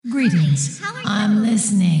Greetings. I'm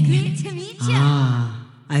listening. Great to meet you.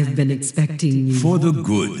 I've been expecting you. For the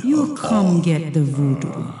good. You come get the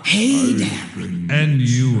voodoo. Hey there. And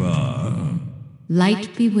you are?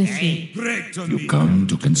 Light be with you. You come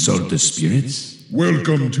to consult the spirits?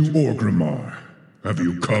 Welcome to Orgrimmar. Have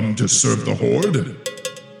you come to serve the Horde?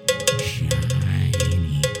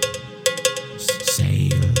 Shiny. Sail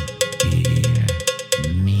here.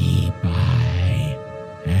 Me buy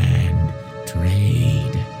and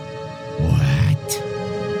trade. What?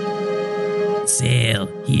 Sail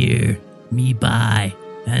here, me buy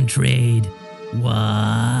and trade.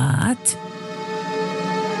 What?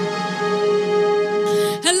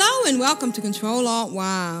 Hello and welcome to Ctrl Alt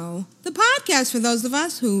WoW, the podcast for those of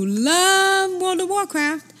us who love World of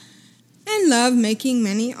Warcraft and love making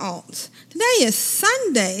many alts. Today is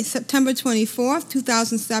Sunday, September 24th,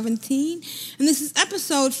 2017, and this is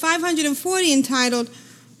episode 540 entitled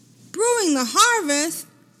Brewing the Harvest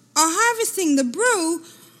or Harvesting the Brew.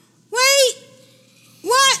 Wait,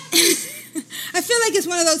 what? I feel like it's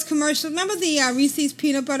one of those commercials. Remember the Reese's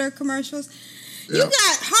peanut butter commercials? Yep. You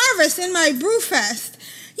got harvest in my Brewfest.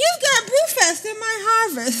 You've got Brewfest in my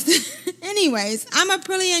harvest. Anyways, I'm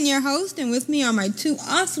Aprillian, your host, and with me are my two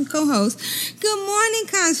awesome co-hosts. Good morning,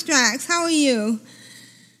 Constructs. How are you?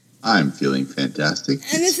 I'm feeling fantastic.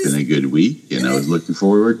 It's been a good week, and I was looking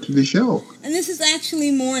forward to the show. And this is actually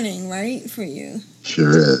morning, right, for you?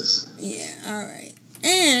 Sure is. Yeah, all right.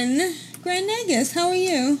 And Grand Negus, how are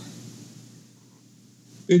you?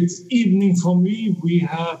 It's evening for me. We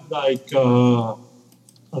have a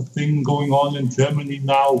thing going on in Germany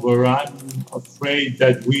now where I'm afraid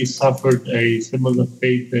that we suffered a similar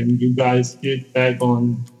fate than you guys did back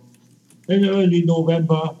in early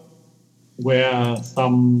November, where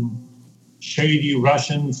some shady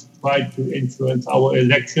Russians tried to influence our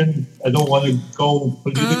election. I don't want to go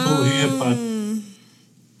political here,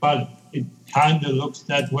 but it kind of looks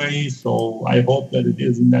that way, so I hope that it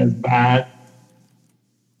isn't as bad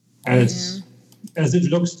as it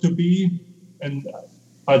looks to be.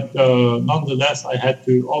 But nonetheless, I had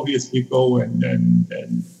to obviously go and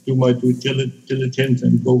do my due diligence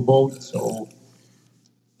and go vote. So,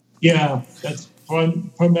 yeah, that's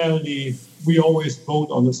primarily, we always vote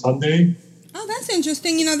on a Sunday. Oh, that's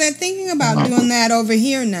interesting. You know, they're thinking about doing that over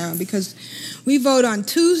here now because we vote on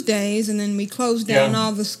Tuesdays and then we close down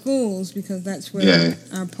all the schools because that's where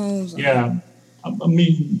our polls are. Yeah. I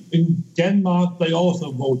mean, in Denmark, they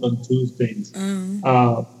also vote on Tuesdays.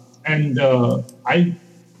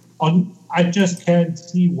 I just can't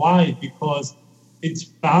see why, because it's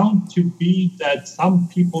bound to be that some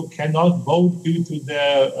people cannot vote due to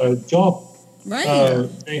their job. Right.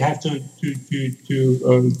 They have to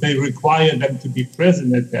they require them to be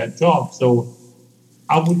present at their job. So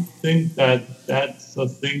I would think that that's a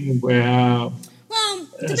thing where... Well,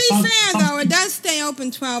 to be fair, though, it does stay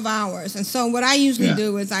open 12 hours. And so what I usually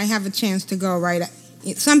do is I have a chance to go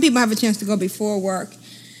some people have a chance to go before work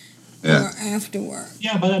or after work.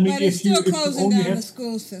 Yeah, but I mean... But it's still closing down the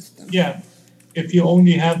school system. Yeah. If you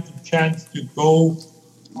only have the chance to go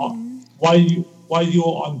while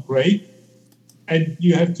you're on break, and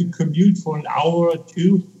you have to commute for an hour or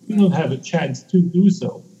two, you don't have a chance to do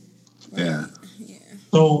so. Yeah.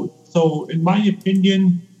 So in my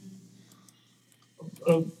opinion,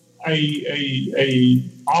 a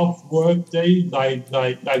off work day like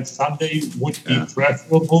Sunday would be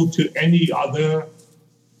preferable to any other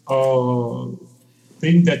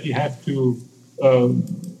thing that you have to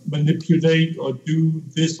manipulate or do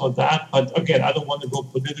this or that. But again, I don't want to go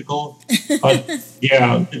political. But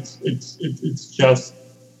yeah, it's just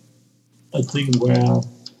a thing where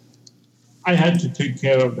I had to take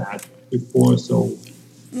care of that before. So.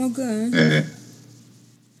 Well, good.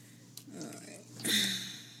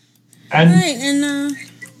 And, all right, and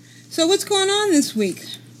so what's going on this week?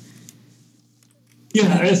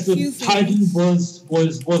 Yeah, as the title was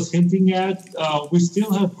hinting at, we still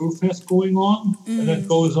have Brewfest going on, and that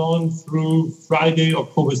goes on through Friday,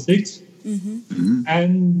 October 6th. Mm-hmm.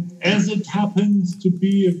 And as it happens to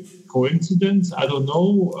be a coincidence, I don't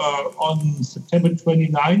know, on September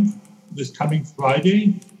 29th, this coming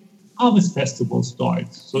Friday, Harvest Festival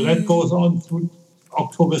starts. So that goes on through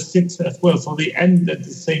October 6th as well, so they end at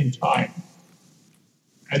the same time.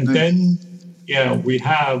 And then, we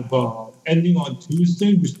have... ending on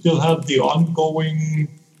Tuesday, we still have the ongoing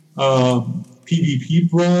PvP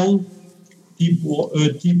brawl, Deep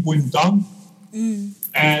Wind Dunk,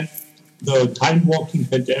 and the Time Walking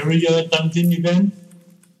Pandaria dungeon event.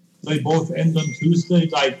 They both end on Tuesday,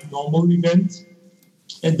 like normal events.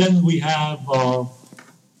 And then we have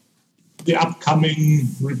the upcoming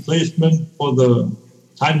replacement for the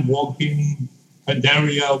Time Walking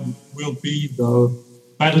Pandaria will be the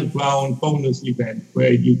Battleground bonus event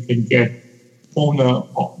where you can get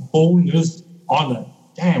bonus honor.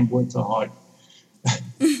 Damn, words are hard.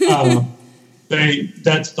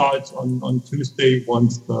 That starts on Tuesday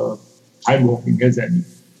once the time walking has ended.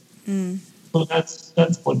 So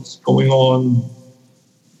that's what's going on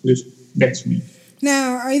this next week.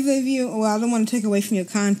 Now, are either of you, well, I don't want to take away from your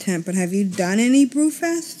content, but have you done any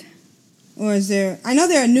Brewfest? Or is there, I know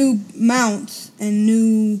there are new mounts and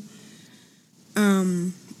new,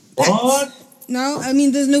 what? No, I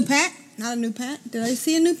mean, there's new pack. Not a new pack. Did I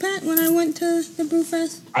see a new pack when I went to the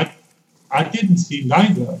Brewfest? I didn't see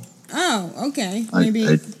neither. Oh, okay. Maybe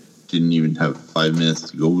I didn't even have 5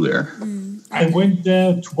 minutes to go there. Okay. I went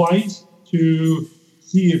there twice to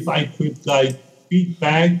see if I could beat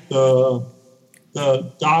back the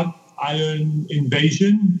Dark Iron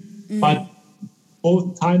invasion, but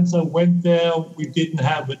both times I went there, we didn't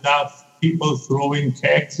have enough people throwing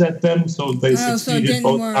kegs at them, so they succeeded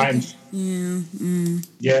both times. Yeah.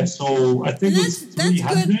 Yeah, so I think it's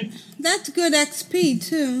 300. That's good XP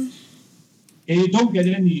too. And you don't get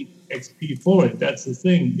any XP for it. That's the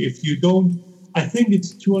thing. If you don't, I think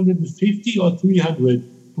it's 250 or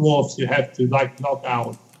 300 dwarves you have to knock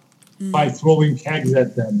out by throwing kegs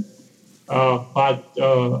at them. But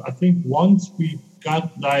I think once we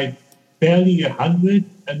got barely 100,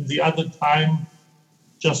 and the other time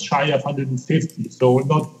just shy of 150. So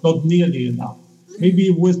not nearly enough. Maybe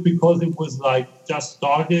it was because it was just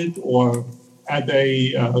started, or at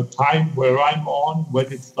a time where I'm on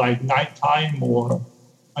when it's nighttime, or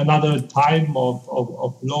another time of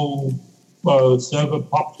low server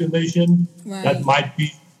population. Right. That might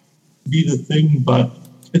be the thing, but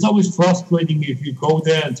it's always frustrating if you go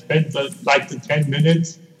there and spend the 10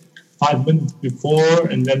 minutes, 5 minutes before,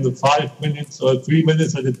 and then the 5 minutes or 3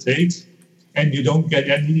 minutes that it takes, and you don't get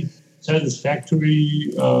any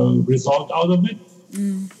satisfactory result out of it.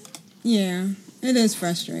 Yeah, it is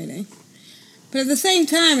frustrating. But at the same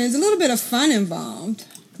time, there's a little bit of fun involved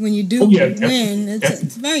when you do win.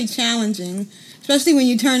 It's very challenging, especially when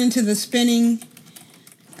you turn into the spinning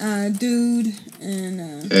dude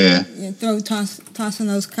and tossing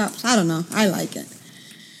those cups. I don't know. I like it.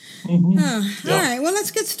 All right, well,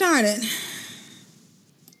 let's get started.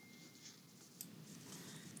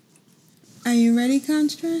 Are you ready,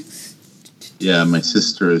 Constructs? Yeah, my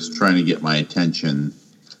sister is trying to get my attention.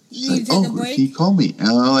 She's like, "Oh, can you call me?" And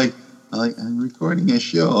I'm recording a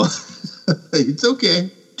show. It's okay.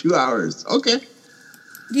 2 hours. Okay.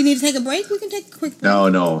 Do you need to take a break? We can take a quick break.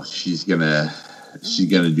 No. She's gonna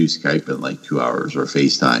do Skype in 2 hours or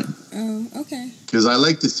FaceTime. Oh, okay. Because I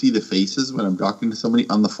like to see the faces when I'm talking to somebody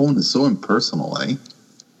on the phone. It's so impersonal, eh?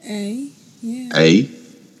 Yeah. Yeah.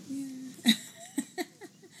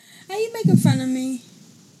 Are you making fun of me?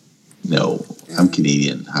 No, I'm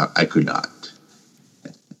Canadian. I could not.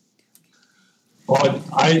 But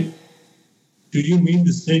do you mean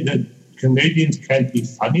to say that Canadians can't be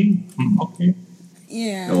funny? Okay.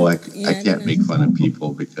 Yeah. No, I can't make fun of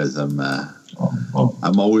people because I'm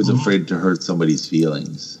always afraid to hurt somebody's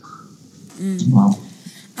feelings. Wow.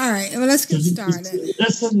 All right, well, let's get started.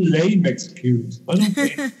 That's a lame excuse, but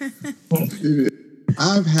okay.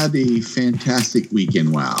 I've had a fantastic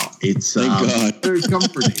weekend. Wow. It's very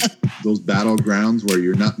comforting. Those battlegrounds where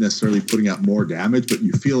you're not necessarily putting out more damage, but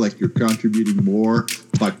you feel like you're contributing more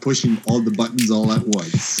by pushing all the buttons all at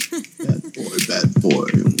once. Bad boy.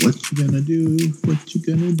 What you gonna do? What you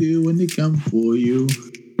gonna do when they come for you?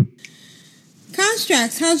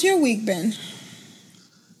 Constructs, how's your week been?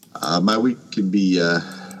 My week can be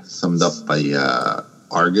summed up by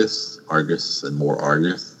Argus, and more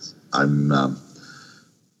Argus.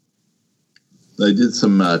 I did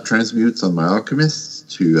some transmutes on my alchemist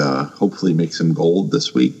to hopefully make some gold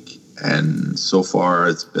this week, and so far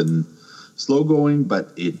it's been slow going,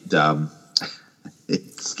 but it's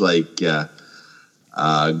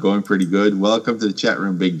going pretty good. Welcome to the chat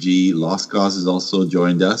room, Big G. Lost Cause has also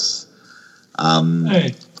joined us.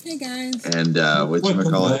 Hey guys. And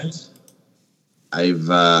whatchamacallit, I've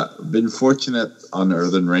been fortunate on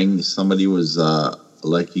Earthen Ring. Somebody was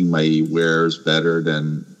liking my wares better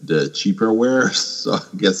than the cheaper wares, so I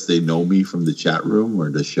guess they know me from the chat room or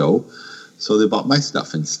the show, so they bought my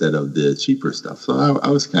stuff instead of the cheaper stuff. So I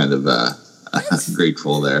was kind of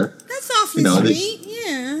grateful there. That's awfully sweet.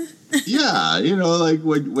 Yeah,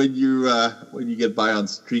 when you get by on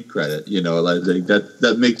street credit,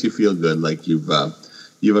 that makes you feel good, like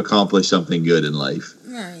you've accomplished something good in life.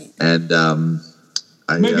 Right. And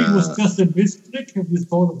maybe it was just a misclick. Have you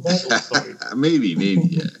thought of that? Sorry. maybe.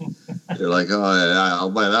 Yeah. They're like, oh, I'll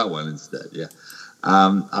buy that one instead. Yeah.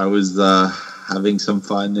 I was having some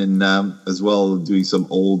fun, and as well doing some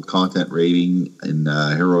old content rating in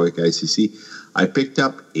Heroic ICC. I picked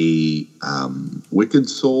up a Wicked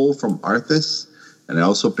Soul from Arthas, and I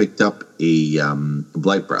also picked up a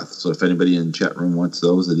Blight Breath. So if anybody in the chat room wants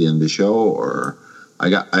those at the end of the show, or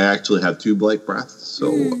I actually have 2 Blight Breaths, so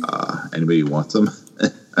anybody who wants them,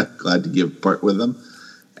 I'm glad to give part with them.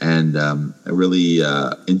 And I really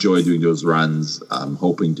enjoy doing those runs. I'm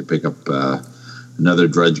hoping to pick up another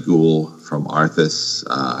Drudge Ghoul from Arthas.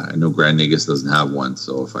 I know Grand Nagus doesn't have one,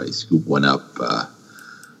 so if I scoop one up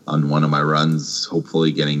on one of my runs,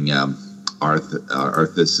 hopefully getting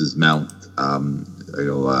Arthas's mount, I'll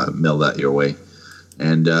mail that your way.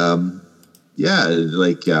 And I'm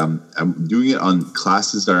doing it on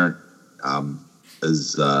classes that aren't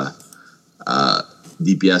as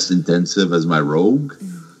DPS intensive as my rogue,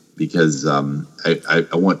 because I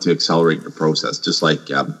want to accelerate the process, just like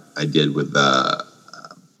I did with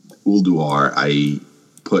Ulduar. I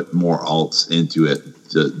put more alts into it,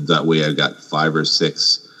 that way I got 5 or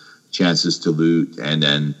 6 chances to loot, and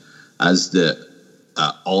then as the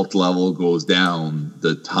alt level goes down,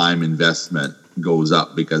 the time investment goes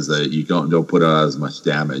up, because you don't put out as much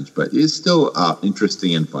damage, but it's still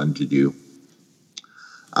interesting and fun to do.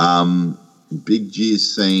 Big G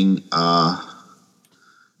is saying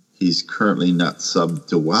he's currently not subbed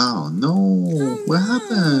to WoW. No, what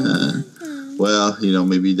happened? Well,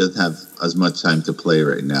 maybe he doesn't have as much time to play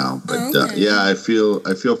right now. But I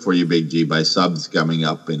feel for you, Big G. My sub's coming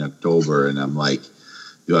up in October, and I'm like,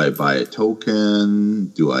 do I buy a token?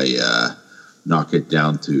 Do I knock it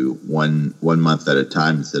down to one month at a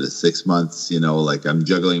time instead of 6 months? I'm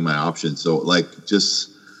juggling my options. So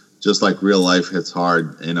just like real life, it's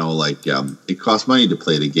hard. It costs money to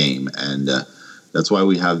play the game, and that's why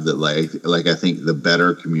we have the I think the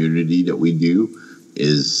better community that we do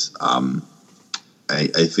is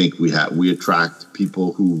I think we attract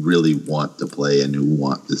people who really want to play and who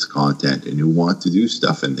want this content and who want to do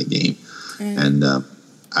stuff in the game. And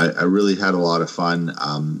I really had a lot of fun.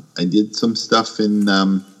 I did some stuff in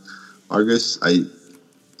Argus. I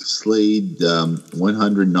slayed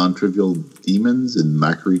 100 non-trivial demons in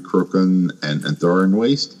Macri, Crooken, and Thorin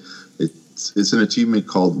Waste. It's an achievement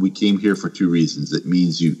called We Came Here for 2 Reasons. It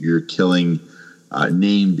means you're killing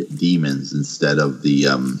named demons instead of the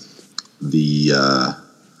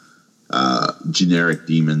generic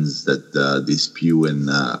demons that they spew in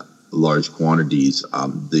large quantities.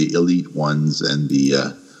 The elite ones and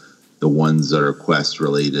the ones that are quest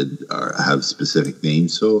related have specific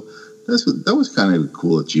names. So that was kind of a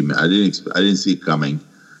cool achievement. I didn't see it coming.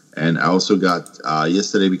 And I also got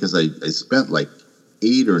yesterday, because I spent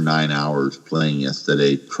 8 or 9 hours playing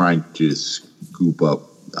yesterday trying to scoop up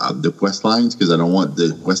the quest lines, because I don't want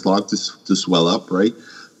the quest log to swell up, right?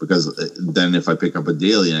 Because then if I pick up a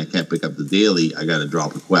daily and I can't pick up the daily, I got to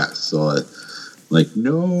drop a quest. So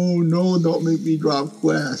no, don't make me drop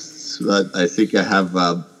quests. But I think I have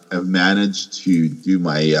managed to do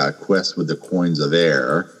my quest with the coins of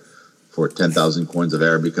air for 10,000 coins of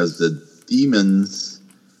air, because the demons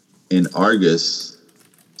in Argus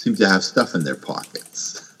seem to have stuff in their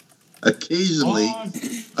pockets. Occasionally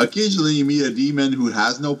you meet a demon who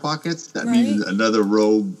has no pockets. That means another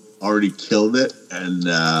rogue already killed it and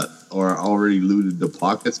or already looted the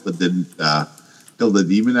pockets, but didn't kill the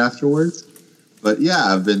demon afterwards. But yeah,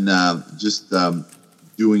 I've been just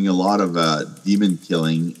doing a lot of demon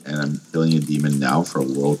killing, and I'm killing a demon now for a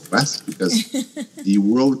world quest, because the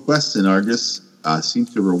world quests in Argus seem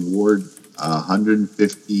to reward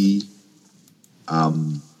 150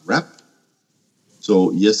 rep.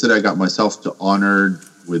 So yesterday I got myself to honored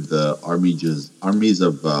with the armies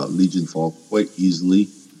of Legion Fall quite easily.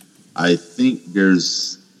 I think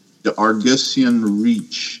there's the Argusian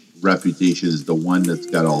Reach reputation is the one that's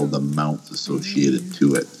got all the mounts associated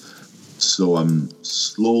to it. So I'm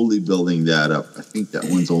slowly building that up. I think that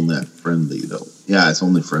one's only at friendly though. Yeah, it's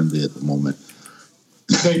only friendly at the moment.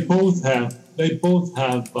 They both have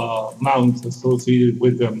mounts associated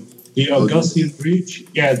with them. The Augustian Reach,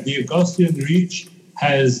 the Augustian Reach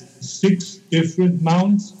has 6 different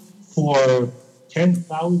mounts for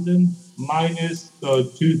 10,000 minus the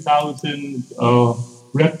 2,000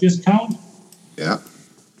 rep discount. Yeah.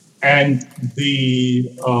 And the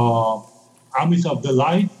Armies of the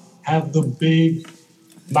Light have the big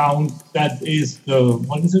mount that is the,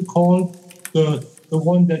 what is it called? The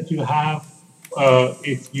one that you have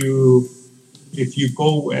if you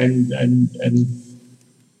go and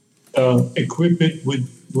equip it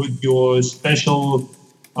with your special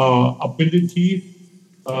ability.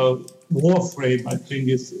 Warframe, I think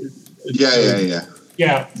is yeah.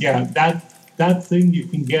 That thing you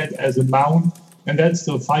can get as a mount and that's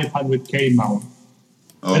the 500k mount.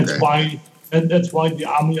 Okay. That's why the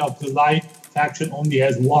Army of the Light faction only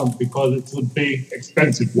has one, because it's a big,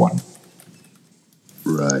 expensive one.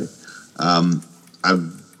 Right.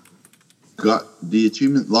 I've got the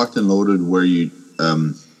achievement locked and loaded where you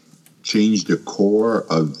change the core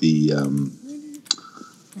of the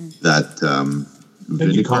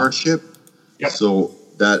Vindicar ship. Yep. So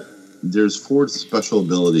that there's 4 special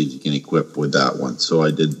abilities you can equip with that one. So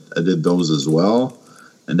I did those as well,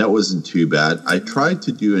 and that wasn't too bad. I tried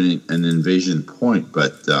to do an invasion point,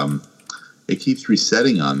 but it keeps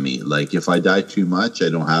resetting on me. Like if I die too much, I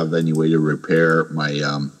don't have any way to repair my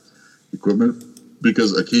equipment,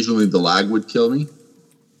 because occasionally the lag would kill me.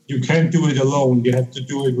 You can't do it alone. You have to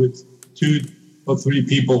do it with 2 or 3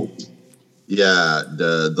 people. Yeah,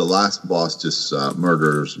 the last boss just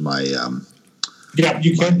murders my. Yeah,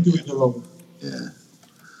 you can't do it alone. Yeah.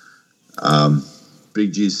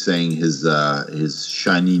 Big G's saying his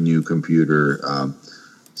shiny new computer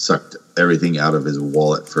sucked everything out of his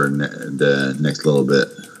wallet for the next little bit.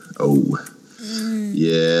 Oh,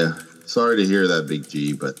 yeah. Sorry to hear that, Big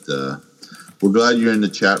G, but we're glad you're in the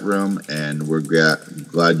chat room, and we're glad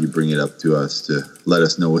you bring it up to us to let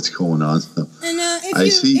us know what's going on. So, and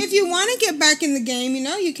if you want to get back in the game,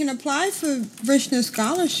 you can apply for Vrishna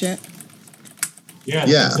Scholarship. Yeah,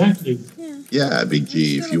 exactly. Yeah, Big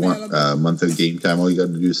G. If you want a month of game time, all you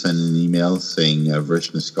got to do is send an email saying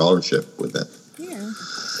Vrishna Scholarship with it. Yeah.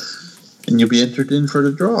 And you'll be entered in for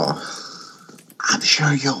the draw. I'm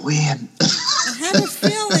sure you'll win. I have a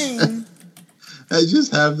feeling. I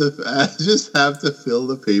just have to fill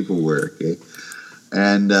the paperwork, okay?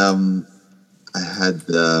 And I had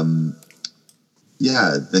the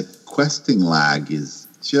questing lag is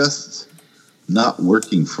just not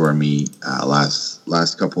working for me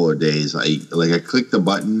last couple of days. I click the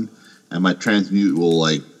button and my transmute will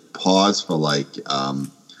pause for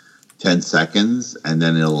 10 seconds, and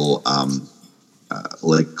then it'll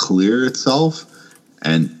clear itself,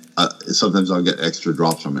 and sometimes I'll get extra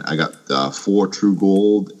drops from it. I got 4 true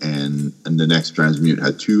gold, and the next transmute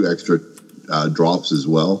had 2 extra drops as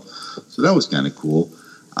well, so that was kind of cool.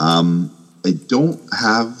 I don't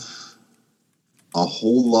have a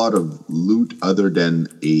whole lot of loot other than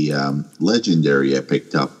a legendary I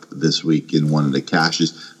picked up this week in one of the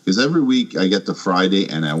caches, because every week I get to Friday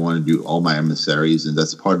and I want to do all my emissaries, and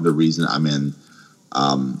that's part of the reason I'm in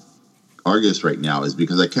Argus right now, is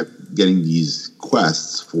because I kept getting these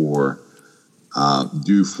quests for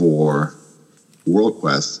due for world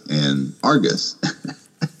quests in Argus.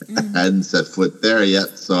 I hadn't set foot there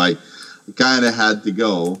yet, so I kind of had to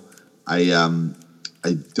go. I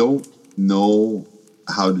don't know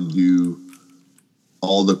how to do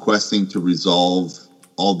all the questing to resolve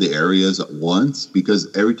all the areas at once, because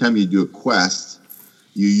every time you do a quest,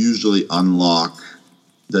 you usually unlock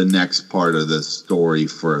the next part of the story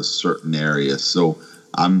for a certain area. So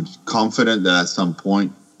I'm confident that at some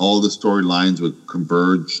point all the storylines would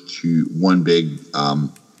converge to one big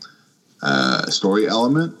story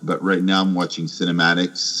element. But right now I'm watching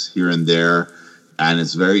cinematics here and there, and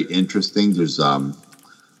it's very interesting. There's I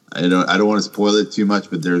don't want to spoil it too much,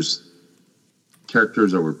 but there's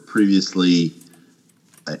characters that were previously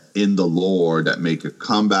in the lore that make a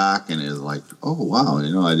comeback, and it's like, oh wow,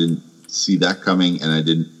 I didn't see that coming, and I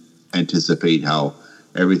didn't anticipate how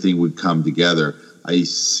everything would come together. I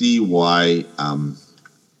see why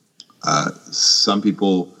some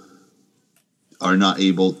people are not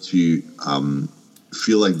able to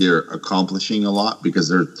feel like they're accomplishing a lot, because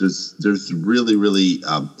there's really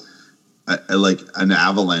like an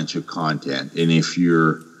avalanche of content, and if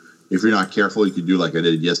you're not careful, you could do like I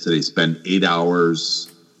did yesterday, spend 8 hours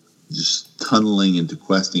just tunneling into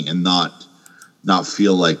questing and not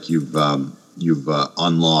feel like you've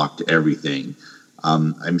unlocked everything.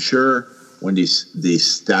 I'm sure when they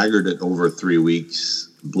staggered it over 3 weeks,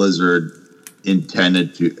 Blizzard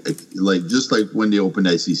intended to, just like when they opened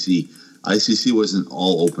ICC wasn't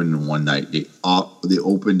all open in one night. They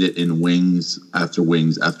opened it in wings after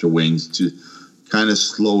wings after wings to kind of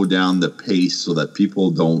slow down the pace so that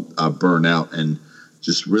people don't burn out and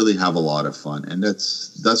just really have a lot of fun. And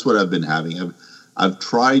that's what I've been having. I've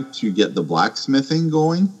tried to get the blacksmithing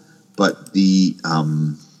going, but the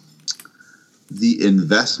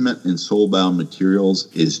investment in soulbound materials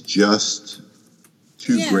is just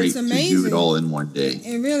too great to do it all in one day.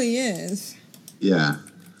 It really is. Yeah.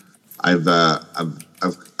 I've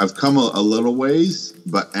come a little ways,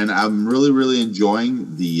 and I'm really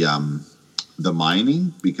enjoying the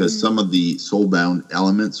mining, because some of the soulbound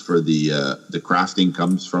elements for the crafting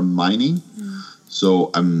comes from mining.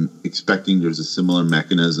 So I'm expecting there's a similar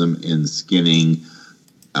mechanism in skinning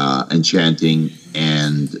enchanting,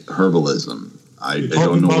 and herbalism. I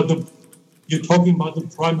don't know. You're talking about the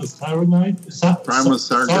Primal Saronite? Primal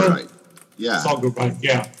Sargerite. Yeah. Sargerite,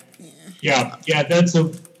 yeah. That's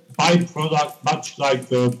a byproduct, much like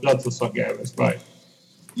the Blood of Sargeras, right?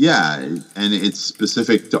 Yeah, and it's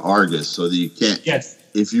specific to Argus, so that you can't. Yes.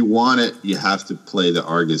 If you want it, you have to play the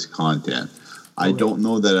Argus content. I don't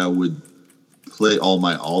know that I would play all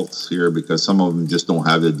my alts here because some of them just don't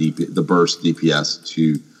have the burst DPS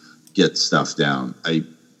to get stuff down.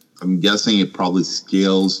 I'm guessing it probably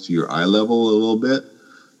scales to your eye level a little bit,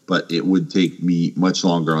 but it would take me much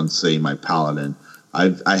longer on, say, my Paladin.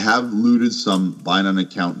 I have looted some bind on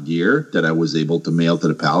account gear that I was able to mail to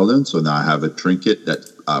the Paladin, so now I have a trinket that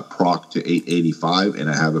proc to 885, and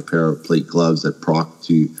I have a pair of plate gloves that proc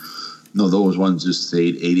to, no, those ones just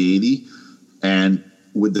stayed 880, and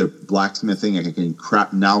with the blacksmithing, I can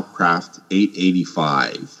now craft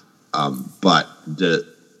 885, but the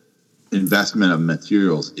investment of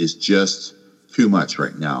materials is just too much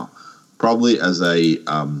right now. Probably as I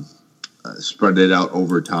spread it out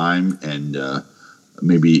over time and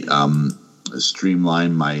maybe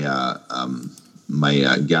streamline my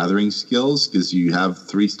my gathering skills, because you have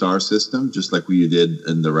 3-star system just like you did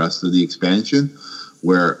in the rest of the expansion,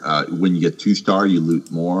 where when you get 2-star you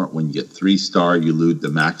loot more, when you get 3-star you loot the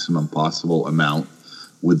maximum possible amount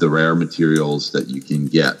with the rare materials that you can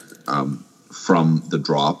get from the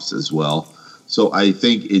drops as well. So I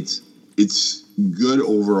think it's good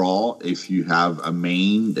overall if you have a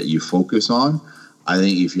main that you focus on. I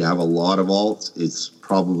think if you have a lot of alts, it's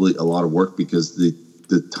probably a lot of work, because the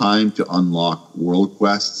time to unlock world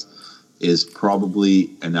quests is probably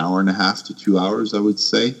an hour and a half to 2 hours, I would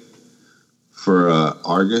say, for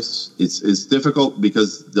Argus. It's difficult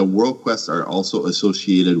because the world quests are also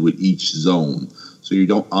associated with each zone. So you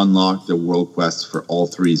don't unlock the world quests for all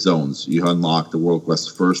 3 zones. You unlock the world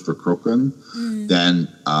quest first for Kroken. Then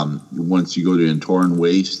once you go to Entoran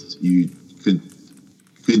Waste, you can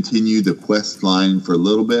continue the quest line for a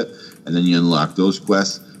little bit, and then you unlock those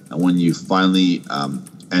quests. And when you finally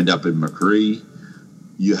end up in McCree,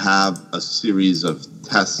 you have a series of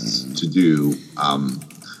tests to do,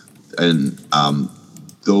 and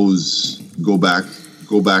those go back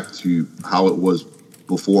to how it was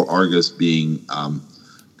before Argus being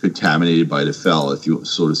contaminated by the Fel, if you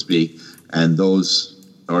so to speak. And those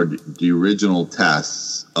are the original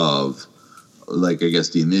tests of, like, I guess,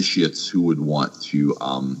 the initiates who would want to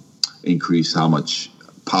increase how much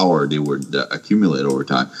power they would accumulate over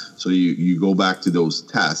time. So you go back to those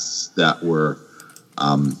tests that were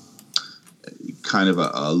kind of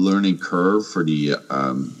a learning curve for the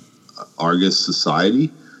Argus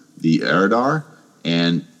Society, the Eridar,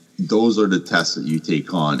 and those are the tests that you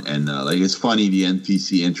take on. And like, it's funny, the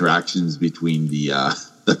NPC interactions between the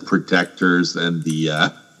protectors and the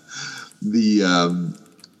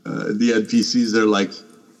NPCs, they're like,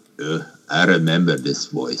 I remember this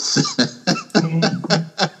voice.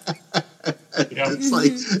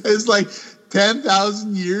 It's like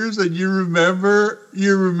 10,000 years and you remember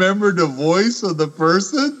the voice of the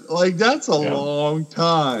person. Like, that's a long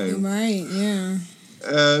time. Right, yeah.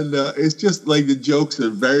 And it's just like the jokes are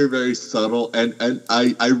very, very subtle. And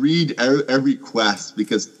I read every quest,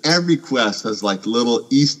 because every quest has like little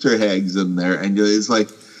Easter eggs in there. And it's like,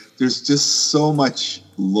 there's just so much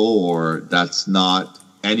lore that's not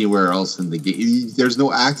anywhere else in the game. There's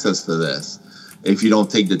no access to this if you don't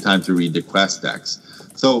take the time to read the quest text.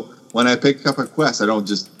 So when I pick up a quest, I don't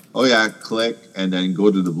just, click and then go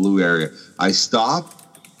to the blue area. I stop.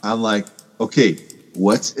 I'm like, okay,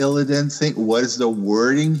 what's Illidan saying? What is the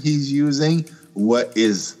wording he's using? What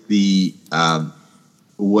is the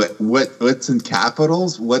what's in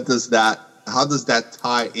capitals? What does that? How does that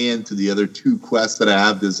tie into the other 2 quests that I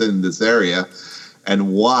have in this area?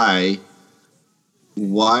 And why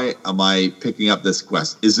am I picking up this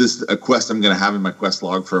quest? Is this a quest I'm going to have in my quest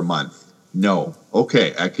log for a month? No.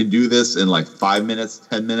 Okay, I can do this in like 5 minutes,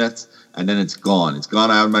 10 minutes, and then it's gone. It's gone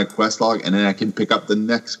out of my quest log, and then I can pick up the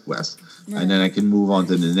next quest. Right. And then I can move on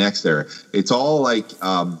to the next area. It's all like,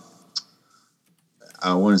 I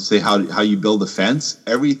want to say how you build a fence.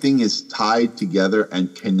 Everything is tied together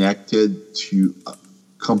and connected to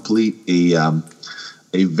complete a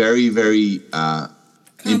very, very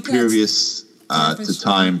impervious to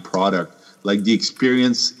time product. Like, the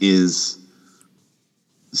experience is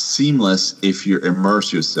seamless if you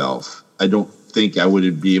immerse yourself. I don't think I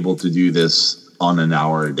would be able to do this on an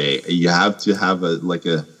hour a day. You have to have a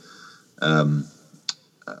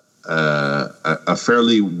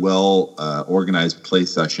fairly well organized play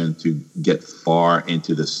session to get far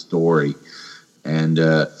into the story. And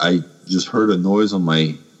I just heard a noise on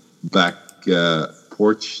my back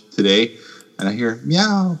porch today, and I hear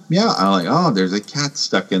meow, meow. I'm like, oh, there's a cat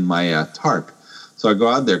stuck in my tarp. So I go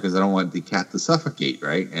out there because I don't want the cat to suffocate,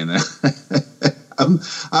 right? And I'm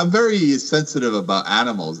very sensitive about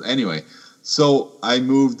animals. Anyway, so I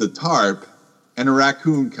move the tarp, and a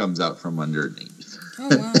raccoon comes out from underneath. Oh,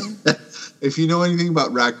 wow. If you know anything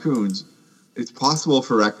about raccoons, it's possible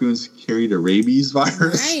for raccoons to carry the rabies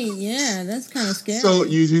virus. Right, yeah, that's kind of scary. So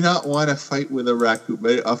you do not want to fight with a raccoon.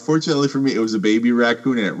 But unfortunately for me, it was a baby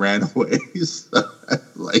raccoon and it ran away. So,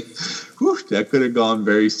 like, whew, that could have gone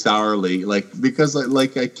very sourly. Because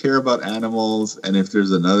I care about animals, and if there's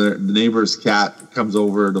the neighbor's cat comes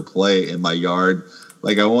over to play in my yard,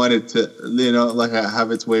 I want it to,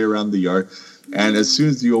 have its way around the yard. And as soon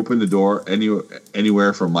as you open the door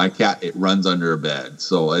anywhere for my cat, it runs under a bed.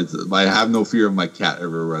 So I have no fear of my cat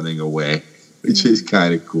ever running away, which is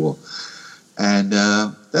kind of cool. And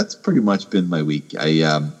that's pretty much been my week.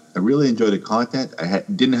 I really enjoyed the content. I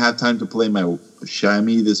didn't have time to play my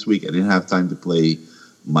chamois this week. I didn't have time to play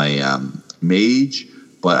my mage,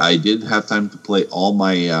 but I did have time to play all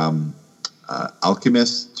my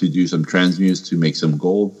alchemists to do some transmutes to make some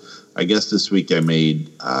gold. I guess this week I made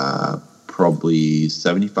probably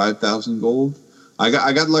 75,000 gold. I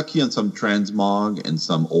got lucky on some transmog and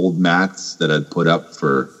some old mats that I'd put up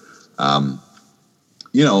for,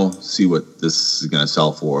 see what this is going to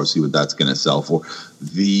sell for, see what that's going to sell for.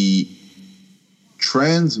 The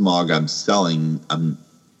transmog I'm selling, I'm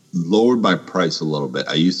lowered my price a little bit.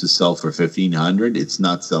 I used to sell for 1,500. It's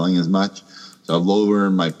not selling as much. So I've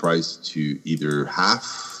lowered my price to either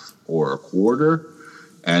half or a quarter.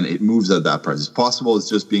 And it moves at that price. It's possible it's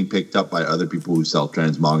just being picked up by other people who sell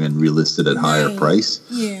transmog and relisted at higher price.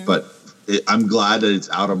 Yeah. But I'm glad that it's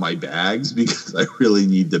out of my bags because I really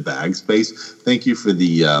need the bag space. Thank you for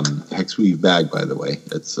the Hexweave bag, by the way.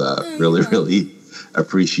 It's really, really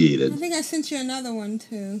appreciated. I think I sent you another one,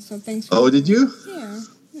 too. So thanks for did you? Yeah.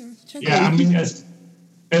 Check yeah, I mean, as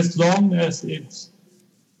long as it's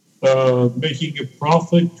making a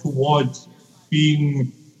profit towards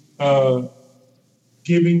being...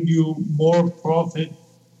 giving you more profit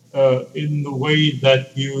in the way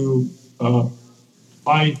that you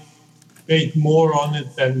might make more on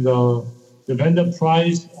it than the vendor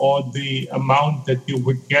price or the amount that you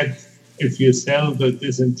would get if you sell the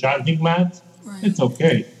disenchanting mat. Right. It's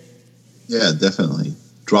okay. Yeah, definitely.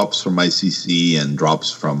 Drops from ICC and drops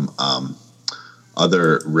from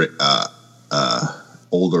other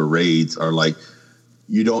older raids are like,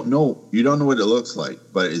 you don't know what it looks like,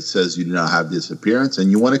 but it says you do not have this appearance,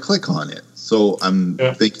 and you want to click on it. So I'm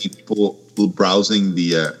thinking people browsing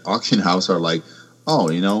the auction house are like, oh,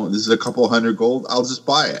 this is a couple hundred gold. I'll just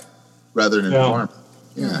buy it rather than farm.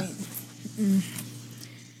 Yeah. Right.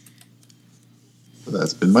 So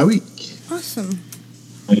that's been my week. Awesome.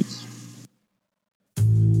 Nice.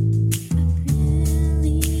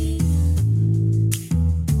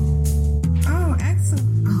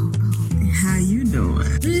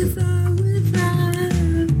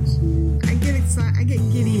 I get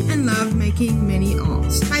giddy and love making mini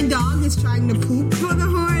alts. My dog is trying to poop for the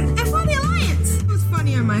Horde and for the Alliance. It was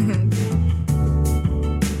funny in my head.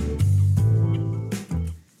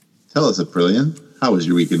 Tell us, Aprillian, how was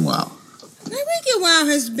your week in WoW? My week in WoW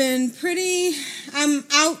has been pretty... I'm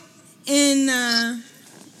out in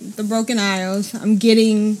the Broken Isles. I'm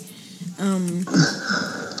getting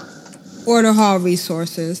Order Hall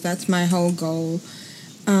resources. That's my whole goal.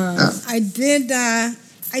 I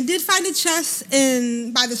did find a chest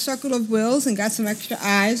by the Circle of Wills and got some extra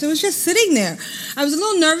eyes. It was just sitting there. I was a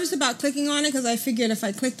little nervous about clicking on it because I figured if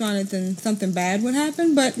I clicked on it, then something bad would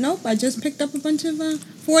happen. But nope, I just picked up a bunch of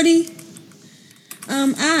 40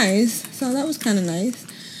 eyes. So that was kind of nice.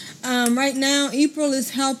 Right now, April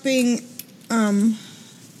is helping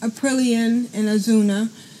Aprillian and Azuna.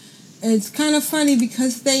 It's kind of funny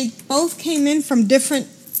because they both came in from different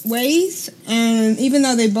ways. And even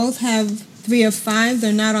though they both have 3 of 5,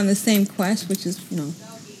 they're not on the same quest, which is,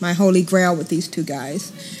 my holy grail with these two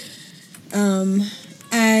guys.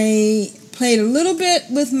 I played a little bit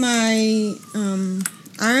with my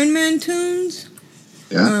Iron Man tunes.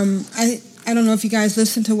 Yeah. I don't know if you guys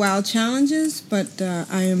listen to WoW Challenges, but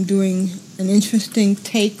I am doing an interesting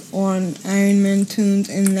take on Iron Man tunes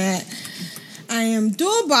in that I am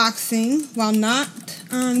dual boxing while not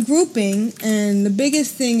grouping, and the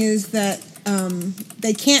biggest thing is that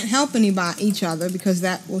they can't help each other because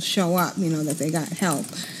that will show up, that they got help.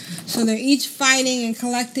 So they're each fighting and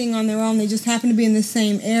collecting on their own. They just happen to be in the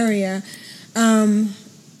same area.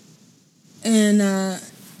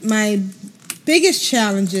 My biggest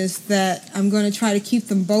challenge is that I'm going to try to keep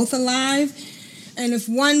them both alive. And if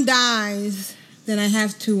one dies, then I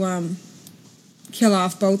have to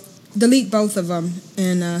delete both of them,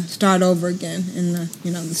 and start over again in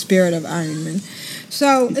the spirit of Iron Man.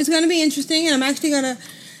 So it's going to be interesting, and I'm actually going to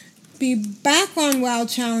be back on WoW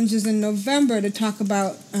Challenges in November to talk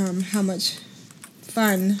about how much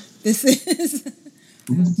fun this is,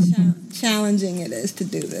 how challenging it is to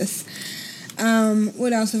do this.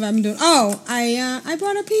 What else have I been doing? Oh, I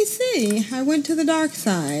bought a PC. I went to the dark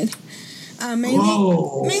side. Mainly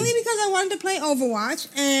because I wanted to play Overwatch,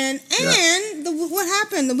 and what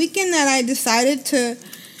happened the weekend that I decided to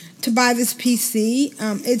buy this PC,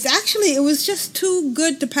 it was just too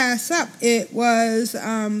good to pass up. It was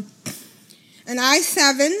an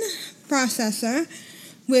i7 processor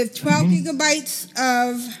with 12 gigabytes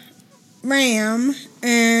of RAM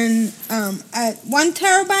and a 1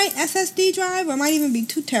 terabyte SSD drive, or it might even be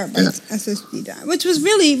 2 terabytes SSD drive, which was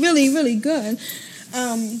really, really, really good.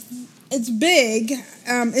 It's big.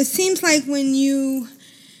 It seems like when you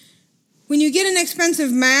get an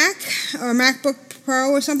expensive Mac or MacBook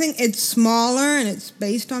Pro or something, it's smaller and it's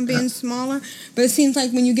based on being smaller. But it seems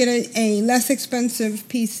like when you get a less expensive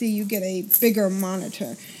PC, you get a bigger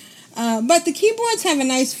monitor. But the keyboards have a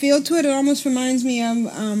nice feel to it. It almost reminds me of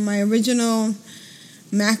my original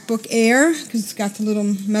MacBook Air because it's got the little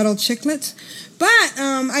metal chiclets. But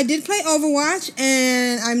I did play Overwatch,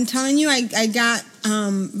 and I'm telling you, I got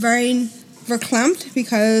very verklempt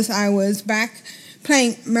because I was back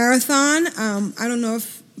playing Marathon. I don't know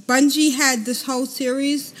if Bungie had this whole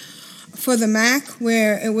series for the Mac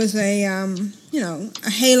where it was a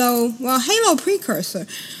Halo precursor.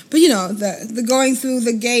 But, the going through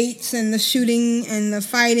the gates and the shooting and the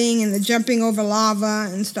fighting and the jumping over lava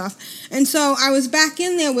and stuff. And so I was back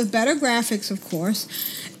in there with better graphics, of course.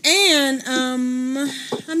 And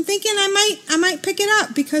I'm thinking I might pick it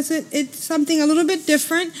up because it's something a little bit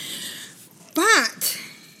different. But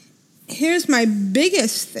here's my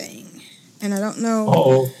biggest thing. And I don't know.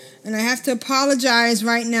 Uh-oh. And I have to apologize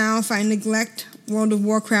right now if I neglect World of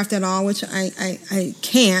Warcraft at all, which I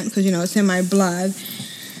can't because, it's in my blood.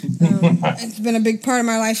 It's been a big part of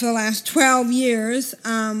my life for the last 12 years.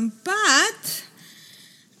 But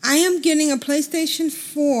I am getting a PlayStation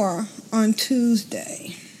 4 on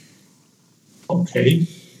Tuesday. Okay.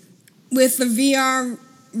 With the VR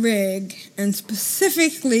rig, and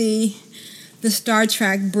specifically the Star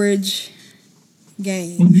Trek Bridge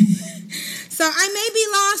game. Mm-hmm. So I may be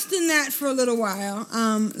lost in that for a little while.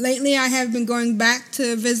 Lately, I have been going back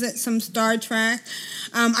to visit some Star Trek.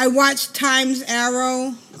 I watched Time's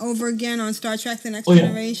Arrow over again on Star Trek: The Next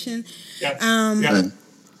Generation. Yeah.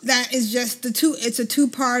 That is just it's a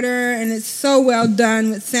two-parter, and it's so well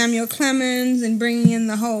done with Samuel Clemens and bringing in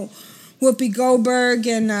the whole Whoopi Goldberg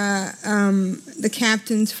and the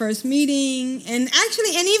captain's first meeting, and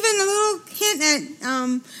even a little hint at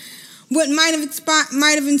what might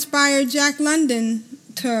have inspired Jack London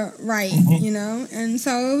to write, and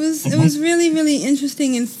so it was really, really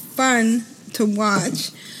interesting and fun to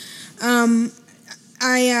watch. So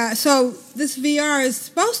this VR is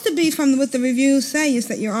supposed to be, from what the reviews say, is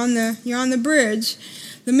that you're on the bridge.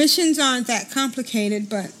 The missions aren't that complicated,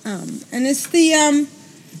 but and it's the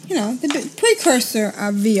the precursor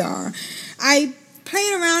of VR. I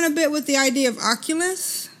played around a bit with the idea of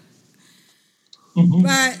Oculus. Mm-hmm.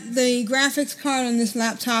 But the graphics card on this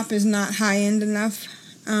laptop is not high-end enough.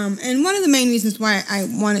 And one of the main reasons why I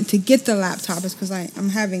wanted to get the laptop is because I'm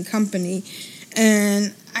having company.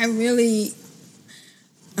 And I really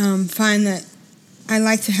find that I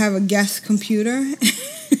like to have a guest computer.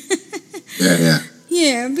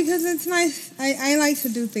 Yeah, because it's nice. I like to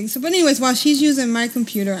do things. But anyways, while she's using my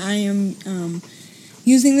computer, I am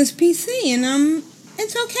using this PC. And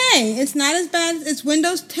it's okay. It's not as bad. It's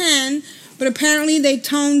Windows 10. But apparently they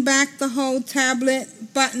toned back the whole tablet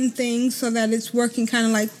button thing so that it's working kind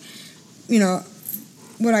of like,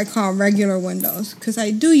 what I call regular Windows. Because I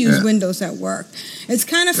do use Windows at work. It's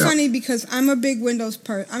kind of funny because I'm a big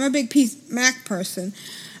I'm a big Mac person.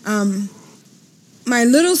 My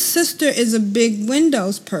little sister is a big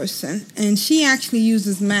Windows person, and she actually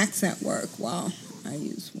uses Macs at work while I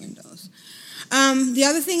use Windows. The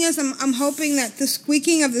other thing is I'm hoping that the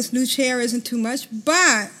squeaking of this new chair isn't too much,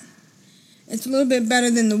 but it's a little bit better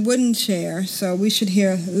than the wooden chair, so we should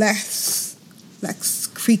hear less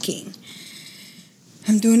creaking.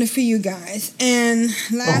 I'm doing it for you guys. And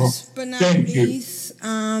last but not least,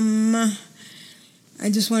 I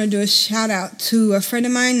just want to do a shout out to a friend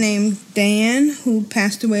of mine named Dan, who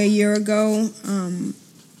passed away a year ago,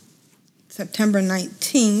 September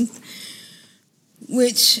 19th,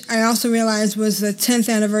 which I also realized was the 10th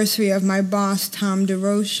anniversary of my boss, Tom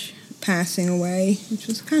DeRoche, passing away, which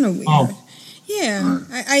was kind of weird. Oh. Yeah,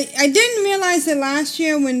 I didn't realize it last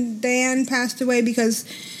year when Dan passed away because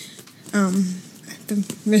at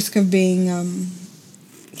the risk of being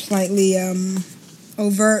slightly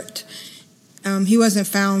overt, he wasn't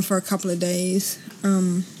found for a couple of days.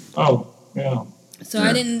 Yeah. So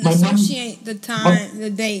I didn't associate the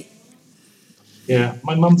date. Yeah,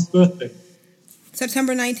 my mom's birthday.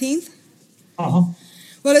 September 19th? Uh-huh.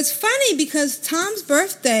 Well, it's funny because Tom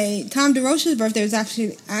DeRoche's birthday was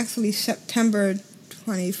actually September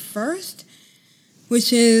 21st,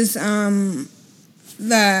 which is the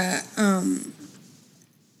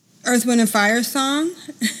Earth, Wind, and Fire song.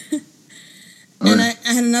 And I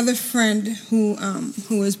had another friend who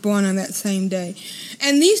was born on that same day.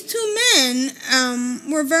 And these two men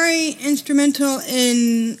were very instrumental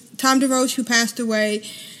in Tom DeRoche, who passed away.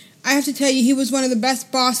 I have to tell you, he was one of the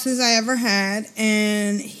best bosses I ever had,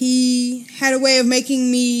 and he had a way of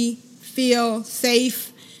making me feel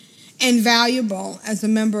safe and valuable as a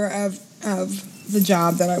member of the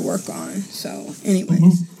job that I work on. So,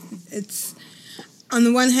 anyways, it's on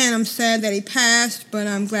the one hand, I'm sad that he passed, but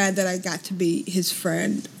I'm glad that I got to be his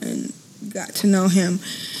friend and got to know him.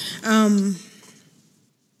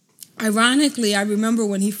 Ironically, I remember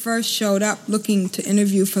when he first showed up looking to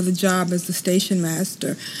interview for the job as the station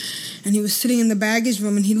master, and he was sitting in the baggage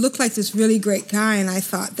room, and he looked like this really great guy, and I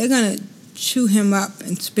thought, they're going to chew him up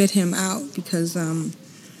and spit him out because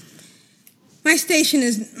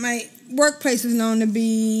my workplace is known to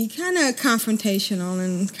be kind of confrontational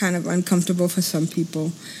and kind of uncomfortable for some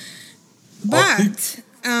people. But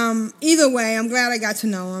either way, I'm glad I got to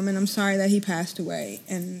know him, and I'm sorry that he passed away.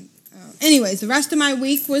 And anyways, the rest of my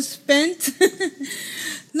week was spent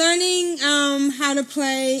learning how to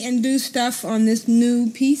play and do stuff on this new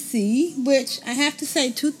PC, which I have to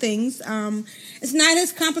say two things. It's not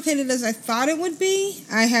as complicated as I thought it would be.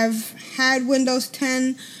 I have had Windows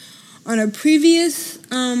 10 on a previous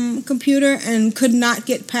computer and could not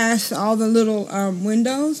get past all the little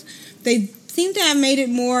windows. They seem to have made it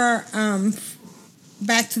more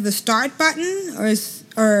back to the start button,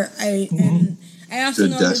 and I also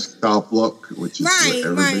know desktop look, which is what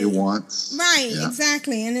everybody wants. Right, yeah.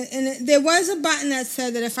 Exactly. And there was a button that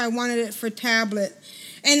said that if I wanted it for tablet.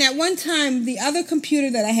 And at one time, the other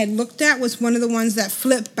computer that I had looked at was one of the ones that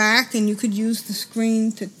flipped back and you could use the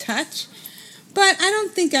screen to touch. But I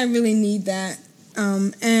don't think I really need that.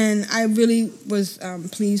 And I really was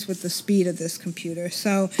pleased with the speed of this computer.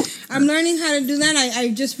 So I'm learning how to do that. I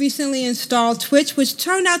just recently installed Twitch, which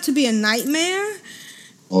turned out to be a nightmare.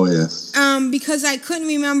 Oh, yes. Because I couldn't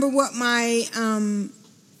remember what my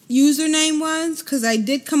username was, because I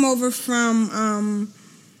did come over from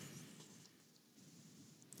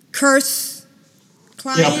Curse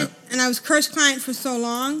Client, and I was Curse Client for so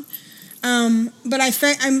long. But I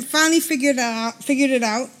finally figured it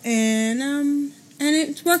out, and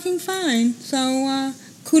it's working fine. So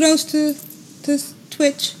kudos to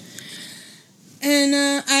Twitch.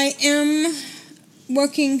 And I am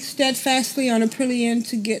working steadfastly on Aprillian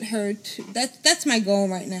to get her to that's my goal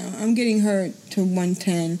right now. I'm getting her to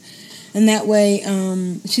 110, and that way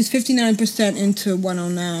she's 59% into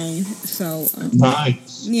 109. So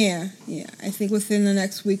nice. Yeah. I think within the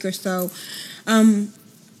next week or so, I'm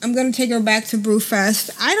gonna take her back to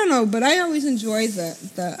Brewfest. I don't know, but I always enjoy the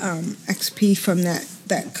XP from that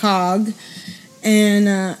cog, and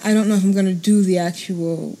I don't know if I'm gonna do the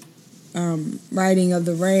actual writing of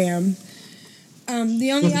the RAM.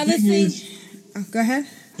 The only other thing... go ahead.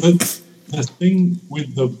 The thing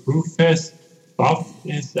with the Brewfest buff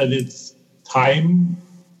is that it's time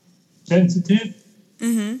sensitive.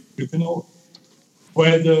 Mm-hmm. You know,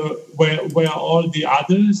 where all the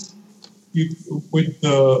others, with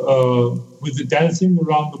the dancing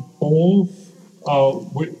around the pole,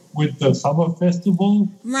 with the summer festival,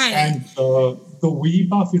 right, and the Wii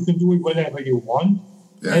buff, you can do it whenever you want.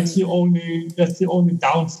 Yeah. That's the only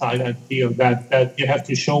downside, I feel, that you have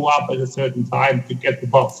to show up at a certain time to get the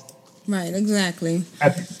buff. Right, exactly.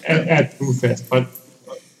 At Brewfest, but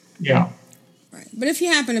yeah. Right, but if you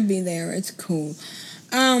happen to be there, it's cool.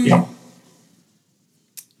 Yeah.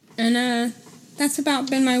 And that's about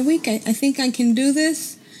been my week. I think I can do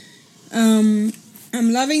this. I'm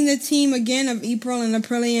loving the team again of April and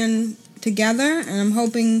Aprillian together, and I'm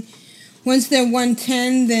hoping once they're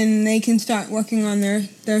 110, then they can start working on their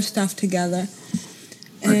stuff together.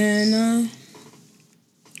 And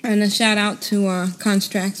a shout out to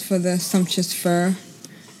Constructs for the sumptuous fur.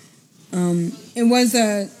 It was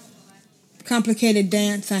a complicated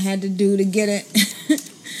dance I had to do to get it.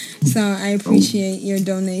 So I appreciate your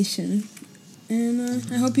donation. And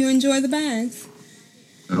I hope you enjoy the bags.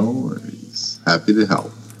 No worries. Happy to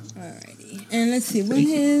help. Alrighty. And let's see, when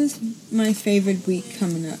is my favorite week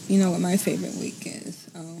coming up? You know what my favorite week is.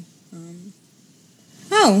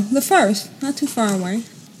 The 1st, not too far away.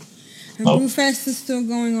 And Brewfest is still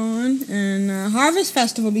going on, and Harvest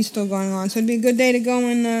Festival will be still going on, so it'd be a good day to go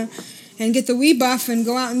and get the wee buff and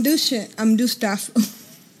go out and do shit. Do stuff.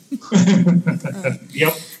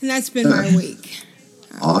 Yep. And that's been my week.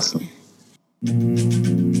 Awesome.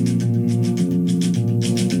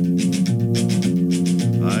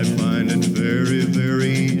 I find it very,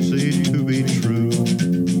 very easy to be true.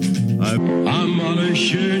 Am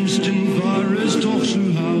allerschönsten war es doch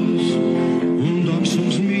zu Haus und auch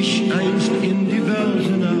sonst mich einst in die Welt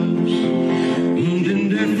hinaus. Und in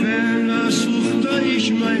der Ferne suchte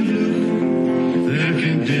ich mein Glück. Wer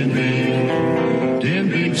kennt den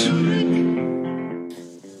Weg zurück?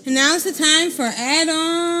 And now's the time for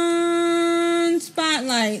add-on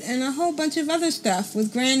spotlight and a whole bunch of other stuff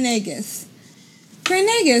with Grand Nagus. Grand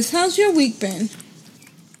Nagus, how's your week been?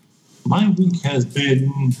 My week has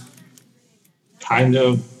been kind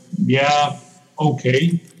of,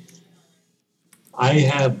 okay. I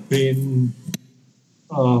have been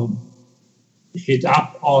hit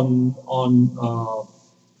up on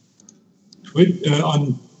Twitter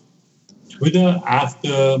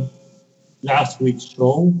after last week's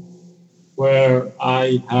show, where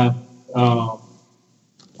I have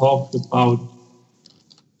talked about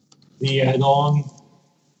the add-on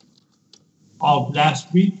of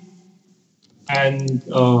last week, and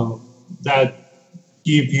that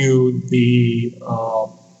give you the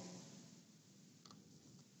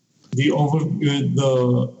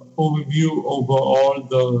overview over all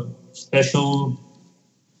the special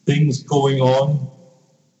things going on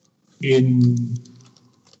in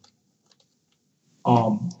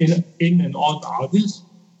and on August.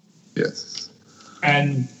 Yes.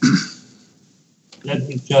 And let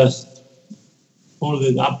me just pull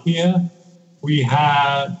it up here.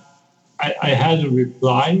 I had a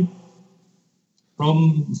reply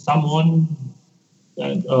from someone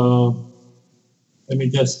that, let me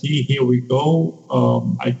just see, here we go.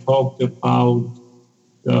 I talked about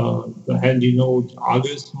the Handy Note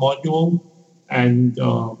August module, and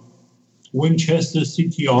Winchester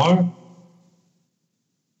CTR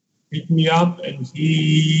hit me up, and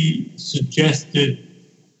he suggested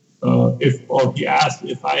he asked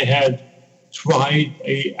if I had tried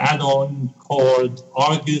a add-on called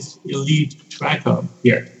Argus Elite Tracker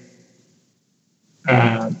yet.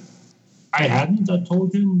 I hadn't, I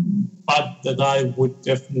told him, but that I would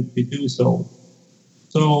definitely do so.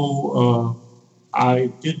 So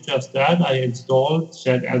I did just that. I installed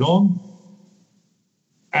said add-on,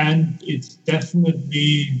 and it's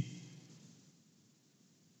definitely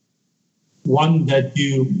one that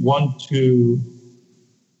you want to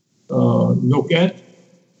look at,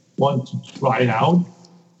 want to try out.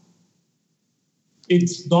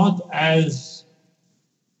 It's not as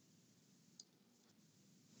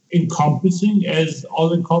all-encompassing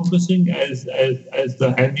as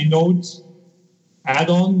the Handy Notes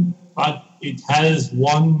add-on, but it has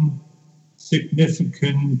one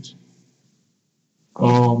significant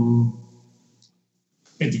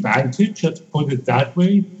advantage, let's put it that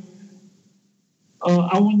way.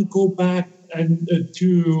 I want to go back and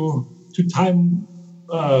to the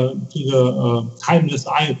Timeless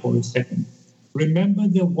Eye for a second. Remember,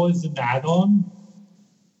 there was an add-on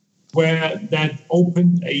where that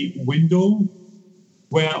opened a window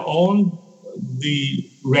where all the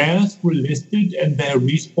rares were listed and their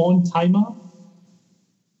respawn timer.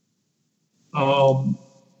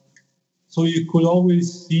 So you could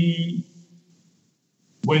always see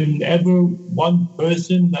whenever one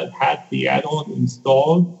person that had the add-on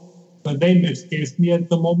installed, the name escapes me at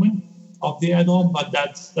the moment of the add-on, but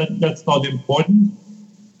that's not important.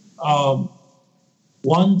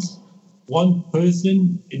 Once one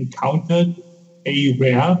person encountered a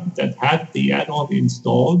rare that had the add-on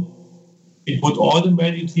installed, it would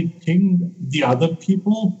automatically ping the other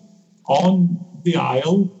people on the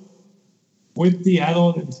aisle with the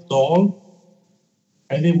add-on installed,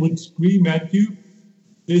 and it would scream at you,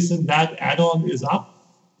 this and that add-on is up,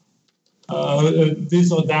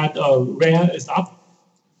 this or that rare is up,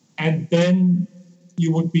 and then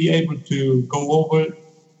you would be able to go over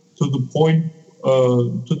to the point,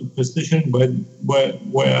 to the position where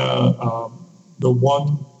the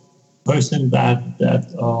one person that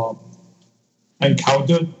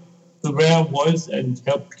encountered the rare was and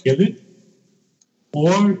help kill it.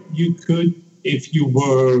 Or you could, if you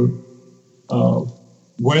were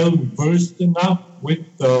well versed enough with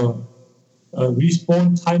the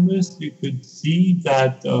respawn timers, you could see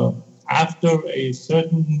that after a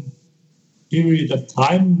certain period of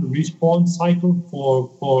time, the respawn cycle for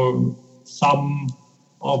some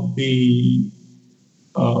of the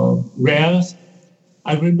rares.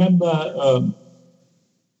 I remember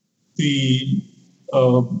the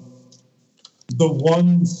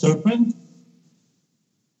one serpent,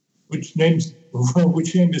 which name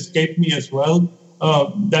escaped me as well,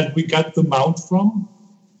 that we got the mount from.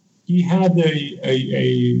 He had a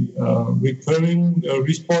recurring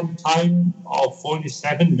respawn time of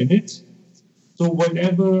 47 minutes. So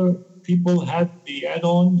whenever people had the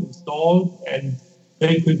add-on installed and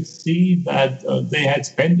they could see that they had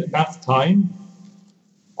spent enough time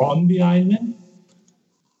on the island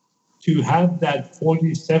to have that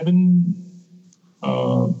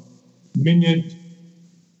 47-minute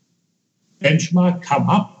benchmark come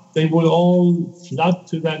up, they would all flood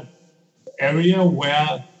to that area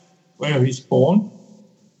where he spawned,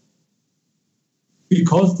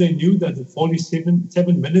 because they knew that the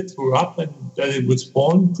 47 minutes were up and that it would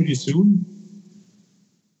spawn pretty soon.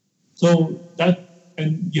 So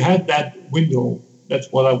and you had that window. That's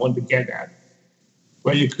what I want to get at,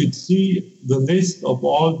 where you could see the list of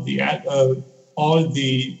all the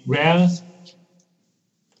rares.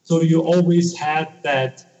 So you always had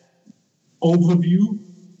that overview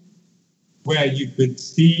where you could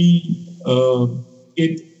see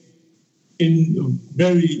it in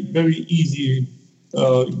very, very easy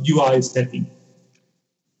UI setting.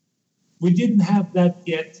 We didn't have that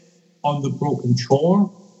yet on the Broken Shore,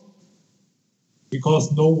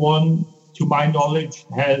 because no one, to my knowledge,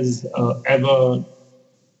 has ever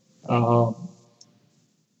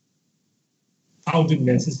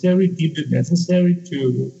deemed it necessary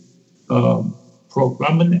to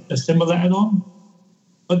program a similar add-on.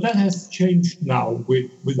 But that has changed now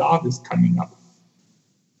with Argus coming up,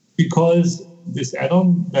 because this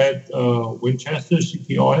add-on that Winchester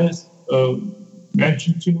CTOS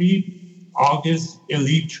mentioned to me, Argus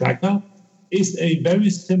Elite Tracker, is a very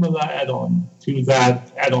similar add-on to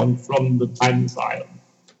that add-on from the Timeless Isle.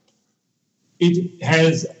 It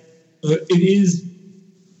is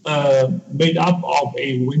made up of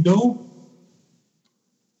a window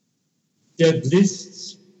that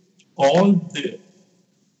lists all the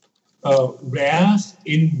rares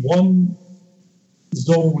in one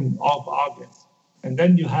zone of Argus. And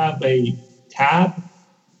then you have a tab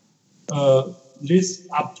list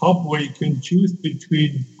up top where you can choose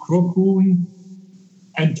between Crocun,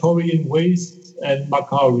 Antorian Wastes, and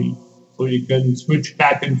Makari. So you can switch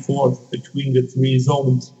back and forth between the three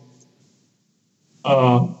zones.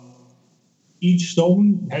 Each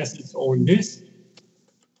zone has its own list.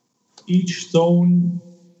 Each zone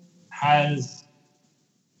has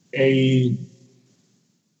a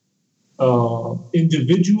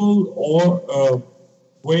individual or a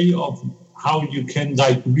way of how you can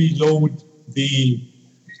reload the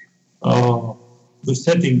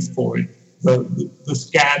settings for it, the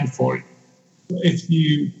scan for it. If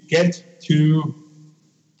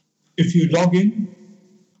you log in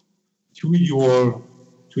to your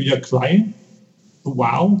client, to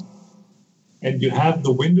WoW, and you have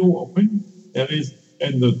the window open, there is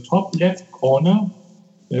in the top left corner,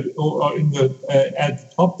 or in the at the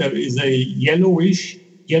top, there is a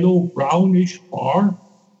yellow-brownish bar,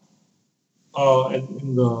 and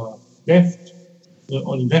in the left,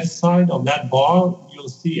 on the left side of that bar, you'll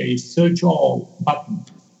see a Search All button.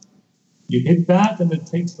 You hit that, and it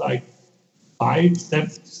takes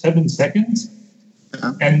 5-7 seconds,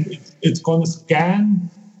 and it's going to scan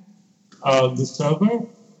the server,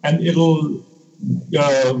 and it'll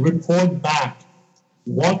report back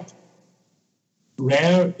what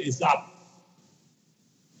rare is up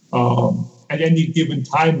at any given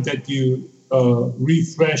time that you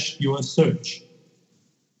refresh your search.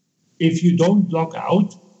 If you don't log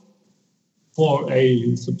out for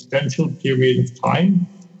a substantial period of time,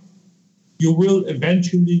 you will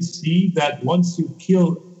eventually see that once you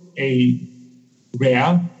kill a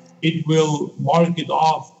rare, it will mark it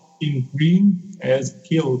off in green as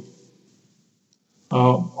killed.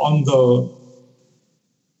 On the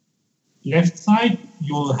left side,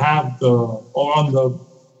 you'll have on the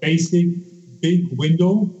basic big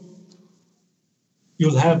window,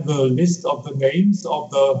 you'll have the list of the names of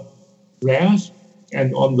the rares,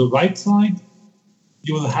 and on the right side,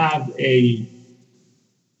 you'll have a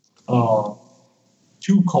 2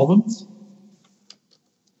 columns.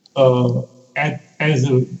 As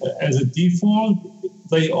a default,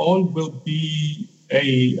 they all will be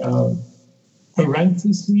a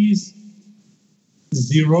parentheses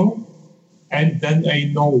 0 and then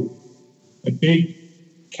a no, a big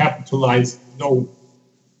capitalized no.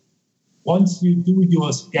 Once you do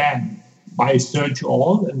your scan by Search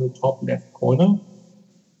All in the top left corner,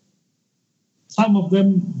 some of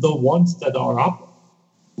them, the ones that are up,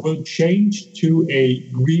 will change to a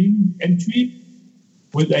green entry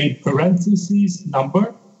with a parentheses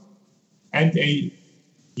number and a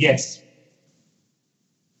yes,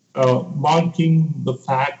 marking the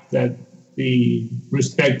fact that the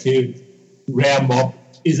respective rare mob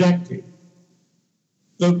is active.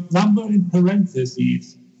 The number in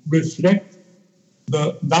parentheses reflect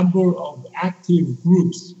the number of active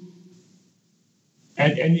groups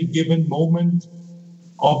at any given moment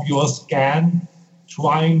of your scan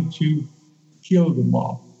trying to kill the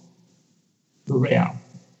mob, the rare.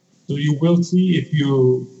 So you will see if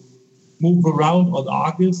you move around on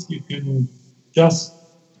Argus, you can just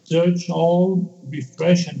search all,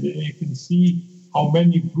 refresh, and then you can see how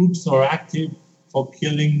many groups are active for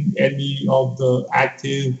killing any of the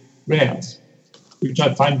active rares, which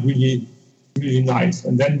I find really, really nice.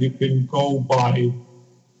 And then you can go by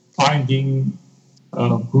finding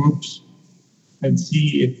groups and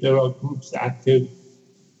see if there are groups active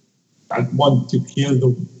that want to kill the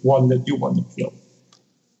one that you want to kill.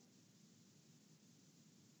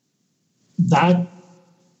 That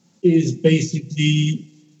is basically,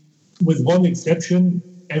 with one exception,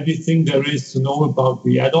 everything there is to know about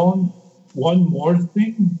the add-on. One more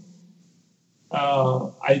thing,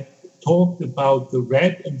 I talked about the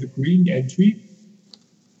red and the green entry.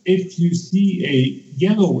 If you see a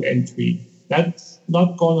yellow entry, that's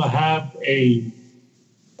not going to have a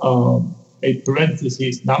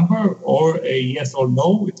parentheses number or a yes or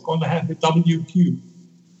no. It's going to have a WQ,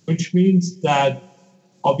 which means that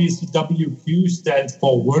obviously WQ stands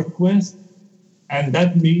for work quest, and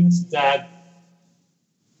that means that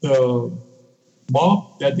the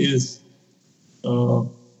mob that is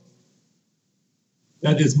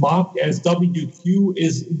marked as WQ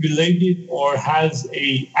is related or has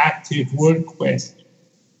a active work quest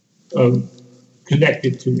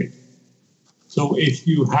connected to it. So if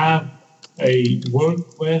you have a work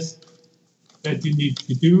quest that you need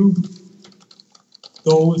to do,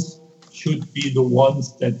 those should be the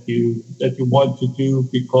ones that you want to do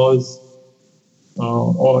because,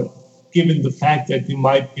 or given the fact that you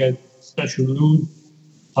might get special loot,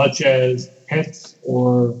 such as pets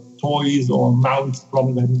or toys or mounts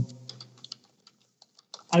from them.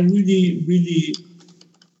 I really, really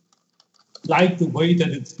like the way that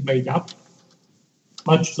it's made up,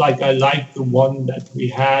 much like I like the one that we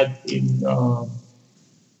had in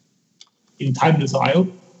Timeless Isle.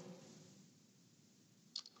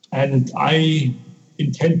 And I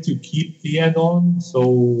intend to keep the add-on,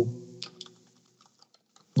 so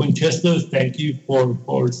Winchester, thank you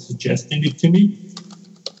for suggesting it to me.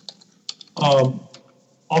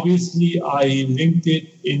 Obviously, I linked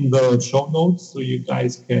it in the show notes, so you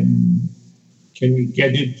guys can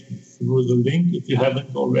get it through the link if you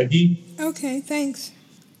haven't already. Okay, thanks.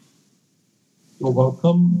 You're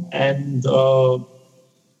welcome. And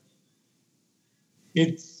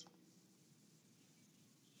it's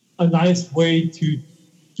a nice way to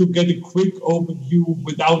get a quick overview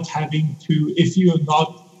without having to, if you're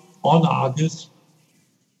not on Argus,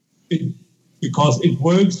 because it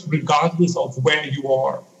works regardless of where you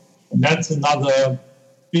are. And that's another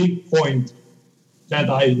big point that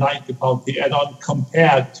I like about the add-on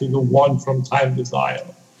compared to the one from Timeless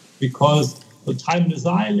Isle. Because the Timeless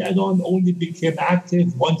Isle add-on only became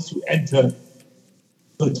active once you enter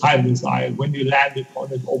the Timeless Isle, when you landed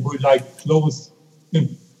on it, or were like close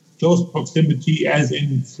proximity, as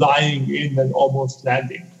in flying in and almost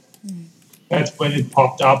landing. That's when it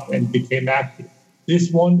popped up and became active.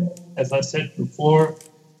 This one, as I said before,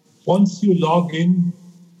 once you log in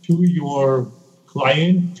to your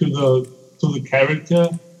client, to the character,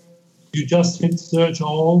 you just hit search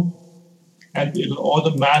all, and it'll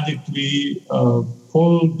automatically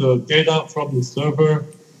pull the data from the server,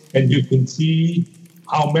 and you can see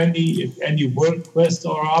how many, if any, work quests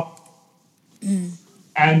are up,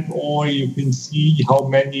 and or you can see how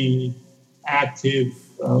many active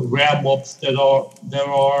rare mobs there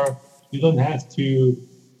are. You don't have to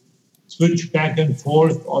switch back and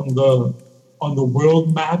forth on the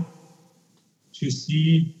world map to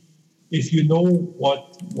see if you know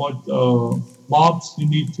what mobs you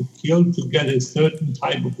need to kill to get a certain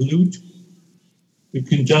type of loot. You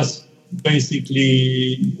can just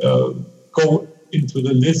basically go into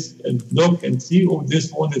the list and look and see, oh,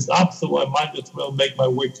 this one is up, so I might as well make my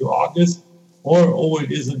way to August, or oh,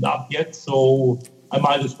 it isn't up yet, so I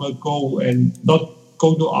might as well go and not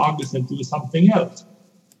go to August and do something else.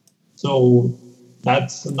 So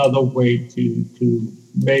that's another way to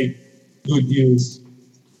make good use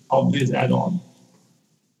of this add-on.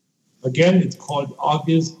 Again, it's called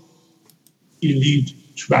August Elite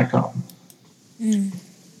Tracker. Mm.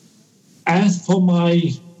 As for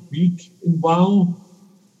my week in WoW,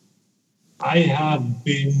 I have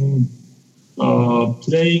been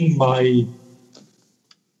playing my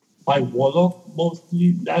warlock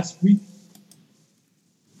mostly last week.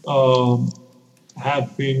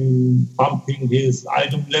 Have been bumping his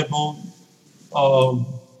item level a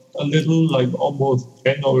little, like almost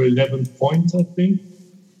 10 or 11 points, I think.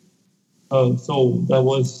 So that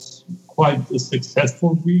was quite a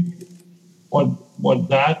successful week. What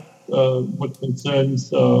concerns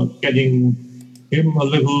getting him a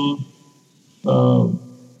little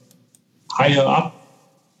higher up.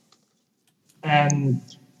 And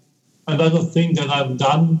another thing that I've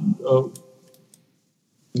done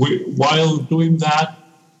while doing that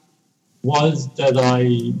was that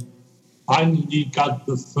I finally got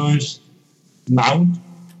the first mount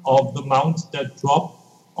of the mounts that drop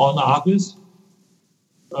on Argus.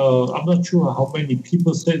 I'm not sure how many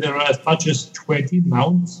people say there are as much as 20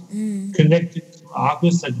 mounts connected to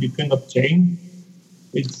Argus that you can obtain.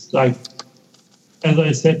 It's like, as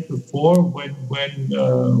I said before, when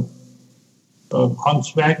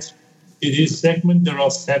contracts it is segment, there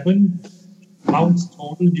are 7 mounts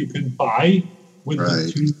total you can buy with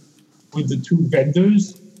the two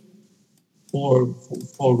vendors for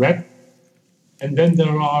rep, and then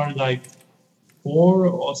there are like 4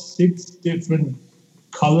 or 6 different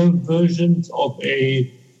color versions of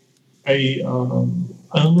a I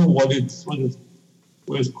don't know what it's called.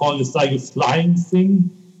 It's like a flying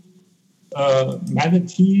thing,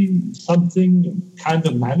 manatee, something kind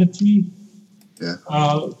of manatee. Yeah.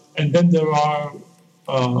 And then there are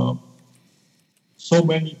so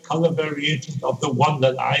many color variations of the one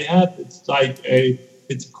that I have. It's like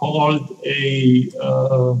it's called a,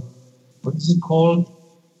 what is it called?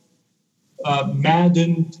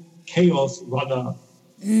 Maddened Chaos Runner.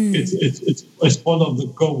 It's one of the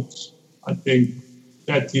goats, I think,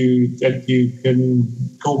 that you can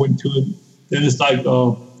go into. There is like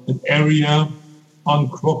an area on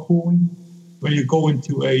Krokuun where you go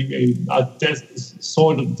into a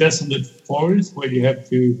sort of desolate forest where you have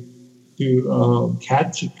to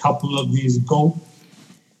catch a couple of these goat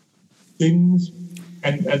things,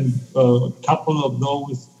 and a couple of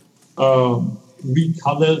those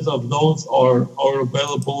recolors of those are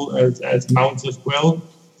available as mounts as well.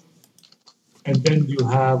 And then you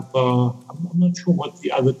have I'm not sure what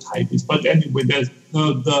the other type is, but anyway, there's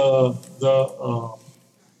the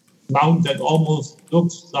mount that almost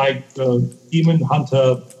looks like the Demon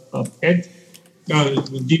Hunter pet,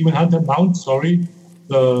 the Demon Hunter mount. Sorry,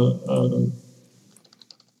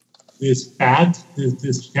 this bat,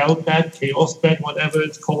 this shell bat, chaos bat, whatever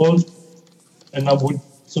it's called, and I would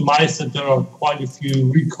surmise that there are quite a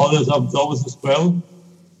few recolors of those as well.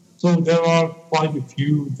 So there are quite a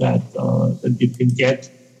few that you can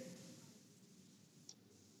get.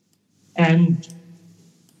 And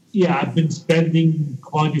yeah, I've been spending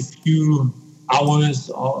quite a few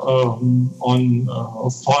hours on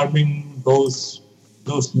farming those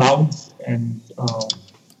mounts and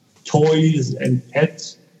toys and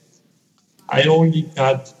pets. I only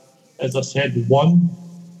got, as I said, 1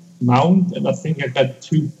 mount, and I think I got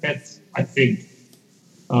 2 pets, I think.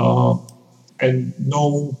 And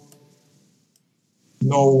no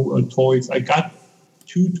toys. I got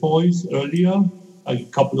 2 toys earlier, like a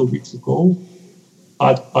couple of weeks ago,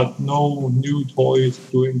 but no new toys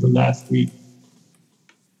during the last week.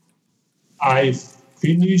 I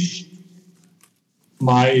finished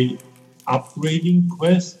my upgrading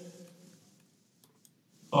quest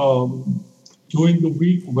during the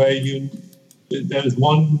week, where there's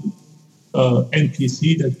one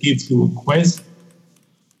NPC that gives you a quest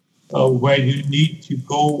where you need to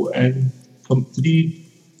go and complete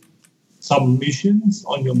some missions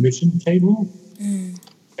on your mission table.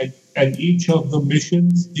 And each of the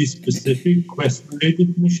missions, these specific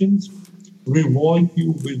quest-related missions, reward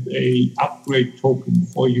you with a upgrade token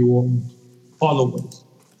for your followers,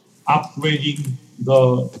 upgrading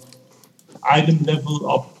the item level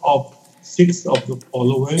of 6 of the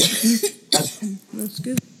followers. That's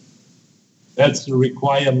good. That's the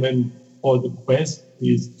requirement for the quest,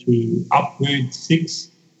 is to upgrade 6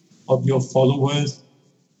 of your followers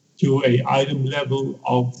to a item level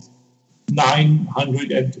of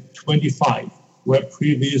 925, where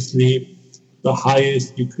previously the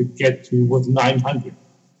highest you could get to was 900.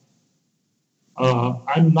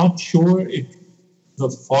 I'm not sure if the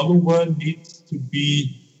follower needs to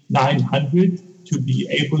be 900 to be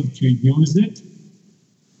able to use it,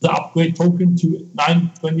 the upgrade token to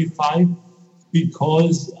 925,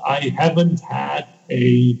 because I haven't had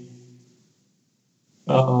a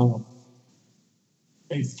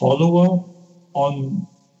follower on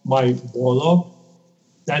my warlock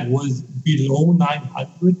that was below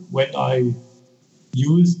 900 when I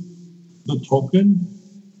used the token,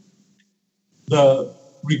 the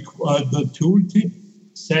tooltip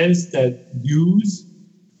says that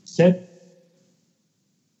set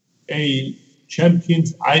a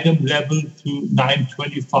champion's item level to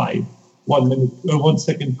 925, 1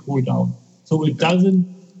 second cooldown. So it doesn't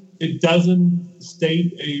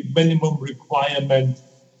state a minimum requirement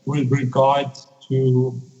with regard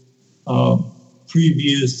to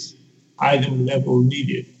previous item level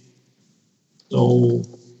needed. So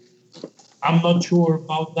I'm not sure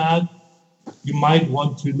about that. You might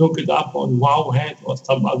want to look it up on Wowhead or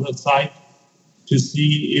some other site to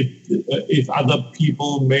see if other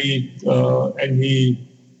people made any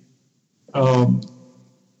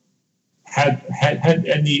had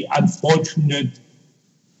any unfortunate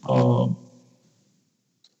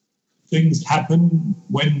things happen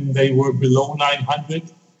when they were below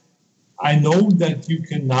 900. I know that you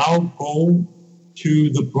can now go to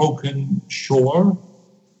the Broken Shore,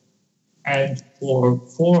 and for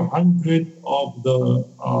 400 of the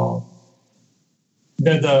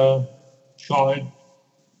leather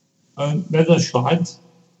shards,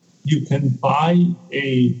 you can buy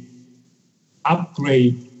a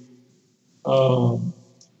upgrade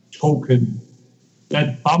token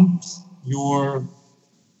that bumps your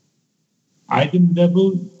item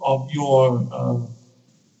level of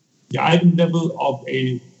the item level of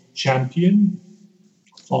a champion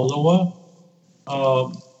follower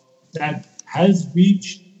that has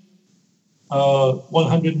reached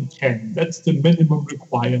 110. That's the minimum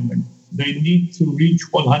requirement. They need to reach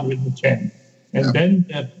 110. And then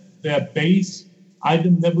their base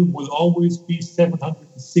item level will always be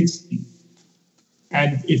 760.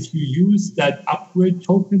 And if you use that upgrade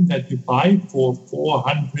token that you buy for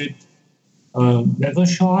 400 leather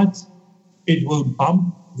shards, it will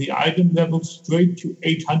bump the item level straight to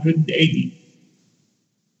 880.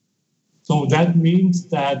 So that means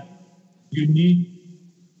that you need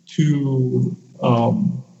to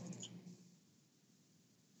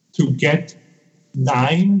get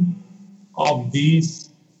 9 of these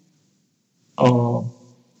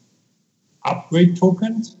upgrade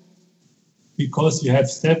tokens, because you have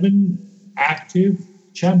 7 active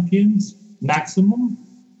champions maximum,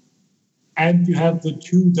 and you have the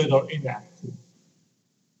 2 that are inactive.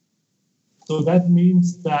 So that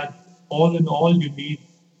means that all in all, you need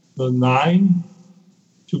the 9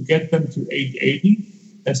 to get them to 880.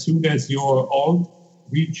 As soon as your alt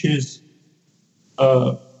reaches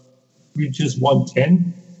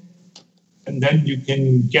 110, and then you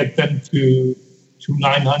can get them to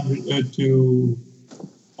 900 to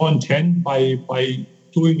 110 by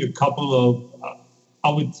doing a couple of I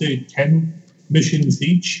would say 10 missions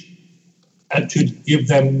each. That should give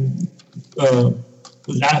them the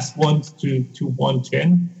last ones to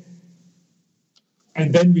 110.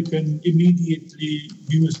 And then you can immediately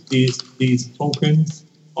use these tokens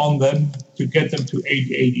on them to get them to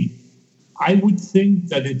 880. I would think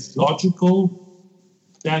that it's logical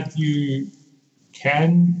that you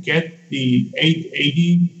can get the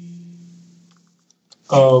 880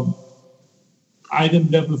 item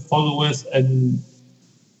level followers and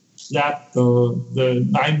slap the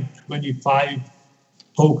 925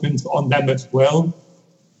 tokens on them as well.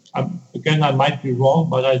 Again, I might be wrong,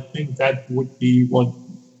 but I think that would be what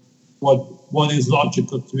is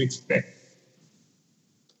logical to expect.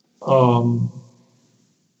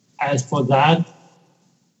 As for that,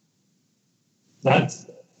 that's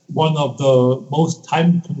one of the most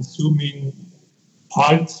time-consuming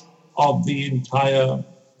parts of the entire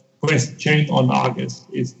quest chain on Argus,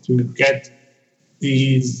 is to get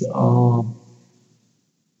these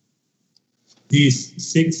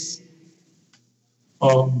 6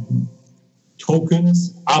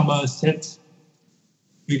 tokens, armor sets,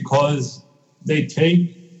 because they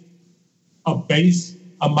take a base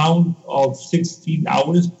amount of 16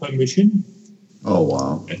 hours per mission. Oh,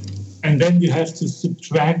 wow. And then you have to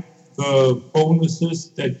subtract the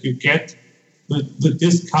bonuses that you get, the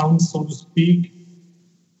discounts, so to speak,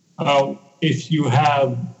 if you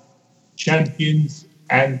have champions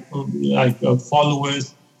and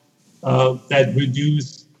followers that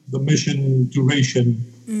reduce the mission duration.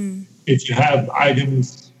 If you have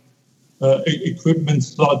items, equipment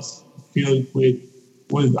slots filled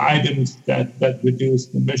with items that reduce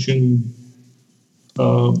the mission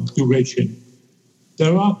duration.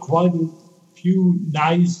 There are quite a few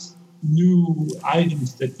nice new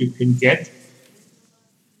items that you can get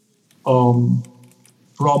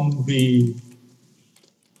from the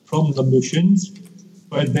missions,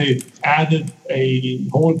 where they've added a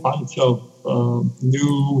whole bunch of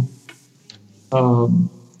new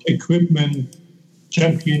equipment,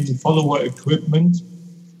 champion follower equipment.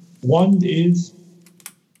 One is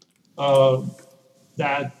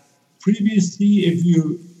that previously, if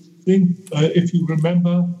you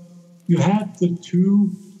remember, you had the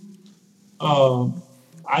two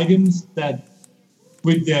items that,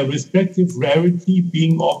 with their respective rarity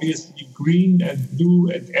being obviously green and blue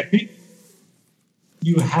and epic,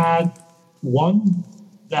 you had one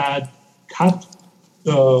that cut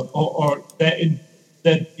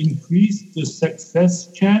that increased the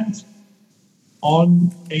success chance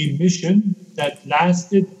on a mission that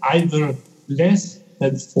lasted either less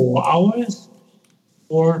than 4 hours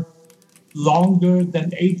or longer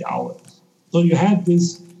than 8 hours. So you had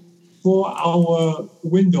this 4-hour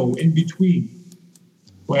window in between,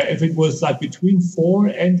 where if it was like between 4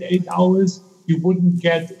 and 8 hours, you wouldn't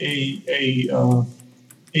get a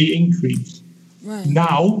increase. Right.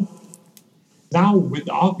 Now with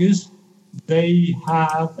August, they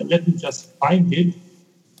have, let me just find it,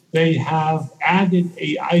 they have added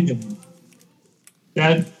a item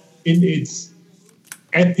that in its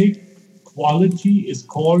epic quality is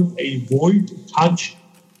called a Void Touch.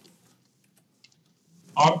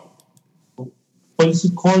 What is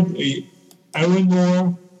it called? A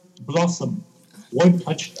Aranor Blossom. Void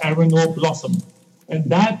Touch Aranor Blossom. And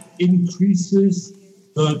that increases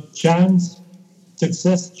the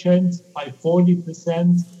success chance by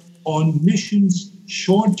 40% on missions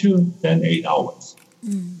shorter than 8 hours.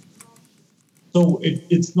 So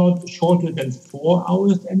it's not shorter than 4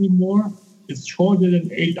 hours anymore. It's shorter than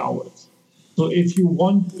 8 hours. So if you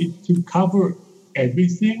want it to cover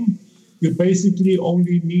everything, you basically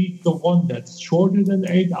only need the one that's shorter than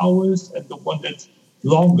 8 hours and the one that's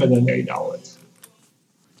longer than 8 hours.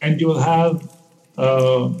 And you'll have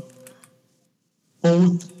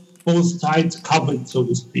both sides covered, so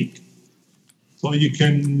to speak. So you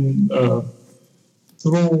can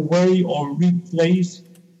throw away or replace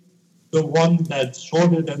the one that's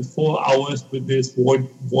shorter than 4 hours with this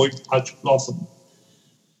Void Touch Blossom.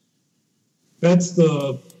 That's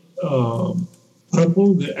the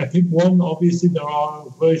purple, the epic one. Obviously, there are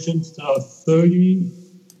versions that are 30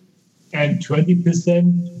 and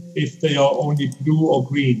 20% if they are only blue or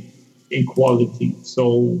green in quality.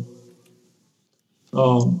 So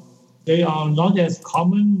they are not as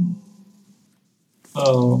common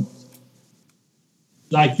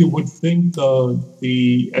like you would think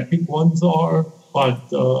the epic ones are, but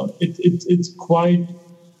it's quite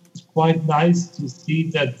nice to see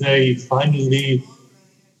that they finally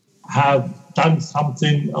have done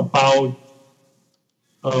something about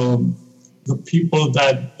the people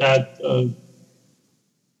that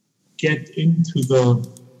get into the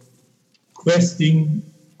questing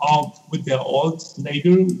with their alts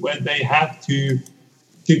later, where they have to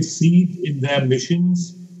succeed in their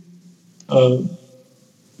missions.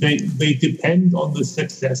 They depend on the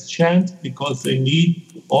success chance because they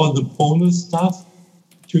need all the bonus stuff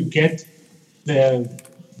to get their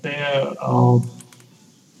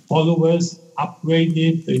followers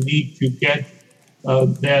upgraded. They need to get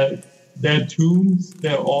their tombs,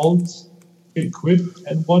 their alts equipped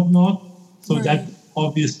and whatnot. So that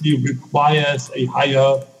obviously requires a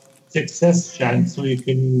higher success chance, so you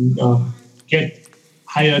can get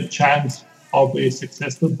higher chance of a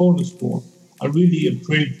successful bonus score. I really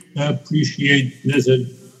appreciate Blizzard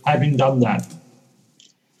having done that.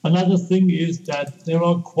 Another thing is that there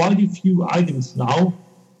are quite a few items now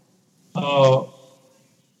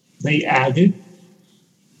they added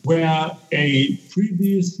where a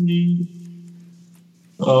previously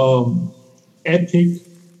epic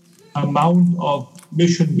amount of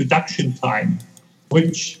mission reduction time,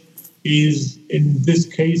 which is in this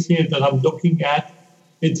case here that I'm looking at,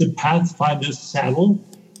 it's a Pathfinder saddle.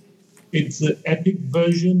 It's an epic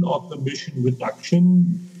version of the mission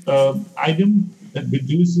reduction item that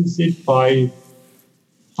reduces it by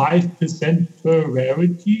 5% per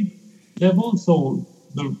rarity level. So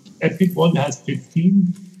the epic one has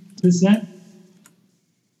 15%.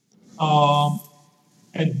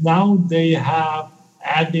 And now they have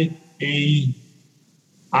added a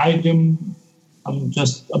item. I'm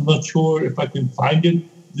not sure if I can find it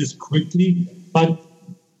this quickly, but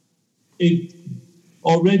it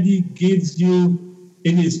already gives you,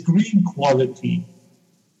 in its green quality,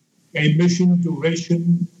 a mission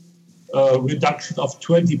duration reduction of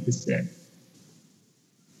 20%.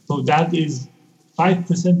 So that is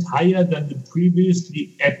 5% higher than the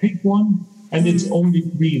previously epic one, and it's only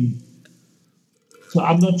green. So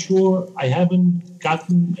I'm not sure, I haven't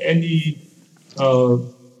gotten any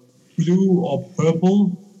blue or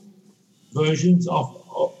purple versions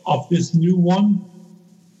of this new one,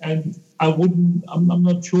 and I'm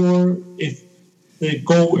not sure if they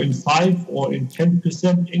go in 5 or in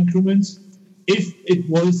 10% increments. If it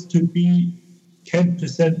was to be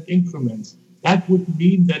 10% increments. That would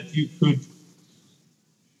mean that you could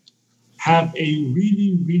have a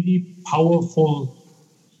really, really powerful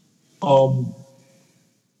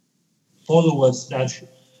follower slash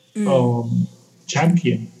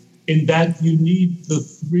champion, in that you need the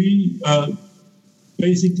three,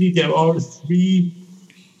 basically there are three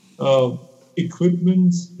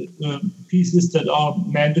equipment pieces that are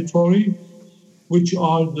mandatory, which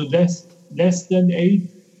are the less than 8,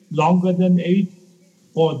 longer than 8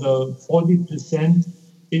 for the 40%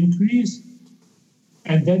 increase,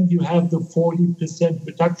 and then you have the 40%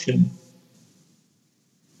 reduction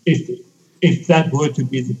if that were to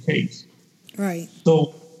be the case. Right.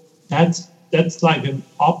 So that's like an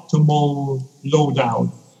optimal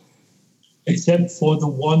loadout, except for the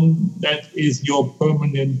one that is your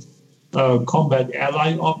permanent combat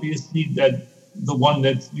ally, obviously, that the one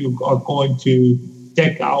that you are going to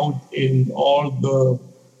deck out in all the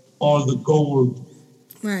gold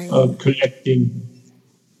collecting.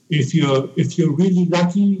 If you're really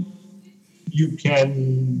lucky, you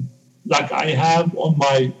can, like I have on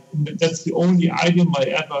my, that's the only item I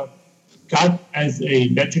ever got as a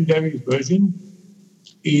legendary version,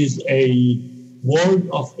 is a Word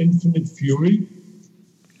of Infinite Fury.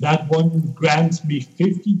 That one grants me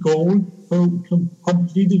 50 gold per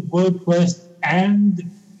completed world quest and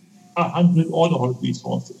 100 order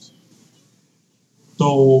resources.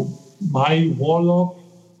 So my warlock,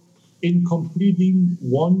 in completing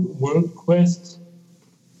one world quest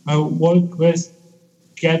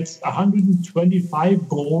gets 125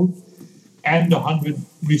 gold and 100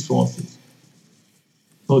 resources.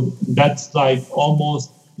 So that's like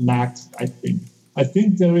almost maxed, I think. I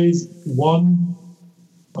think there is one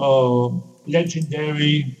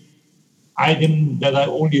legendary item that I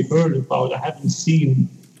only heard about, I haven't seen,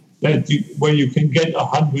 where you can get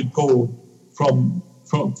 100 gold from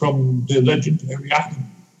the legendary item,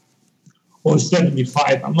 or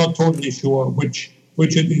 75. I'm not totally sure which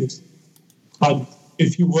it is, but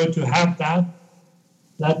if you were to have that,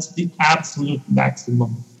 that's the absolute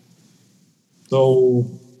maximum. So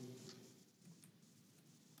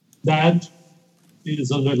that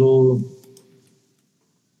is a little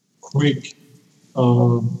quick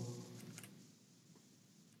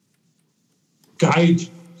guide,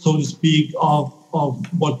 so to speak, of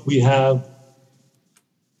what we have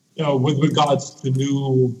with regards to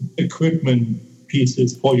new equipment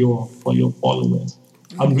pieces for your followers.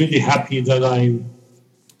 I'm really happy that I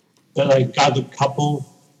got a couple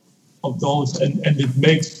of those, and it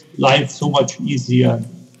makes life so much easier,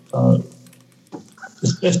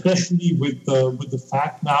 especially with the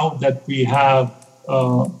fact now that we have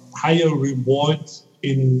higher rewards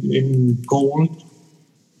in gold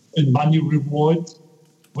and money rewards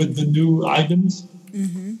with the new items.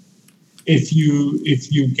 Mm-hmm. If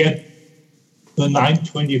you get the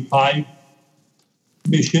 925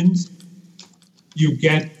 missions, you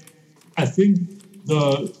get, I think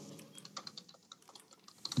the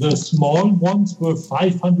small ones were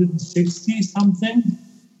 560 something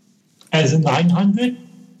as a 900,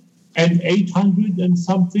 and 800 and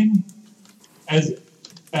something as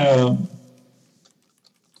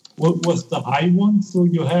what was the high one. So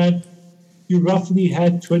you roughly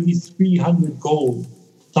had 2,300 gold,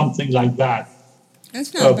 something like that.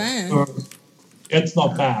 That's not bad. It's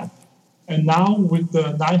not bad. And now with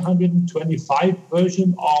the 925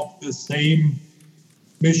 version of the same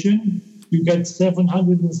mission, you get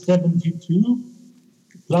 772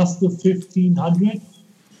 plus the 1,500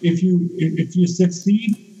 if you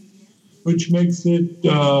succeed, which makes it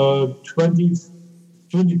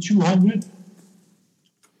 2,200.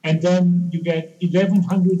 And then you get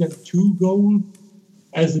 1,102 gold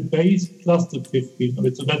as a base plus the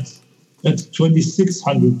 1,500. So that's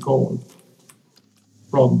 2,600 gold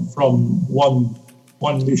from one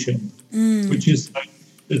mission, which is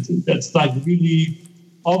that's like really,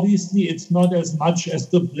 obviously it's not as much as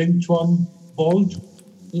the Blingtron Vault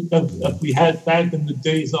that we had back in the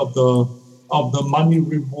days of the money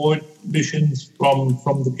reward missions from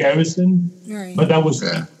the garrison, right. But that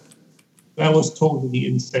was totally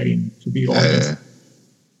insane, to be honest. Yeah.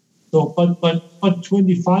 So, but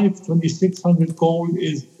 2,600 gold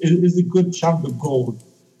is a good chunk of gold.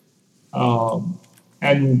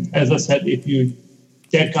 And as I said, if you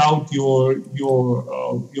deck out your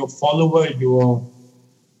follower, your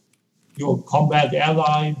combat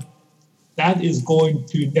ally, that is going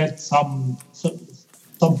to net some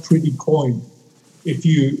pretty coin. If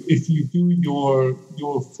you do your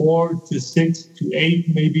 4 to 6 to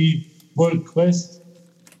 8 maybe world quest.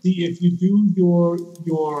 See, if you do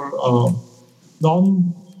your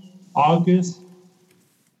non-Argus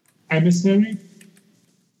emissary,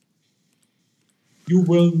 you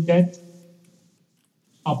will get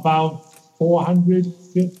about 400,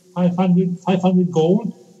 500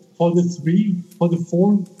 gold for the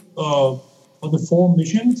four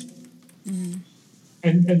missions.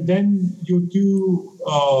 And then you do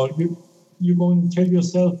you're going to tell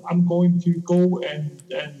yourself, I'm going to go and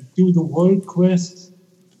do the world quests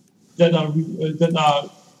that are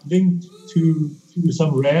linked to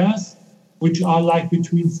some rares, which are like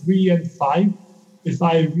between 3 and 5. If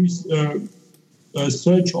I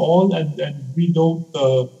search all and reload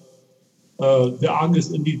the Argus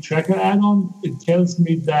Elite Tracker add-on, it tells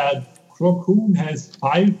me that Crocoon has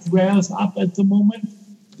 5 rares up at the moment.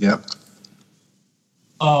 Yep.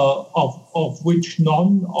 Of which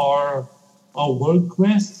none are world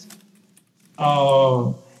quests.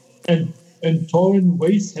 And Tauren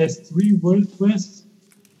Waste has 3 world quests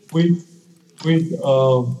with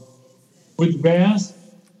rares,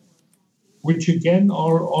 which again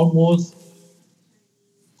are almost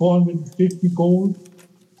 450 gold.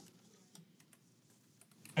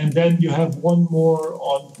 And then you have 1 more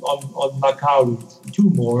on Makaris, 2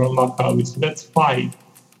 more on Makaris, so that's 5.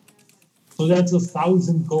 So that's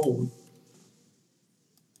 1,000 gold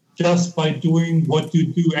just by doing what you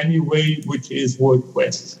do anyway, which is world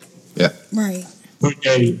quests. Yeah. Right. Per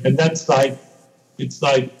day. And that's like, it's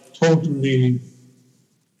like totally,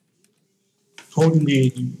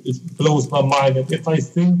 it blows my mind. And if I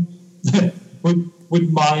think that with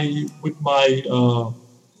my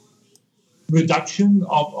reduction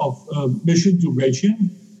of mission duration,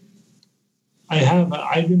 I have an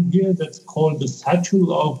item here that's called the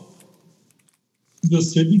Satchel of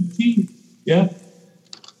Lucidity, that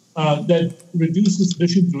reduces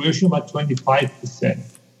mission duration by 25%.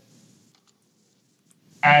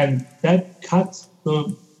 And that cuts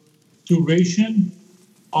the duration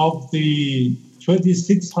of the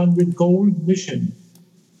 2,600 gold mission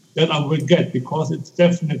that I will get, because it's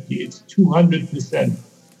 200%.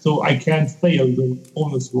 So I can't fail the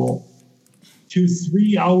bonus roll. To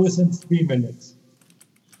 3 hours and 3 minutes.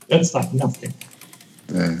 That's like nothing.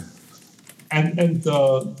 Yeah. And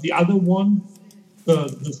the other one, the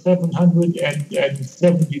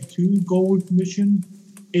 772 gold mission,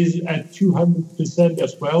 is at 200%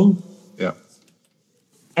 as well. Yeah.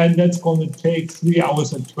 And that's going to take 3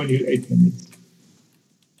 hours and 28 minutes.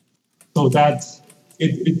 So that's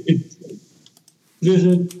it.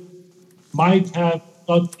 Blizzard might have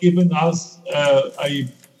not given us a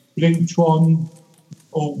Blingtron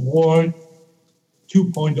Award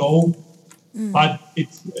 2.0, but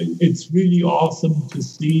it's really awesome to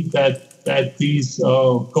see that these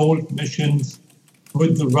gold missions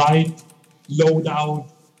with the right loadout,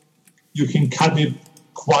 you can cut it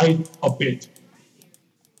quite a bit.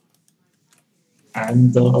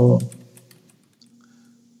 And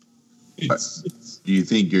it's do you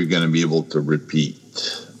think you're going to be able to repeat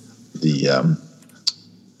the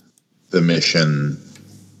mission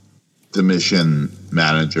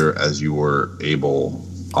manager as you were able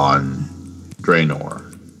on Draenor,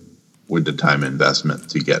 with the time investment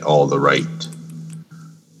to get all the right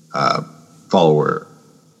follower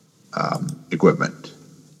equipment?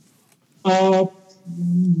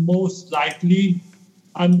 Most likely,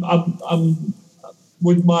 I'm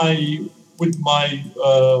with my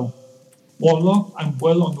warlock. I'm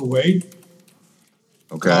well on the way.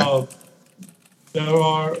 Okay. There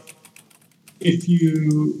are, if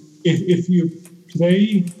you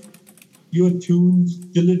play your tunes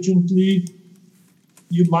diligently,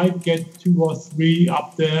 you might get 2 or 3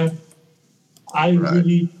 up there. I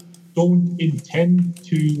really don't intend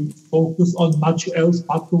to focus on much else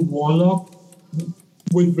but the warlock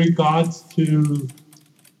with regards to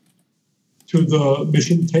the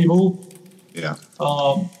mission table. Yeah.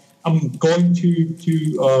 I'm going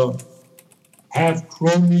to have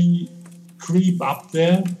Crony creep up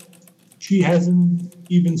there. She hasn't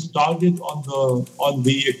even started on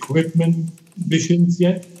the equipment missions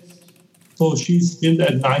yet. So she's still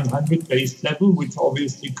at 900 base level, which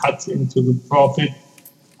obviously cuts into the profit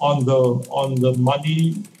on the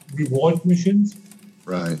money reward missions.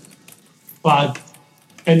 Right. But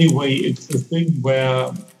anyway, it's a thing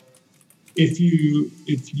where if you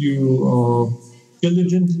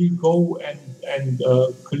diligently go and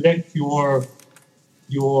collect your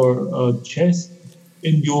chest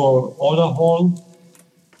in your order hall,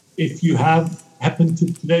 if you happen to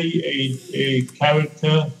play a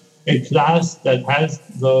character, a class that has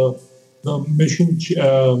the mission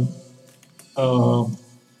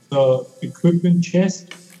the equipment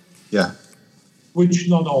chest, which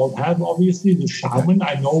not all have, obviously. The shaman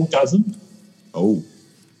I know doesn't. Oh.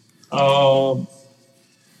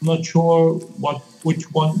 Not sure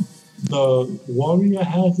which one the warrior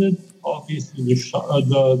has it. Obviously,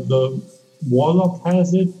 the warlock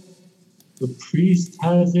has it. The priest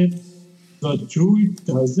has it. The druid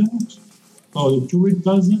doesn't. Or the druid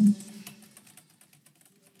doesn't.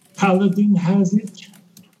 Paladin has it.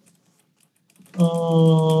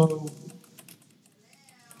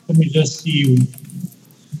 Let me just see.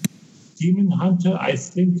 Demon Hunter, I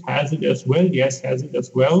think, has it as well. Yes, has it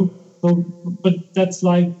as well. So, but there's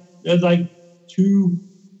like two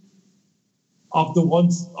of the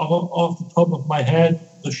ones off the top of my head.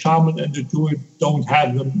 The Shaman and the Druid don't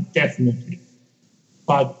have them, definitely.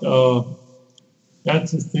 But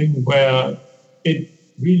that's the thing where it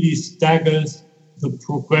really staggers the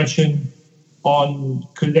progression on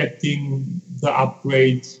collecting the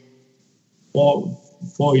upgrades for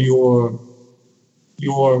your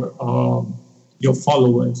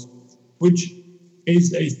followers, which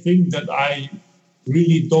is a thing that I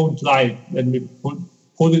really don't like. Let me put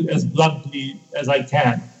it as bluntly as I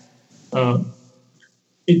can.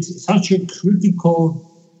 It's such a critical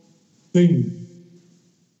thing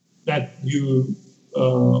that you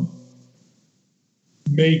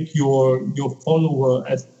make your follower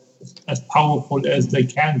as powerful as they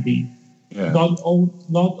can be. Yeah. Not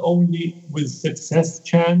only with success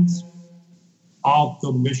chance of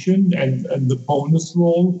the mission and the bonus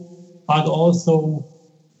roll, but also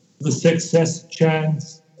the success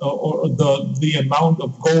chance or the amount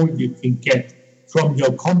of gold you can get from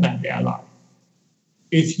your combat ally.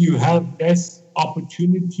 If you have less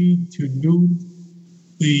opportunity to loot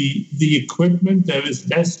the equipment, there is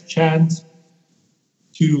less chance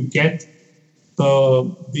to get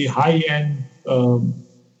the high-end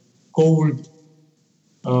gold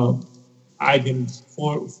items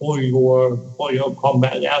for your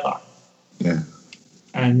combat ally. Yeah.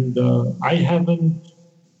 And I haven't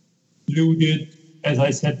looted, as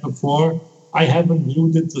I said before, I haven't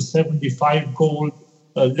looted the 75 gold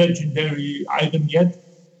legendary item yet.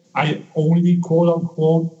 I only,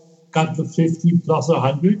 quote-unquote, got the 50 plus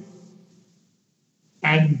 100.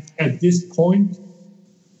 And at this point,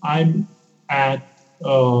 I'm at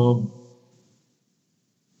the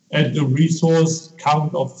resource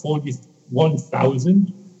count of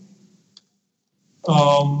 41,000.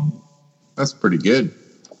 That's pretty good.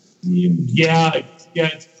 Yeah,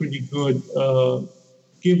 it's pretty good.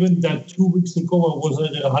 Given that 2 weeks ago I was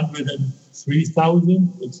at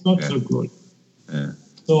 103,000, it's not so good. Yeah.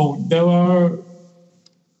 So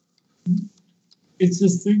it's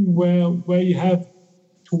this thing where you have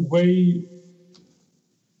to weigh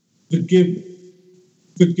the give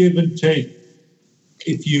and take.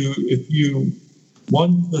 If you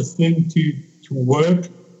want the thing to work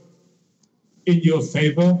in your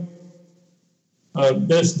favor,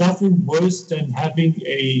 there's nothing worse than having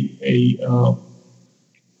a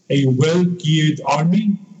well-geared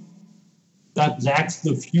army that lacks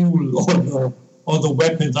the fuel or the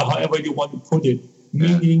weapons, or however you want to put it.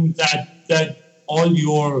 Meaning that all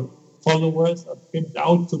your followers are pimped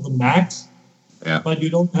out to the max, but you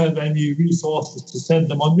don't have any resources to send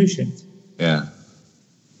them on missions. Yeah.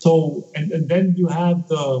 So, and then you have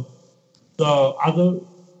the other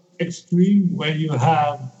extreme where you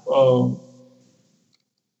have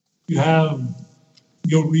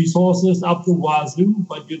your resources up the wazoo,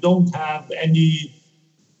 but you don't have any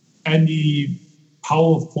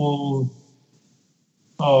powerful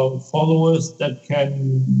followers that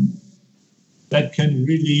can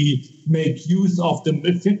really make use of them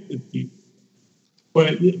effectively.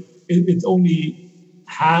 But it's only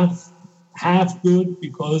half good,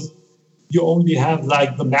 because you only have,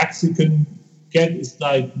 like, the max you can get is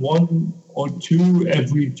like 1 or 2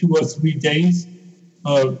 every 2 or 3 days,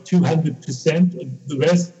 200%. And the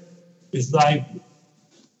rest is like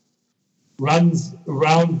runs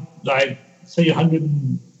around, like, say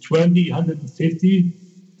 120,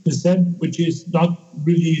 150%, which is not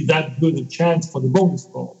really that good a chance for the bonus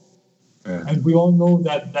roll. Yeah. And we all know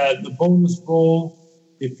that the bonus roll,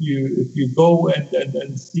 if you go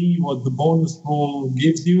and see what the bonus roll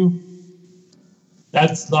gives you,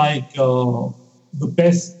 that's like the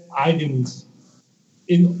best items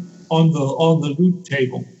on the loot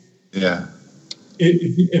table. Yeah.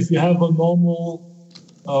 If you have a normal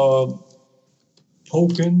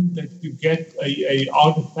token that you get a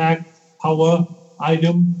artifact power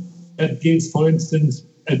item that gives, for instance,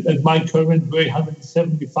 at my current rate,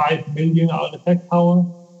 175 million artifact power,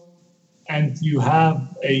 and you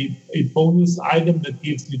have a bonus item that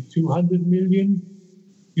gives you 200 million,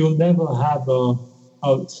 you'll never have a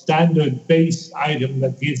standard base item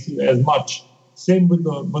that gives you as much. Same with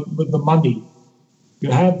the money.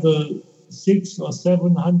 You have the 600 or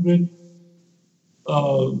 700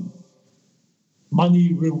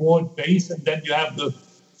 money reward base, and then you have the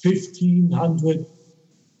 1,500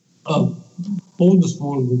 bonus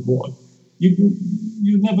roll reward.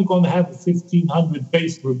 You're never going to have a 1,500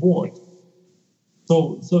 base reward.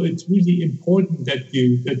 So it's really important that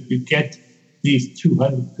you get these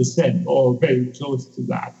 200% or very close to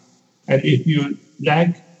that. And if you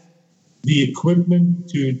lack the equipment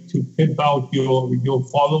to pimp out your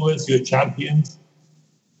followers, your champions,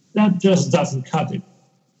 that just doesn't cut it.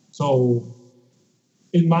 So,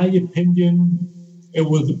 in my opinion, it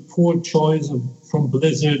was a poor choice from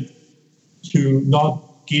Blizzard to not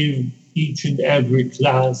give each and every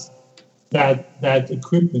class that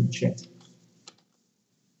equipment chest.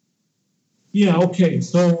 Yeah, okay,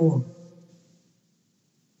 so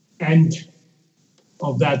end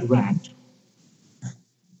of that rant.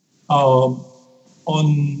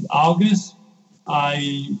 On August,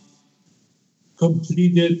 I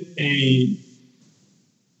completed a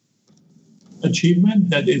achievement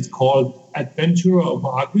that is called Adventurer of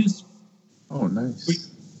August. Oh, nice.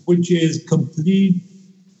 Which is complete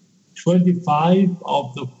 25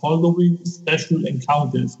 of the following special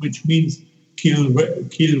encounters, which means kill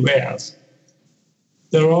rares.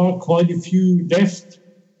 There are quite a few left.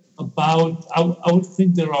 About, I would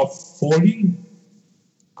think there are 40,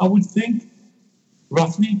 I would think,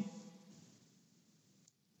 roughly.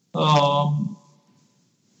 And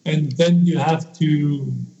then you have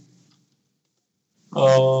to,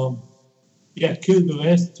 kill the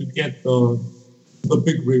rest to get the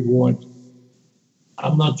big reward.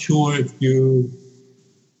 I'm not sure if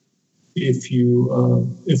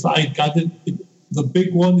I got it. The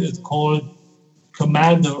big one is called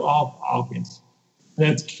Commander of August.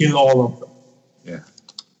 Let's kill all of them. Yeah.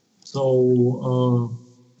 So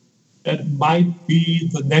that might be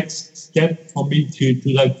the next step for me to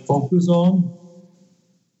focus on.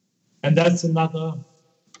 And that's another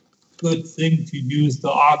good thing to use the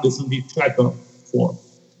Argus Elite Tracker for.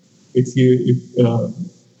 If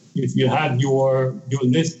you have your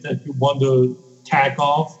list that you want to tag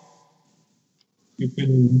off, you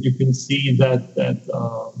can see that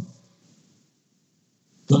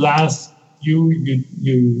the last you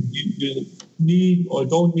need or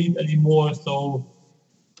don't need anymore. So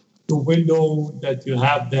the window that you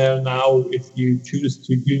have there now, if you choose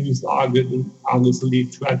to use Argus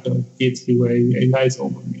Elite Tracker, gives you a nice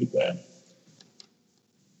overview there.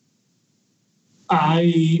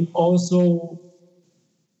 I also,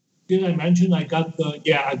 did I mention I got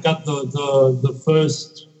the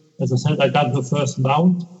first, as I said, I got the first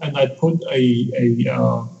mount, and I put a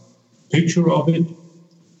picture of it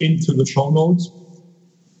into the show notes.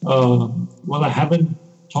 What I haven't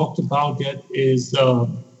talked about yet is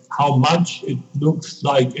how much it looks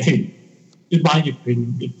like in my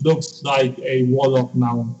opinion, it looks like a Warlock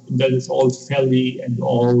mount that is all felly and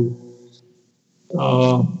all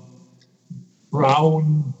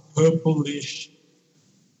brown, purplish.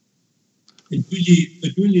 It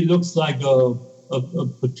really looks like a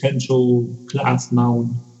potential class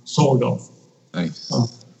mount, sort of. Nice.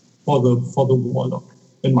 For the Warlock,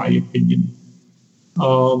 in my opinion.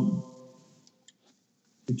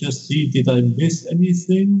 Just see, did I miss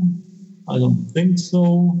anything? I don't think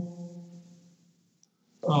so.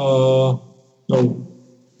 No,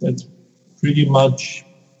 that's pretty much.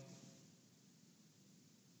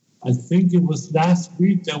 I think it was last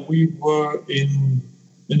week that we were in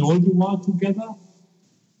Oldemar together.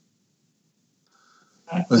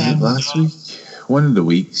 Was it last week? One of the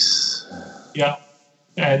weeks. Yeah,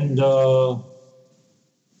 and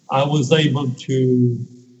I was able to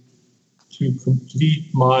complete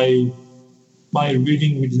my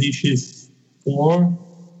reading with Leashes 4.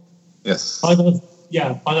 Yes. But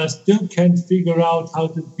I still can't figure out how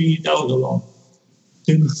to beat Eldalon,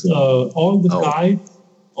 since all the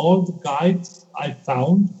guides I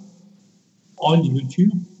found on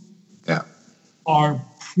YouTube are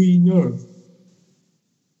pre-nerf,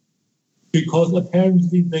 because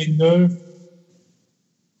apparently they nerf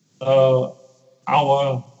our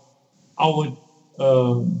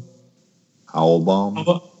Howl Bomb,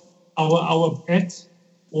 our pets,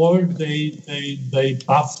 or they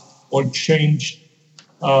buffed or changed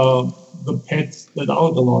the pets that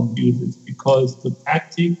Eldalon uses, because the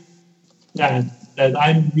tactic that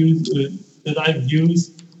I've used,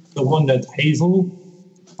 the one that Hazel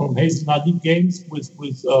from Hazel Nutty Games was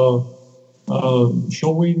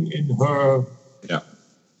showing in her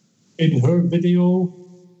video,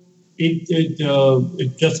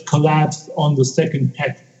 it just collapsed on the second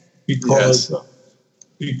pet because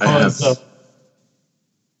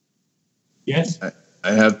yes.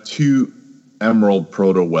 I have 2 Emerald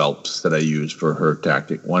Proto Whelps that I use for her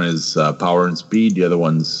tactic. One is power and speed. The other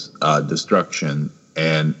one's destruction.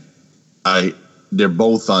 And I they're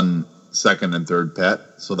both on second and third pet,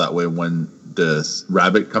 so that way when the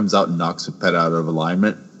rabbit comes out and knocks a pet out of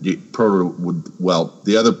alignment, the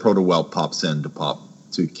other proto whelp pops in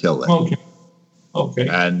to kill it. Okay.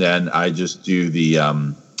 And then I just do the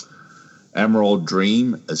Emerald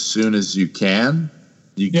Dream as soon as you can.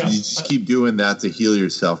 You just keep doing that to heal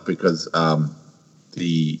yourself, because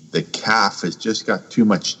the calf has just got too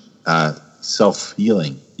much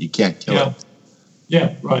self-healing. You can't kill it.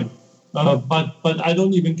 Yeah, right. But I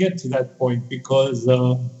don't even get to that point, because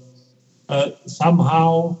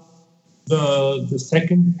somehow the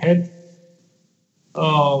second pet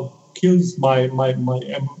kills my Emerald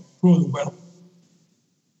Whelp,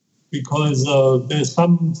 because there's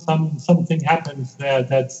something happens there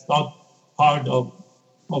that's not part of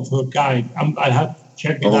her guide. I have to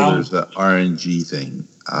check it out. There's the RNG thing.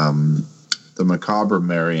 The Macabre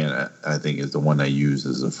Marion, I think, is the one I use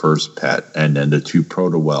as the first pet, and then the two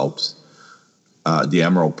proto whelps, the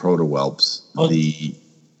Emerald proto whelps.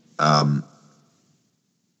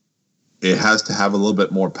 It has to have a little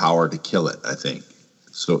bit more power to kill it, I think.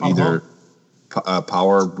 So either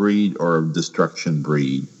power breed or destruction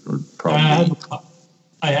breed, or probably.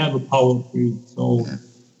 I have a power breed, so. Yeah.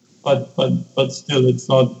 But still, it's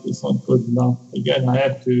not good enough. Again, I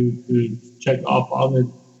have to check up on it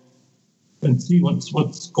and see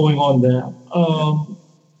what's going on there.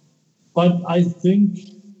 But I think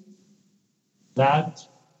that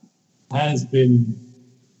has been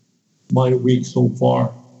my week so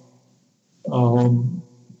far. The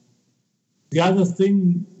other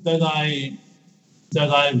thing that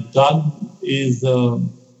I've done is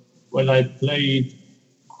when I played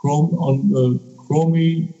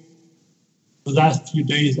Chromie. The last few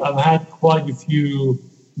days, I've had quite a few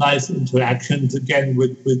nice interactions again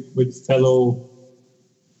with fellow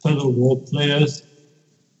role players.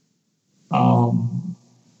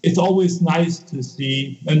 It's always nice to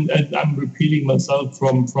see, and I'm repeating myself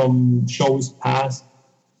from shows past.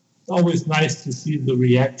 It's always nice to see the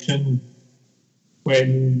reaction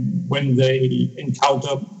when they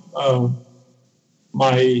encounter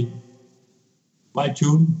my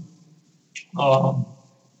tune.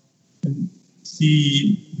 And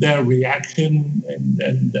see their reaction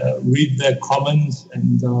and read their comments.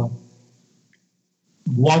 And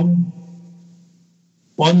one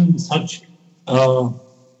such on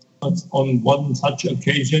one such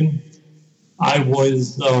occasion, I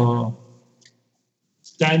was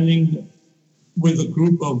standing with a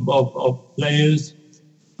group of players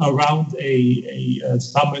around a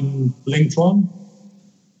summon Blingtron,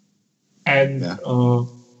 and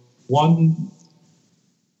one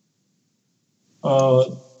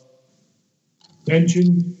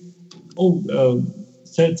mentioned,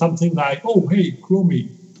 said something like, "Oh, hey, Chromie."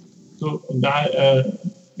 So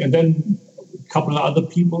and then a couple of other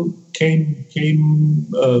people came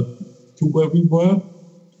to where we were,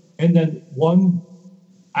 and then one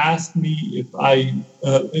asked me if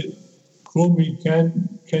Chromie,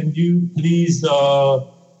 can you please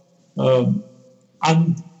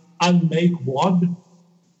unmake WOD?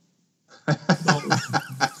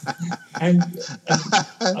 And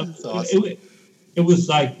awesome. It was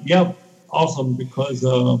like, yeah, awesome, because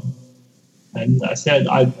and I said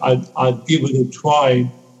I'd give it a try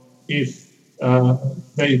if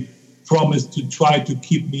they promised to try to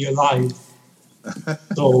keep me alive.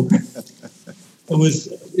 So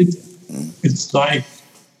it's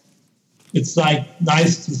like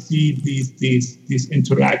nice to see these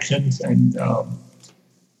interactions and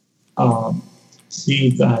see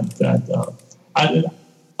that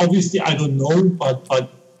obviously I don't know, but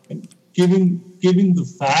given the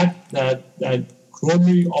fact that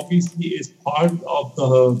Chromie obviously is part of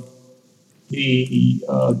the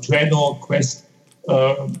Draenor quest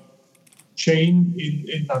chain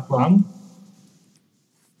in Nagrang,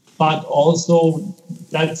 but also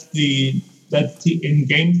that's the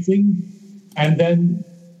in-game thing. And then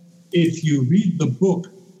if you read the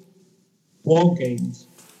book War Games,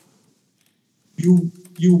 you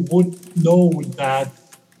would know that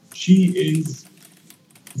she is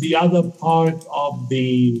the other part of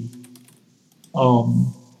the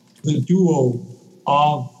duo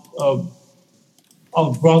of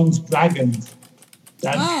bronze dragons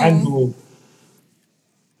that handle.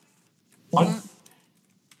 What?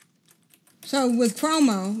 So with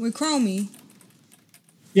Chromie.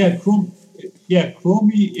 Yeah,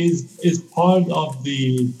 Chromie is part of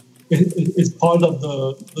the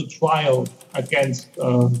trial against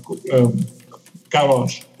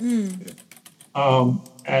Garrosh.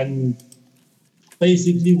 And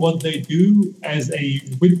basically what they do as a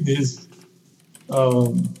witness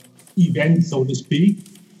event, so to speak,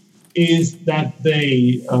 is that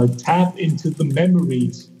they tap into the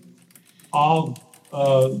memories of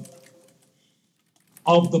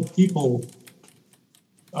the people,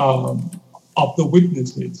 of the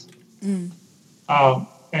witnesses, and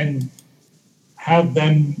have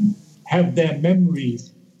their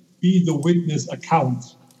memories be the witness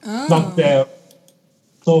accounts, not their.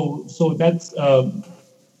 So that's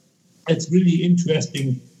it's really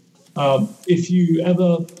interesting. If you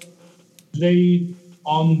ever played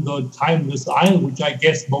on the Timeless Isle, which I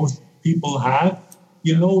guess most people have,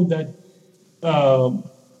 you know that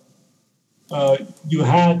you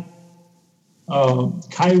had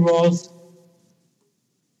Kairos.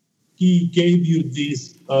 He gave you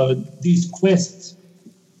these quests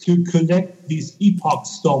to collect these epoch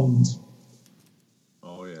stones.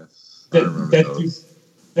 Oh yes,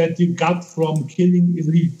 that you got from killing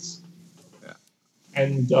elites. Yeah.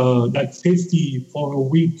 And like 50 for a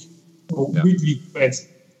week, weekly quest.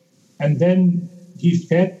 And then he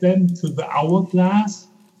fed them to the hourglass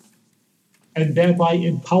and thereby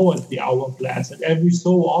empowered the hourglass. And every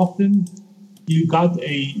so often, you got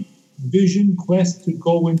a vision quest to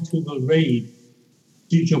go into the raid,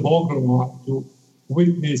 Siege of Orgrimmar, to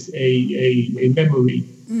witness a memory,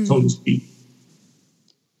 so to speak.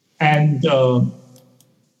 And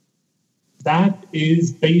that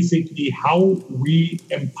is basically how we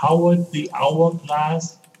empowered the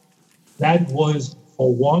hourglass. That was,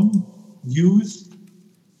 for one, used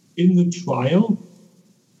in the trial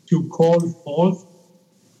to call forth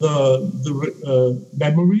the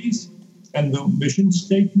memories and the mission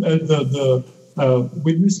statement, the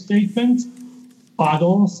witness statement, but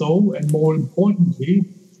also, and more importantly,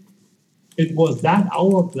 it was that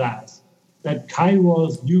hourglass that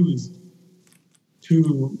Kairos used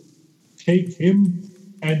to take him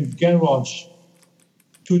and Garrosh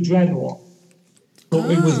to Draenor. So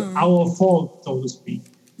it was our fault, so to speak.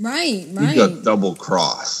 Right. We got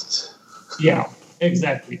double-crossed. Yeah,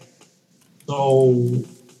 exactly. So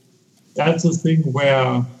that's a thing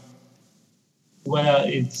where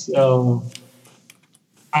it's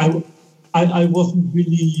I wasn't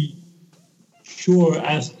really sure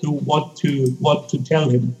as to what to tell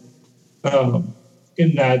him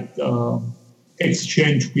in that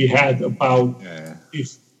exchange we had about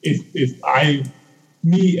if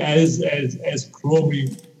me as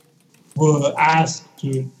Chromie were asked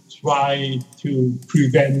to try to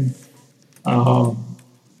prevent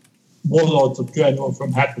Warlords of Draenor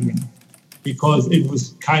from happening, because it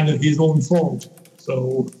was kind of his own fault.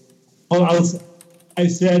 So I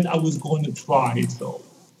said I was going to try. So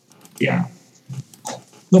yeah,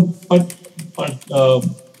 no, but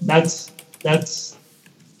that's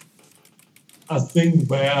a thing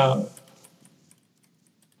where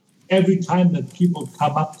every time that people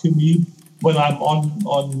come up to me when I'm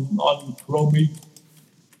on Chromie,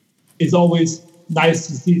 it's always nice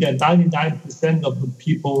to see that 99% of the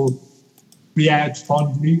people react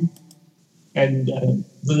fondly. And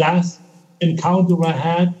the last encounter I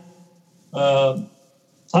had,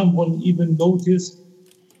 someone even noticed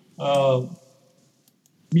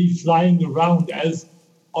me flying around as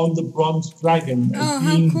on the bronze dragon, and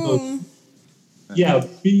being cool.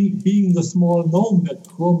 being the small gnome that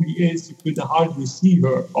Chromie is, you could hardly see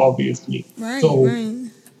her, obviously. Right.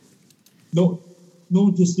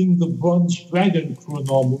 Noticing the bronze dragon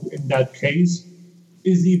chronormal in that case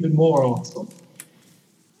is even more awesome.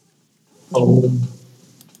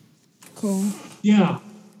 Cool. Yeah,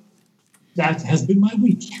 that has been my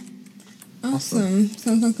week. Awesome.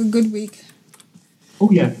 Sounds like a good week. Oh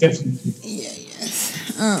yeah, definitely. Yeah,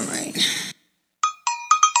 yes. All right.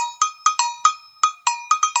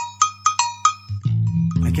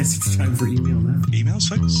 I guess it's time for email now. Email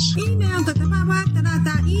sex? Email.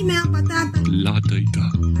 Email. La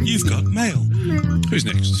data. You've got mail. Who's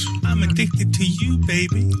next? I'm addicted to you,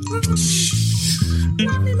 baby.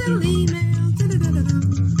 Lovely little email.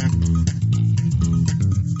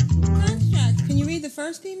 Construct, can you read the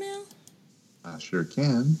first email? I sure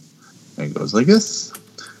can. It goes like this.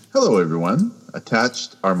 Hello, everyone.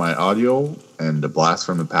 Attached are my audio and a blast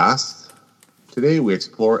from the past. Today we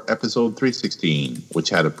explore episode 316, which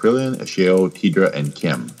had Aprillian, Asheo, Tidra, and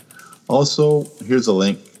Kim. Also, here's a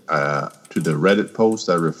link to the Reddit post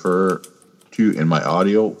I refer to in my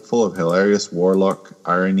audio, full of hilarious warlock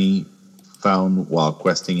irony found while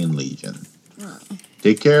questing in Legion. Oh.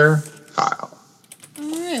 Take care, Kyle. All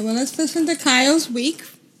right, well, let's listen to Kyle's week.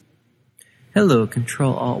 Hello,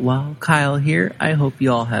 Ctrl Alt WoW, Kyle here. I hope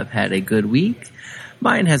you all have had a good week.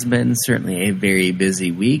 Mine has been certainly a very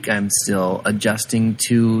busy week. I'm still adjusting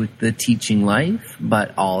to the teaching life,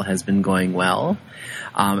 but all has been going well.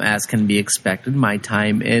 As can be expected, my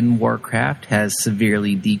time in Warcraft has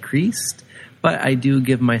severely decreased, but I do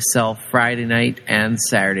give myself Friday night and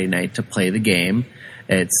Saturday night to play the game.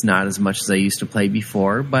 It's not as much as I used to play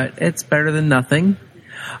before, but it's better than nothing.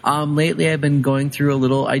 Lately, I've been going through a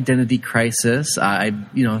little identity crisis. I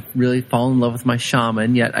really fallen in love with my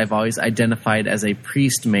shaman, yet I've always identified as a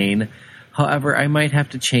priest main. However, I might have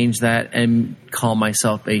to change that and call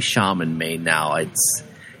myself a shaman main now. It's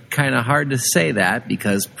kind of hard to say that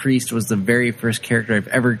because priest was the very first character I've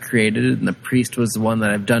ever created, and the priest was the one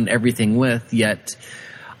that I've done everything with, yet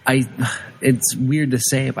it's weird to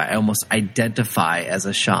say it, but I almost identify as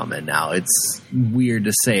a shaman now. It's weird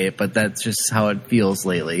to say it, but that's just how it feels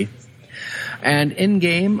lately. And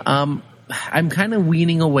in-game, I'm kind of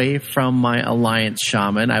weaning away from my Alliance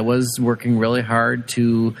shaman. I was working really hard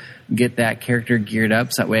to get that character geared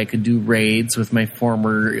up so that way I could do raids with my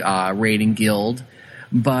former raiding guild.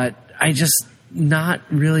 But I just not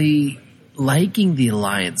really liking the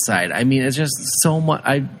Alliance side. I mean, it's just so much.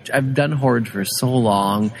 I've done Horde for so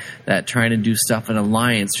long that trying to do stuff in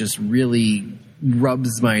Alliance just really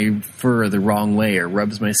rubs my fur the wrong way or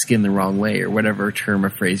rubs my skin the wrong way or whatever term or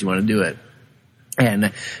phrase you want to do it.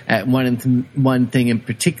 And at one thing in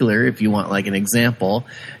particular, if you want like an example,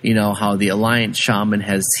 you know how the Alliance shaman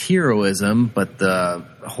has heroism, but the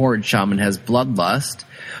Horde shaman has bloodlust.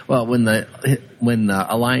 Well, when the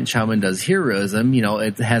Alliance shaman does heroism,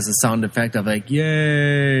 it has a sound effect of like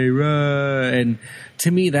yay, rah, and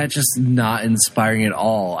to me that's just not inspiring at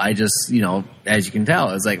all. I just, as you can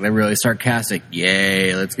tell, it's like they're really sarcastic.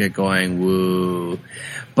 Yay, let's get going, woo.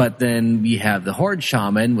 But then we have the Horde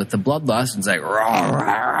shaman with the bloodlust, and it's like rah,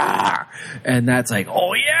 rah, rah. And that's like,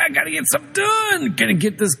 oh yeah, gotta get something done, gotta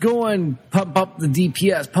get this going, pump up the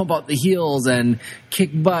DPS, pump out the heals, and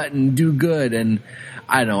kick butt and do good. And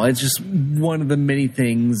I don't know, it's just one of the many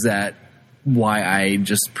things that why I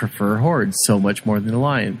just prefer Horde so much more than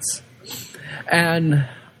Alliance. And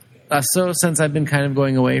so since I've been kind of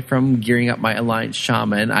going away from gearing up my Alliance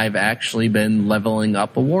shaman, I've actually been leveling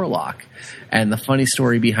up a Warlock. And the funny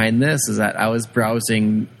story behind this is that I was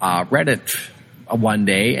browsing Reddit one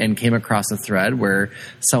day and came across a thread where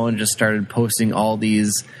someone just started posting all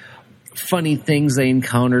these funny things they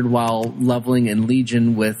encountered while leveling in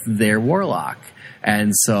Legion with their Warlock.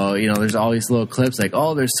 And so, there's always little clips like,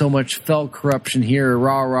 oh, there's so much fel corruption here,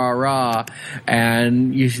 rah, rah, rah.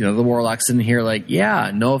 And, the Warlock's in here like,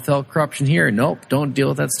 yeah, no fel corruption here. Nope, don't deal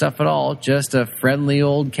with that stuff at all. Just a friendly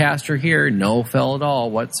old caster here. No fel at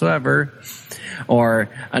all whatsoever. Or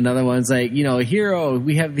another one's like, hero,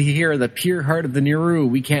 we have here the pure heart of the Niru.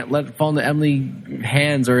 We can't let it fall into Emily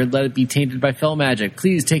hands or let it be tainted by fel magic.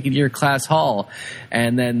 Please take it to your class hall.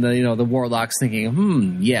 And then, the Warlock's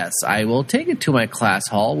thinking, yes, I will take it to my class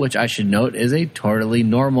hall, which I should note is a totally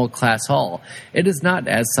normal class hall. It is not,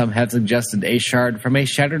 as some have suggested, a shard from a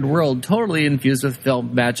shattered world totally infused with fel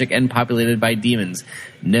magic and populated by demons.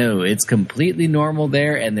 No, it's completely normal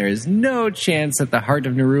there, and there is no chance that the heart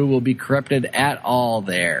of Naru will be corrupted at all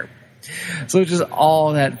there. So just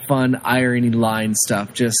all that fun irony line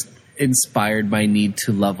stuff just inspired my need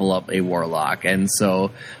to level up a Warlock. And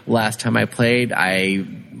so last time I played, I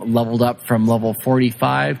leveled up from level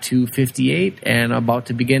 45 to 58 and about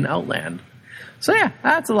to begin Outland. So yeah,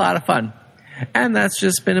 that's a lot of fun. And that's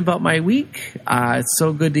just been about my week. It's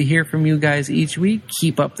so good to hear from you guys each week.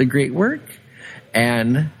 Keep up the great work.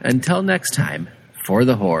 And until next time, for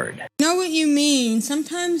the Horde. I know what you mean.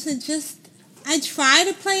 Sometimes I try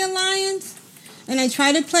to play Alliance, and I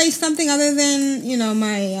try to play something other than,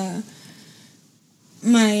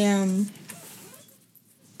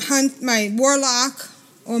 my Warlock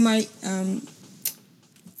or my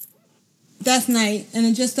Death Knight, and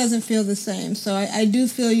it just doesn't feel the same. So I do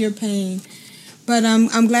feel your pain. But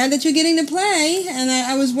I'm glad that you're getting to play, and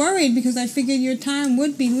I was worried because I figured your time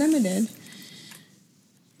would be limited.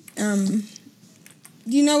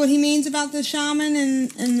 Do you know what he means about the shaman and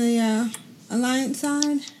the Alliance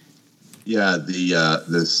side? Yeah,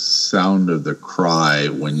 the sound of the cry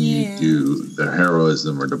when you do the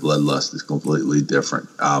heroism or the bloodlust is completely different.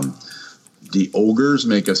 The ogres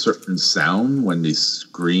make a certain sound when they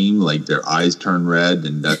scream, like their eyes turn red,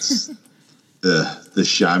 and that's the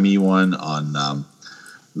Shami one on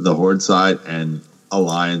the Horde side, and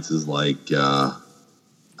Alliance is like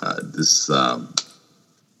this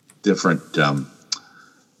different.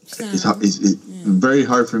 It's very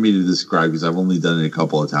hard for me to describe because I've only done it a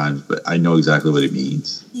couple of times, but I know exactly what it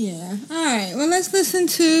means. Yeah. All right. Well, let's listen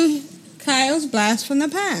to Kyle's Blast from the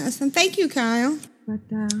Past. And thank you, Kyle. But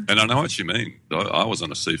and I know what you mean. I was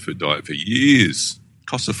on a seafood diet for years.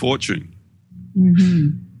 Costs a fortune.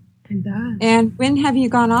 It does. And when have you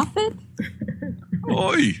gone off it?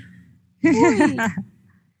 Oi.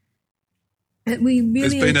 We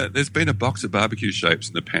really There's been a box of barbecue shapes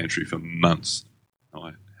in the pantry for months.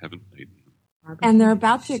 I haven't eaten them. And they're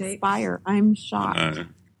about to expire. I'm shocked. No.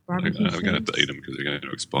 I'm going to have to eat them because they're going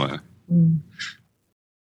to expire.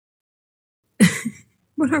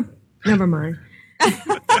 Never mind.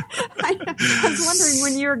 I was wondering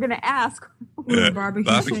when you were going to ask.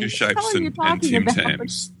 Barbecue shapes and Tim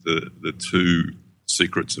Tams, the two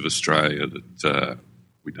secrets of Australia that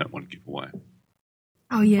we don't want to give away.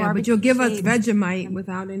 Oh, yeah, but you'll give us Vegemite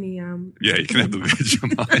without any... Yeah, you can have the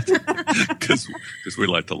Vegemite because we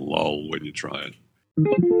like to loll when you try it.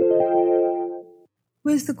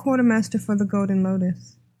 Where's the quartermaster for the Golden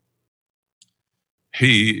Lotus?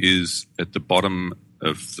 He is at the bottom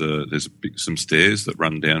of there's some stairs that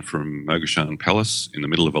run down from Mogashan Palace in the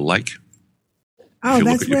middle of a lake. Oh, if you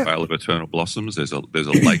that's look at your Vale of Eternal Blossoms, there's a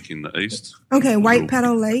lake in the east. Okay, White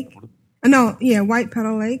Petal Lake. White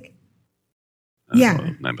Petal Lake. Yeah.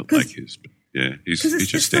 Well, name of the lake is, but yeah, he's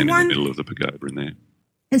just standing in the middle of the pagoda in there.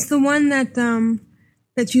 It's the one that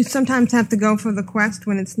that you sometimes have to go for the quest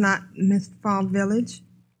when it's not Mistfall Village.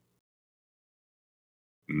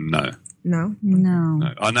 No. No.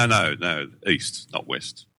 Oh, no. East, not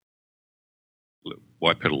west.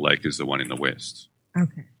 White Petal Lake is the one in the west.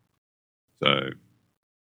 Okay. So,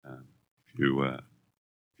 if you're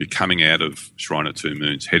coming out of Shrine of Two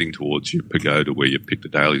Moons, heading towards your pagoda where you pick the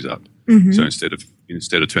dailies up. Mm-hmm. So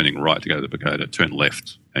instead of turning right to go to the pagoda, turn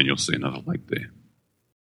left, and you'll see another lake there.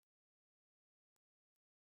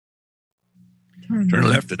 Turn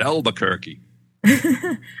left at Albuquerque.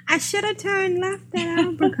 I should have turned left at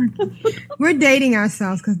Albuquerque. We're dating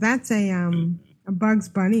ourselves because that's a Bugs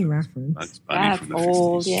Bunny reference. Bugs Bunny That's from the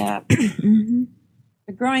old, 50s. yeah.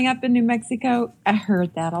 But growing up in New Mexico, I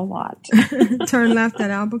heard that a lot. Turn left at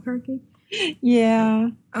Albuquerque? Yeah.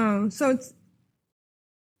 Oh, so it's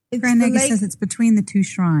Grandegg says it's between the two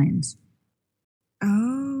shrines.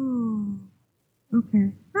 Oh.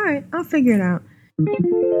 Okay. All right. I'll figure it out.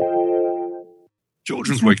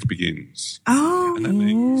 Children's Week begins. Oh. And that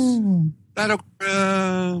means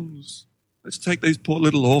battlegrounds. Let's take these poor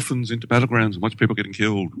little orphans into battlegrounds and watch people getting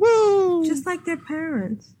killed. Woo! Just like their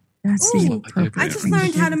parents. That's the appropriate I just thing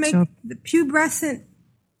learned to how do. to make the pubescent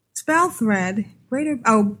spell thread.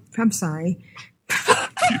 I'm sorry.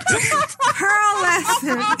 Pearlescent.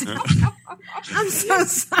 I'm so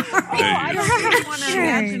sorry. I don't even want to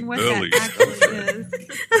imagine what that actually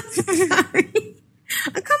is. Sorry.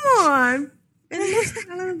 Come on. It looks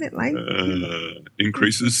a little bit like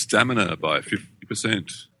Increases stamina by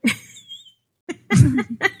 50%.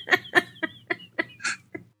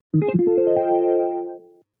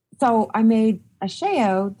 So I made a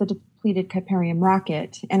Sheo, the depleted Kyperium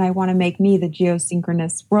rocket, and I want to make me the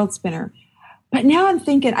geosynchronous world spinner. But now I'm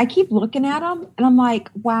thinking, I keep looking at them, and I'm like,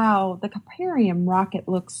 wow, the Kyperium rocket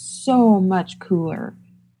looks so much cooler.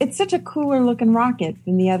 It's such a cooler looking rocket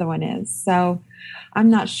than the other one is. So I'm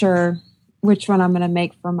not sure which one I'm going to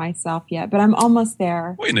make for myself yet, but I'm almost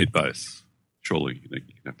there. Well, you need both. Surely you can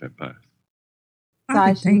have to have both. So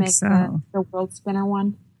I should make the world spinner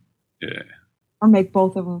one? Yeah. Or make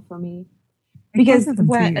both of them for me. Because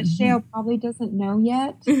what a Sheo probably doesn't know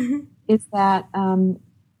yet is that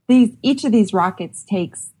each of these rockets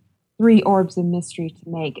takes 3 orbs of mystery to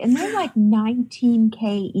make, and they're like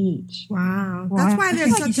 19K each. Wow. That's why they're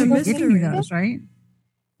such a mystery. Those, right?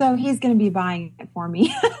 So he's going to be buying it for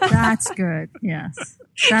me. That's good. Yes.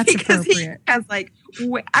 That's appropriate. He has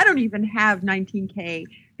I don't even have 19K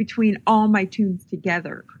between all my tunes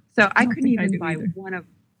together. So I couldn't even buy one of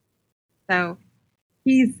them. So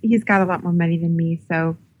he's got a lot more money than me.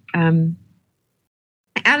 So out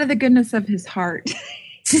of the goodness of his heart,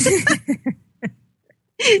 he's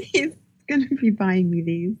going to be buying me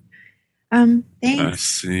these. Thanks. I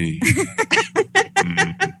see.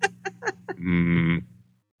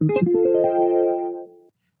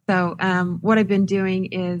 So what I've been doing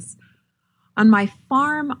is on my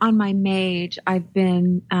farm, on my mage, I've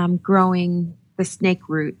been growing the snake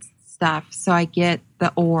root stuff. So I get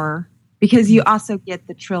the ore because you also get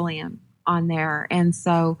the trillium on there. And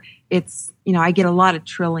so it's, I get a lot of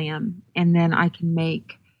trillium, and then I can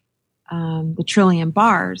make the trillium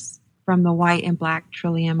bars from the white and black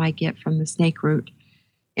trillium I get from the snake root.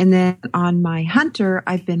 And then on my hunter,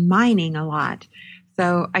 I've been mining a lot.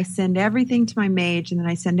 So I send everything to my mage, and then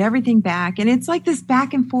I send everything back. And it's like this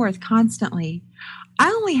back and forth constantly. I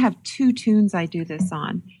only have 2 tunes I do this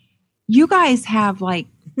on. You guys have like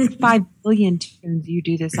 5 billion tunes you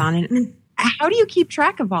do this on. And how do you keep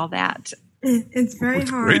track of all that? It's very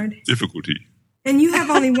hard. Great difficulty. And you have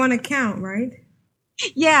only one account, right?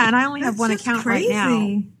 Yeah, and I only have one account crazy.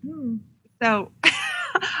 right now. So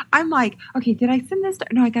I'm like, okay, did I send this?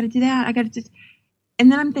 No, I got to do that. I got to just.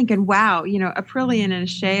 And then I'm thinking, wow, Aprillian and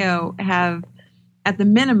Asheo have at the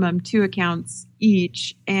minimum 2 accounts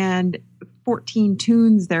each and 14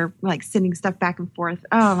 tunes. They're like sending stuff back and forth.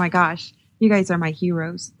 Oh my gosh, you guys are my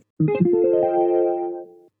heroes.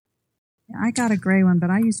 I got a gray one, but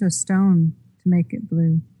I used a stone to make it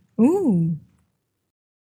blue. Ooh.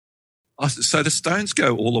 Oh, so the stones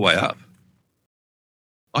go all the way up.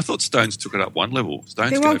 I thought stones took it up one level.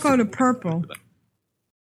 Stones they won't go to purple.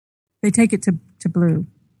 They take it to blue.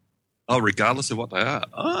 Oh, regardless of what they are.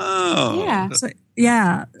 Oh, yeah. So,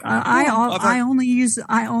 yeah, I only use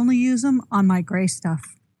them on my gray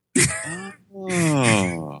stuff.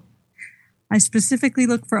 Oh. I specifically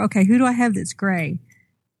look for who do I have that's gray,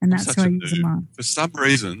 and that's who I use them on. For some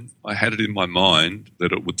reason, I had it in my mind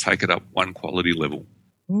that it would take it up one quality level.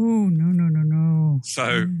 Oh, no.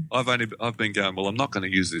 So I've been going, well, I'm not going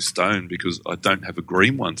to use this stone because I don't have a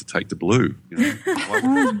green one to take to blue. No.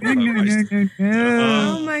 Oh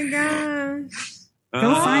my gosh.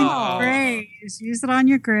 Go find grays. Use it on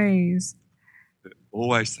your grays.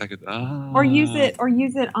 Always take it. Or use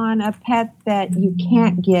it on a pet that you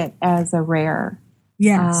can't get as a rare.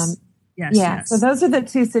 Yes. Yes. So those are the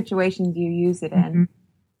 2 situations you use it in. Mm-hmm.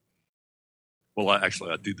 Well, I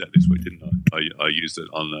did that this week, didn't I? I used it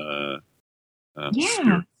on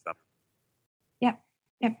Spirit stuff.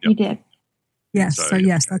 Yep, you did. Yes, so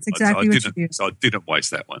yes, that's exactly what you do. So I didn't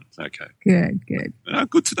waste that one. Okay. Good.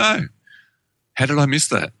 Good to know. How did I miss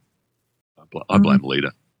that? I blame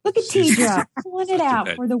Lita. Look at Tidra pulling it out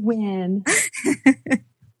for the win.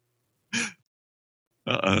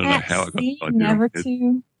 I don't know how I got the idea. Never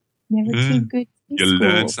too good. You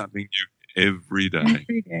learn something new every day.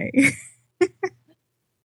 Every day.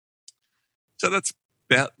 So that's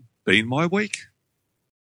about been my week.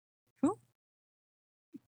 Cool.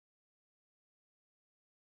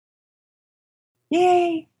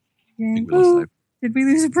 Yay. Did we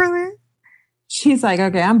lose a brother? She's like,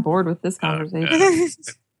 okay, I'm bored with this conversation.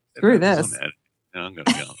 Screw this. I'm going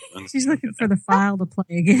to go. She's looking for the file to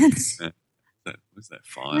play again. What's that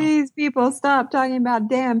file? Please, people, stop talking about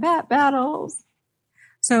damn bat battles.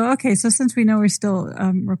 So since we know we're still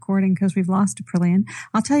recording because we've lost Aprillian,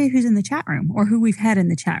 I'll tell you who's in the chat room or who we've had in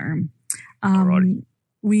the chat room.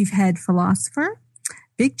 We've had Philosopher,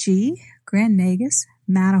 Big G, Grand Nagus,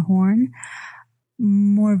 Matterhorn,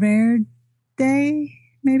 Morverde,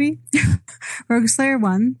 maybe, Rogue Slayer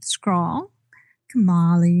 1, Scrawl,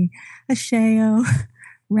 Kamali, Asheo,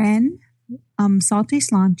 Ren, Salty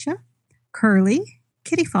Slancha, Curly,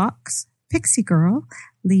 Kitty Fox, Pixie Girl,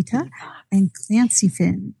 Lita, and Clancy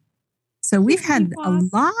Finn. So we've had a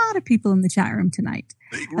lot of people in the chat room tonight,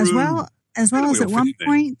 as well as at one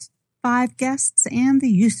point 5 guests and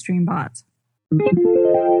the Ustream bot.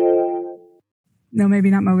 No,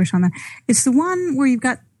 maybe not Mogish on that. It's the one where you've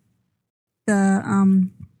got the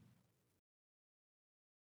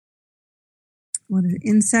what is it?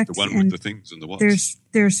 Insect. The one with the things and the what? There's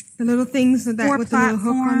the little things with the little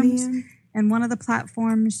hook on the end. And one of the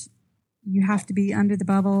platforms, you have to be under the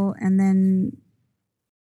bubble, and then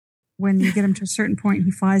when you get him to a certain point,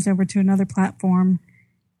 he flies over to another platform,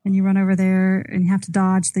 and you run over there, and you have to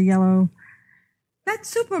dodge the yellow. That's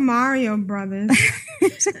Super Mario Brothers.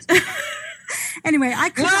 Anyway, I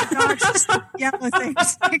couldn't dodge the yellow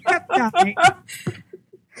things. I kept dying.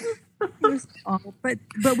 It was awful, but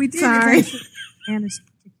we did eventually manage to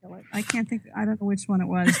kill it. I don't know which one it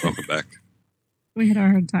was. Welcome back. We had a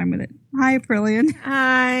hard time with it. Hi, Aprillian.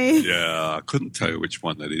 Hi. Yeah, I couldn't tell you which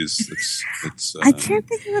one that is. It's. I can't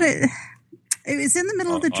think of it. It was in the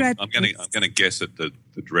middle of the dread. I'm going to guess at the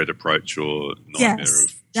dread approach or nightmare. Yes,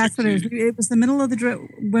 of that's what it is. It was the middle of the dread.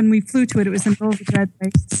 When we flew to it, it was the middle of the dread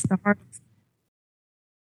waste. The heart.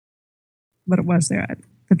 But it was there at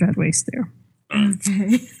the dread waste there.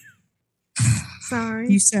 Okay. Sorry.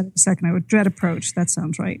 You said it a second ago. Dread approach. That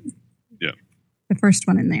sounds right. Yeah. The first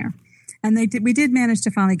one in there. And we did manage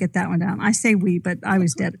to finally get that one down. I say we, but I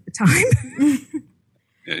was dead at the time.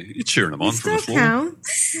 Yeah, you're cheering them on from the floor.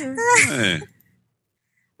 Counts. Yeah.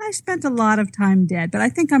 I spent a lot of time dead, but I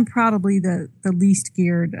think I'm probably the least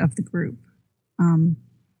geared of the group. You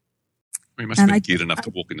must be geared enough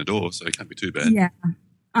to walk in the door, so it can't be too bad. Yeah,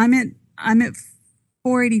 I'm at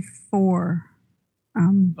 484.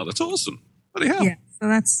 Oh, that's awesome! Bloody hell! Yeah, so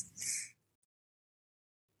that's.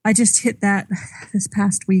 I just hit that this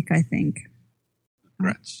past week, I think.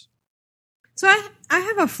 Congrats. So I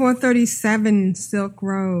have a 437 Silk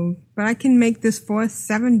Road, but I can make this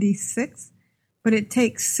 476. but it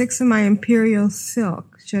takes 6 of my imperial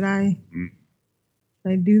silk. Should I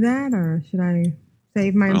do that, or should I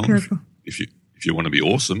save my imperial? If you want to be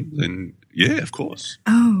awesome, then yeah, of course.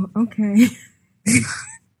 Oh, okay.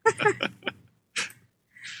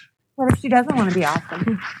 What if she doesn't want to be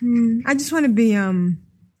awesome? I just want to be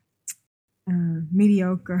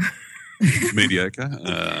mediocre. Mediocre.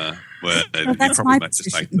 Well, you that's probably my just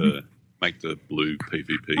position. make the blue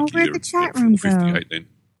PvP Oh, gear where'd the chat room go? 458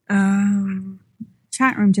 then.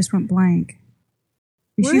 Chat room just went blank.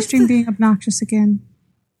 Is Where's Ustream being obnoxious again?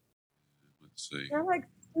 Let's see. They're like,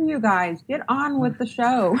 you guys, get on with the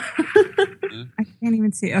show. I can't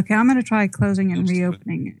even see. Okay, I'm going to try closing and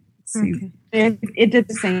reopening it. Let's see. It did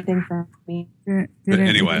the same thing for me. But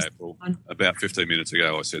anyway, April, about 15 minutes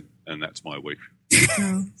ago, I said, and that's my week.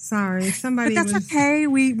 Oh, sorry. Somebody But that's okay.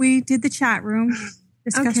 We did the chat room,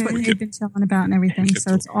 discussed what they've been telling about and everything,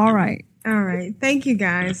 so it's all right. All right. Thank you,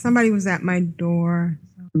 guys. Somebody was at my door.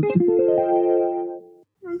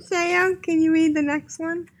 Shaya, can you read the next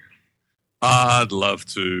one? I'd love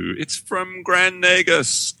to. It's from Grand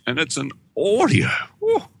Negus, and it's an audio.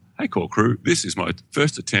 Ooh. Hey, core crew, this is my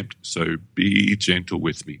first attempt, so be gentle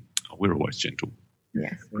with me. Oh, we're always gentle.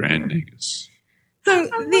 Yes. Grand Negus. So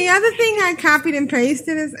the other thing I copied and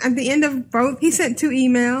pasted is at the end of both, he sent 2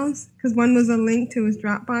 emails because one was a link to his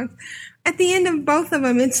Dropbox. At the end of both of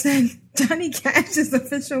them, it said Johnny Cash's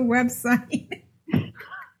official website.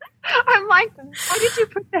 I'm like, why did you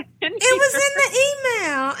put that in? It was in the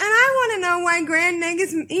email, and I want to know why Grand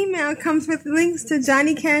Negus email comes with links to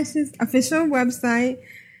Johnny Cash's official website.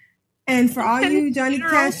 And for all you Johnny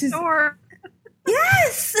Cash's...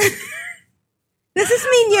 Yes! Does this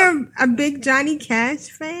mean you're a big Johnny Cash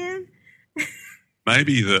fan?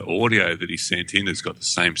 Maybe the audio that he sent in has got the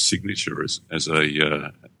same signature as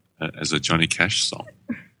a Johnny Cash song.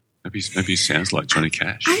 Maybe he sounds like Johnny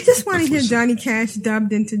Cash. I just want to hear Johnny Cash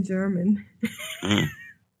dubbed into German.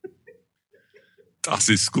 Das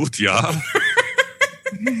ist gut, ja.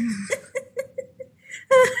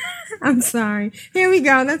 I'm sorry. Here we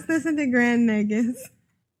go. Let's listen to Grand Negus.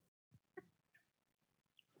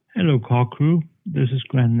 Hello, car crew. This is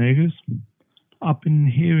Grand Negus. I've been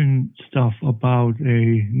hearing stuff about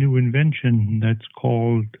a new invention that's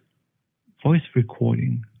called voice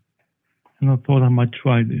recording. And I thought I might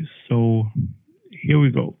try this. So here we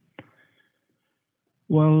go.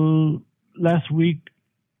 Well, last week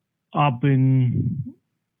I've been,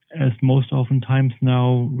 as most oftentimes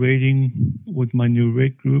now, raiding with my new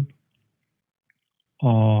raid group,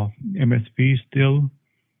 MSV still.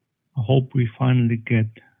 I hope we finally get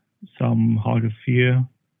some Heart of Fear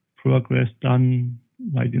progress done,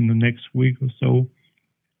 like in the next week or so.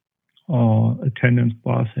 Attendance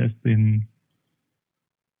bars has been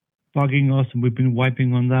bugging us, and we've been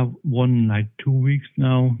wiping on that one like 2 weeks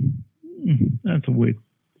now. That's the way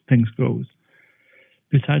things goes.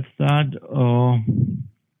 Besides that,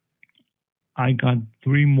 I got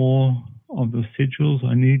 3 more of the sigils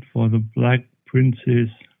I need for the Black Princess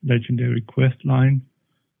Legendary Quest line.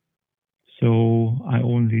 So I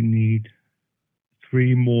only need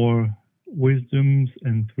 3 more wisdoms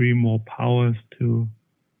and 3 more powers to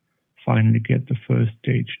finally get the first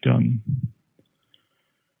stage done.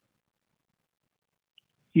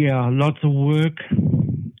 Yeah, lots of work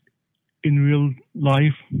in real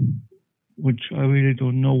life, which I really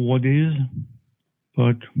don't know what is.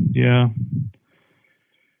 But yeah,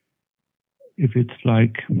 if it's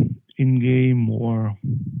like in-game or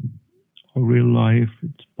real life,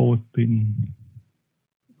 it's both been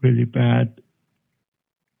really bad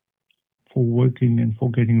for working and for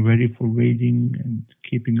getting ready for raiding and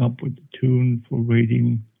keeping up with the tune for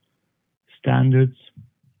raiding standards.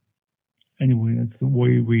 Anyway, that's the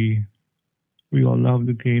way we all love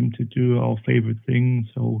the game to do our favorite thing.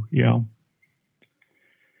 So yeah.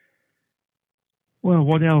 Well,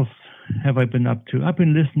 what else have I been up to? I've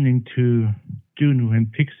been listening to Juno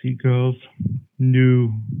and Pixie Girls'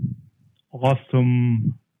 new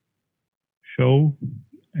awesome show,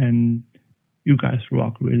 and you guys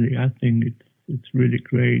rock, really. I think it's really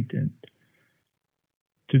great. And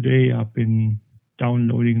today I've been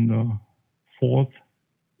downloading the 4th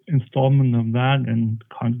installment of that and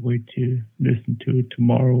can't wait to listen to it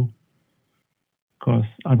tomorrow, because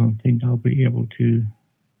I don't think I'll be able to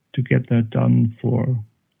get that done for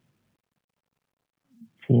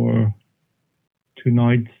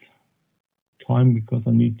tonight's time, because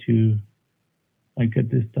I need to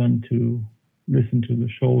get this done to listen to the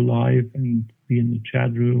show live and be in the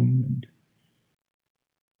chat room and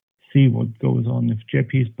see what goes on. If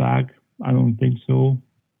Jeppy's back, I don't think so.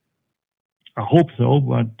 I hope so,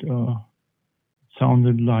 but it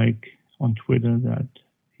sounded like on Twitter that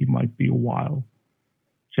he might be a while.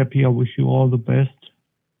 Chappie, I wish you all the best.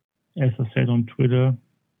 As I said on Twitter,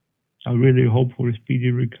 I really hope for a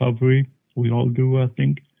speedy recovery. We all do, I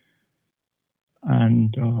think.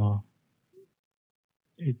 And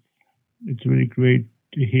it's really great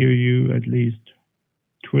to hear you, at least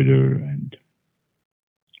Twitter, and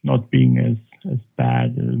not being as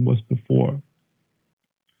bad as it was before.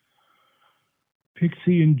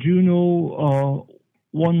 Pixie and Juno,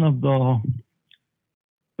 one of the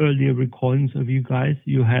earlier recordings of you guys,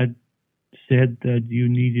 you had said that you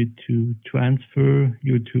needed to transfer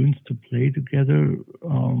your tunes to play together.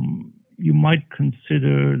 You might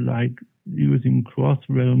consider like using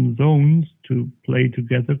cross-realm zones to play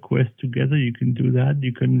together, quest together. You can do that.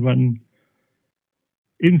 You can run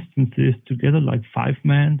instances together, like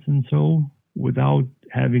 5-mans and so, without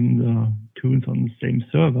having the tunes on the same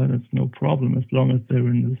server. That's no problem, as long as they're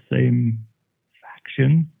in the same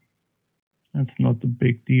faction. That's not a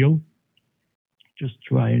big deal. Just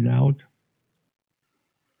try it out.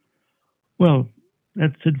 Well,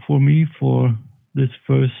 that's it for me for this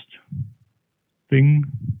first thing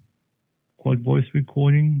called voice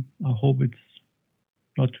recording. I hope it's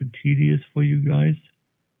not too tedious for you guys.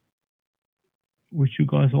 Wish you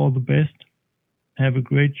guys all the best. Have a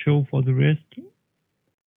great show for the rest.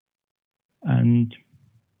 And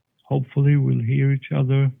hopefully we'll hear each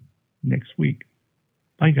other next week.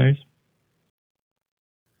 Bye, guys.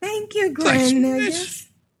 Thank you, Glenn. Yes.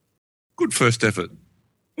 Good first effort.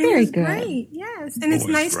 Very good. Great, yes. And it's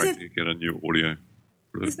nice great to get a new audio.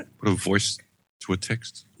 Put a voice to a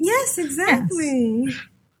text. Yes, exactly. Yes.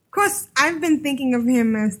 Of course, I've been thinking of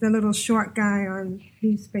him as the little short guy on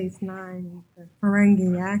Deep Space Nine with the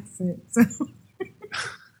Ferengi accent. So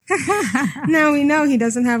now we know he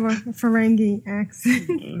doesn't have a Ferengi accent.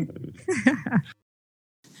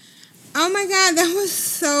 Oh my God, that was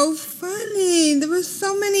so funny. There was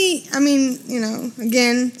so many. I mean, you know,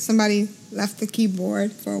 again, somebody left the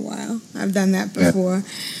keyboard for a while. I've done that before. Yeah.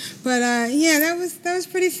 But yeah, that was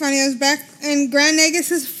pretty funny. I was back in Grand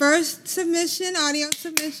Negus' first submission, audio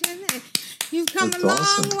submission. And you've come a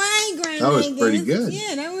long way, Grand Negus. That was pretty good.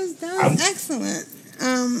 Yeah, that was excellent.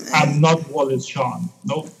 I'm not Wallace Shawn.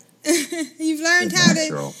 Nope. You've learned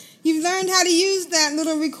how to use that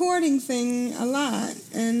little recording thing a lot,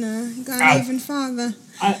 and gone even farther.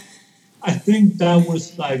 I think that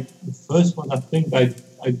was like the first one. I think I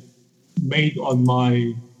made on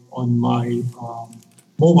my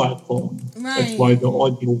mobile phone. Right. That's why the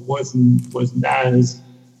audio wasn't as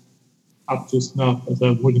up to snuff as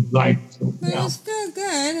I would have liked. So, but it's still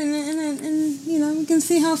good, and you know, we can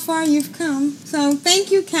see how far you've come. So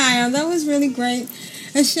thank you, Kyle. That was really great.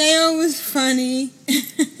 Asheo was funny.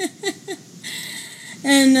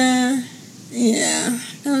 And yeah,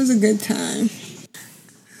 that was a good time.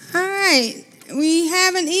 All right. We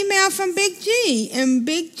have an email from Big G, and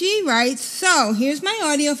Big G writes, so here's my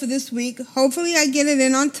audio for this week. Hopefully I get it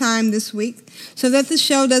in on time this week so that the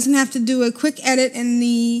show doesn't have to do a quick edit in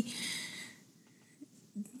the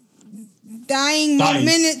dying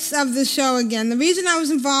minutes of the show again. The reason I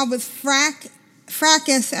was involved with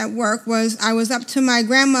fracas at work was I was up to my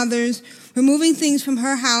grandmother's removing things from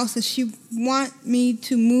her house that she want me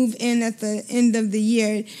to move in at the end of the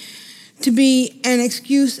year to be an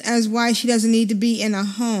excuse as why she doesn't need to be in a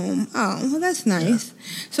home. Oh, well, that's nice. Yeah.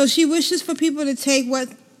 So she wishes for people to take what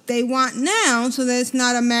they want now so that it's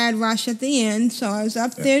not a mad rush at the end. So I was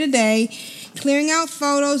up there today clearing out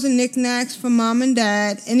photos and knickknacks for Mom and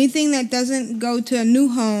Dad. Anything that doesn't go to a new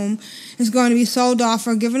home is going to be sold off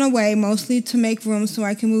or given away, mostly to make room so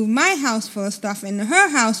I can move my house full of stuff into her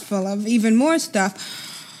house full of even more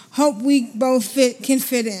stuff. Hope we both can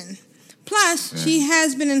fit in. Plus, she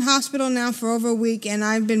has been in hospital now for over a week, and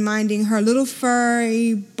I've been minding her little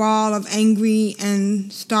furry ball of angry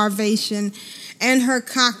and starvation and her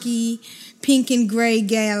cocky pink and gray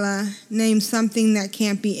gala named something that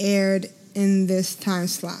can't be aired in this time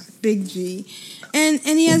slot. Big G. And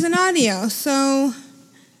he has an audio, so...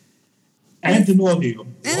 And an audio.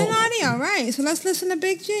 And an audio, right. So let's listen to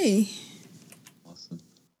Big G.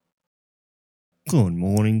 Good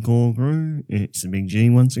morning, core crew. It's the Big G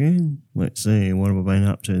once again. Let's see, what have I been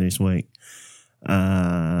up to this week?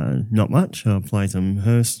 Not much. I played some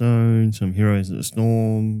Hearthstone, some Heroes of the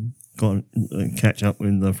Storm, got catch up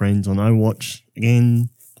with the friends on Overwatch again,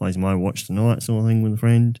 play some Overwatch tonight sort of thing with a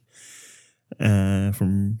friend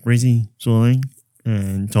from Brizzy sort of thing,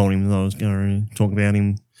 and told him that I was going to talk about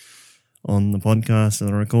him on the podcast that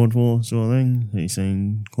I record for sort of thing. He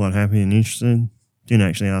seemed quite happy and interested. Didn't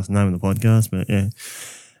actually ask the name of the podcast, but yeah.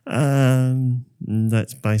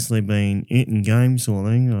 That's basically been it in game sort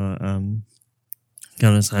of thing.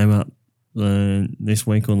 Going to save up this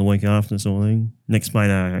week or the week after sort of thing. Next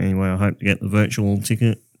payday, anyway, I hope to get the virtual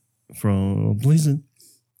ticket from Blizzard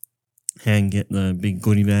and get the big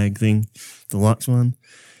goodie bag thing, the deluxe one.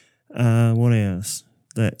 What else?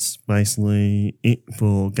 That's basically it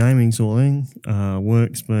for gaming sort of thing.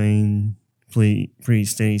 Work's been pretty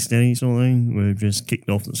steady sort of thing. We've just kicked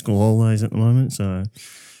off the school holidays at the moment, so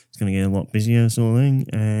it's going to get a lot busier sort of thing.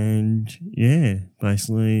 And yeah,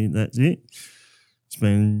 basically that's it. It's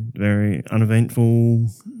been very uneventful,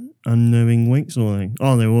 unnerving week sort of thing.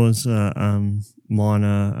 Oh, there was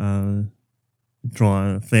minor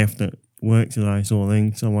theft at work today sort of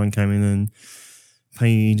thing. Someone came in and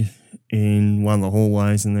peed in one of the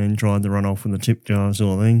hallways and then tried to run off with a tip jar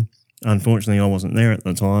sort of thing. Unfortunately, I wasn't there at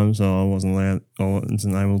the time, so I wasn't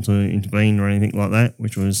able to intervene or anything like that,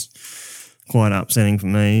 which was quite upsetting for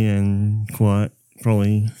me and quite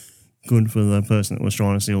probably good for the person that was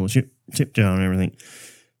trying to steal the tip jar and everything.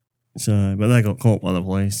 So, but they got caught by the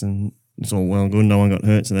police and it's all well and good. No one got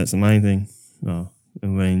hurt, so that's the main thing. Oh, it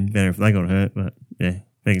would have been better if they got hurt, but yeah,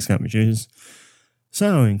 beggars can't be choosers.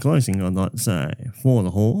 So, in closing, I'd like to say, for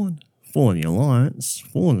the Horde, for the Alliance,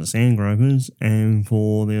 for the Sandgropers, and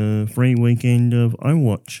for the free weekend of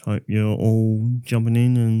Overwatch. Hope you're all jumping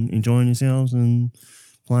in and enjoying yourselves and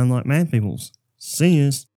playing like mad peoples. See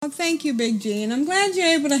yous. Well, thank you, Big G, and I'm glad you're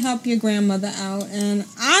able to help your grandmother out, and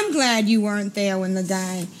I'm glad you weren't there when the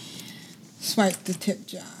guy swiped the tip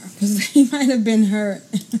jar, because he might have been hurt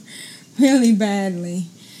really badly.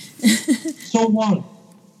 So what?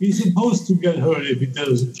 He's supposed to get hurt if he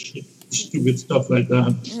does stupid stuff like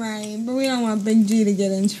that. Right, but we don't want Big G to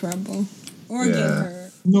get in trouble or get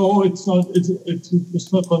hurt. No, it's not.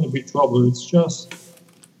 It's not going to be trouble. It's just.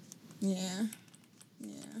 Yeah.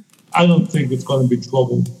 I don't think it's going to be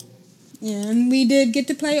trouble. Yeah, and we did get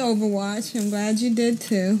to play Overwatch. I'm glad you did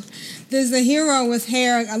too. There's a hero with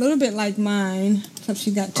hair a little bit like mine, except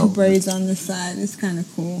she got two braids on the side. It's kind of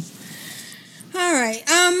cool. All right.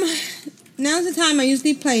 Now's the time I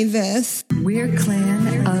usually play this. We're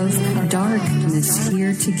clan of darkness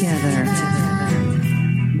here together.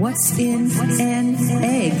 What's in an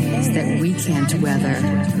egg that we can't weather?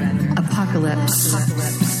 Apocalypse.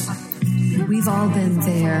 We've all been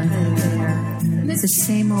there. The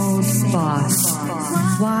same old boss.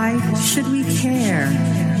 Why should we care?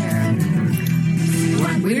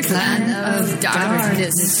 We're clan of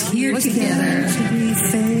darkness here together.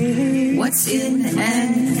 What's in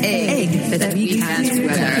an egg that we can't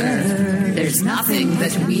weather? There's nothing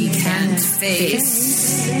that we can't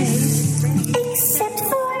face. Except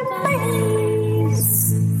for mice.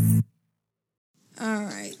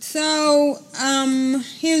 Alright, so,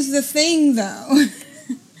 here's the thing though.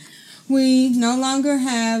 We no longer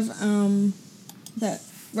have, that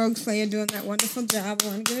Rogue Slayer doing that wonderful job. I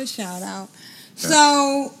want to give a shout out.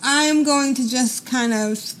 So I'm going to just kind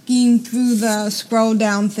of scheme through the scroll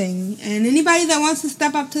down thing. And anybody that wants to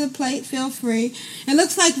step up to the plate, feel free. It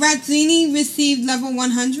looks like Ratzini received level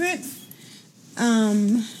 100.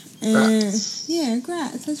 And yeah,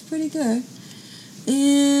 grats. That's pretty good.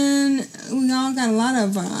 And we all got a lot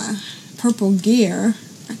of purple gear.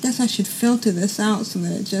 I guess I should filter this out so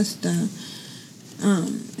that it just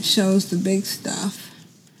shows the big stuff.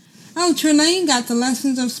 Oh, Trelane got the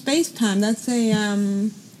Lessons of Space-Time. That's a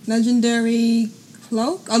legendary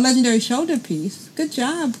cloak, a legendary shoulder piece. Good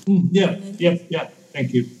job. Yeah.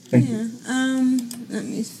 Thank you. Thank you. Let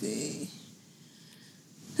me see.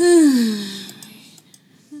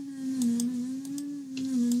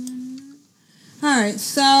 All right,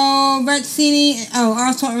 so Bertzini,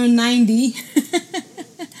 also earned 90.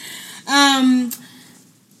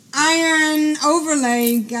 Iron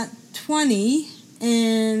Overlay got 20.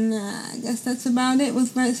 And I guess that's about it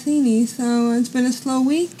with Ratzini. So it's been a slow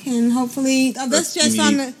week, and hopefully... Oh, that's just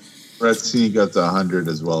on the... Ratzini got the 100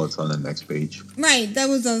 as well. It's on the next page. Right, that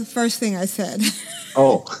was the first thing I said.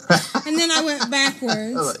 Oh. And then I went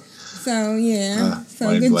backwards. So, yeah.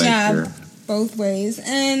 So good job here. Both ways.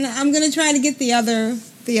 And I'm going to try to get the other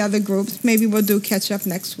groups. Maybe we'll do catch-up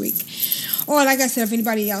next week. Or, like I said, if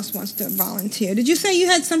anybody else wants to volunteer. Did you say you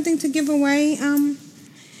had something to give away,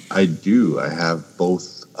 I do. I have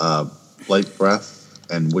both Blight Breath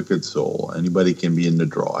and Wicked Soul. Anybody can be in the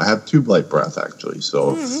draw. I have 2 Blight Breath, actually.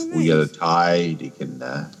 So if we get a tie,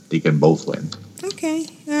 they can both win. Okay.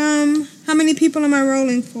 How many people am I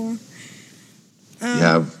rolling for? You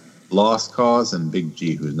have Lost Cause and Big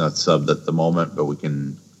G, who's not subbed at the moment, but we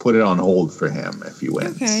can put it on hold for him if he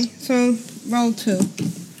wins. Okay. So roll 2.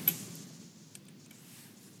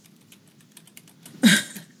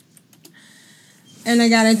 And I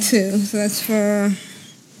got a 2, so that's for...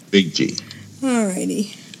 Big G.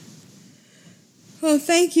 Alrighty. Well,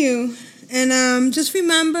 thank you, And just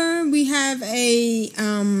remember, we have a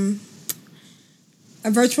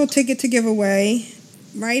virtual ticket to give away.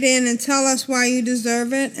 Write in and tell us why you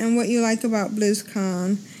deserve it and what you like about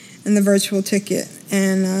BlizzCon and the virtual ticket.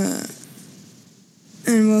 And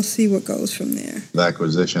we'll see what goes from there. The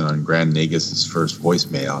acquisition on Grand Negus' first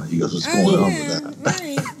voicemail. He goes, what's going on with that?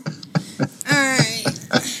 Right. All right.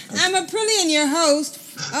 I'm Aprillian, your host.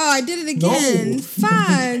 Oh, I did it again. No.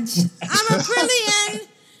 Fudge. I'm Aprillian.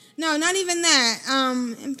 No, not even that.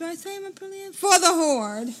 Do I say I'm Aprillian? For the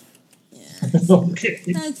Horde. Yes. Okay.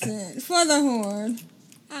 That's it. For the Horde.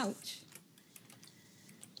 Ouch.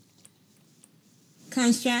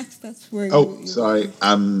 Constructs, that's where you... sorry.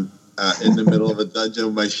 I'm in the middle of a dungeon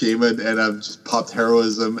with my shaman, and I've just popped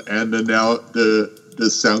heroism, and then now the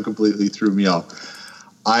sound completely threw me off.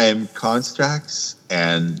 I am Constructs,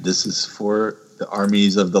 and this is for the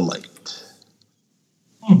armies of the light.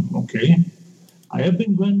 Okay. I have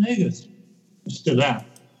been Grand Negus. Still am.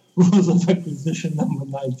 Rules of acquisition number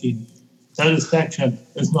 19. Satisfaction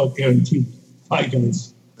is not guaranteed. Bye,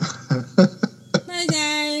 guys. Bye,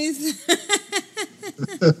 guys.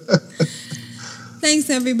 Thanks,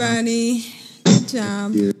 everybody. Good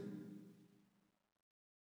job.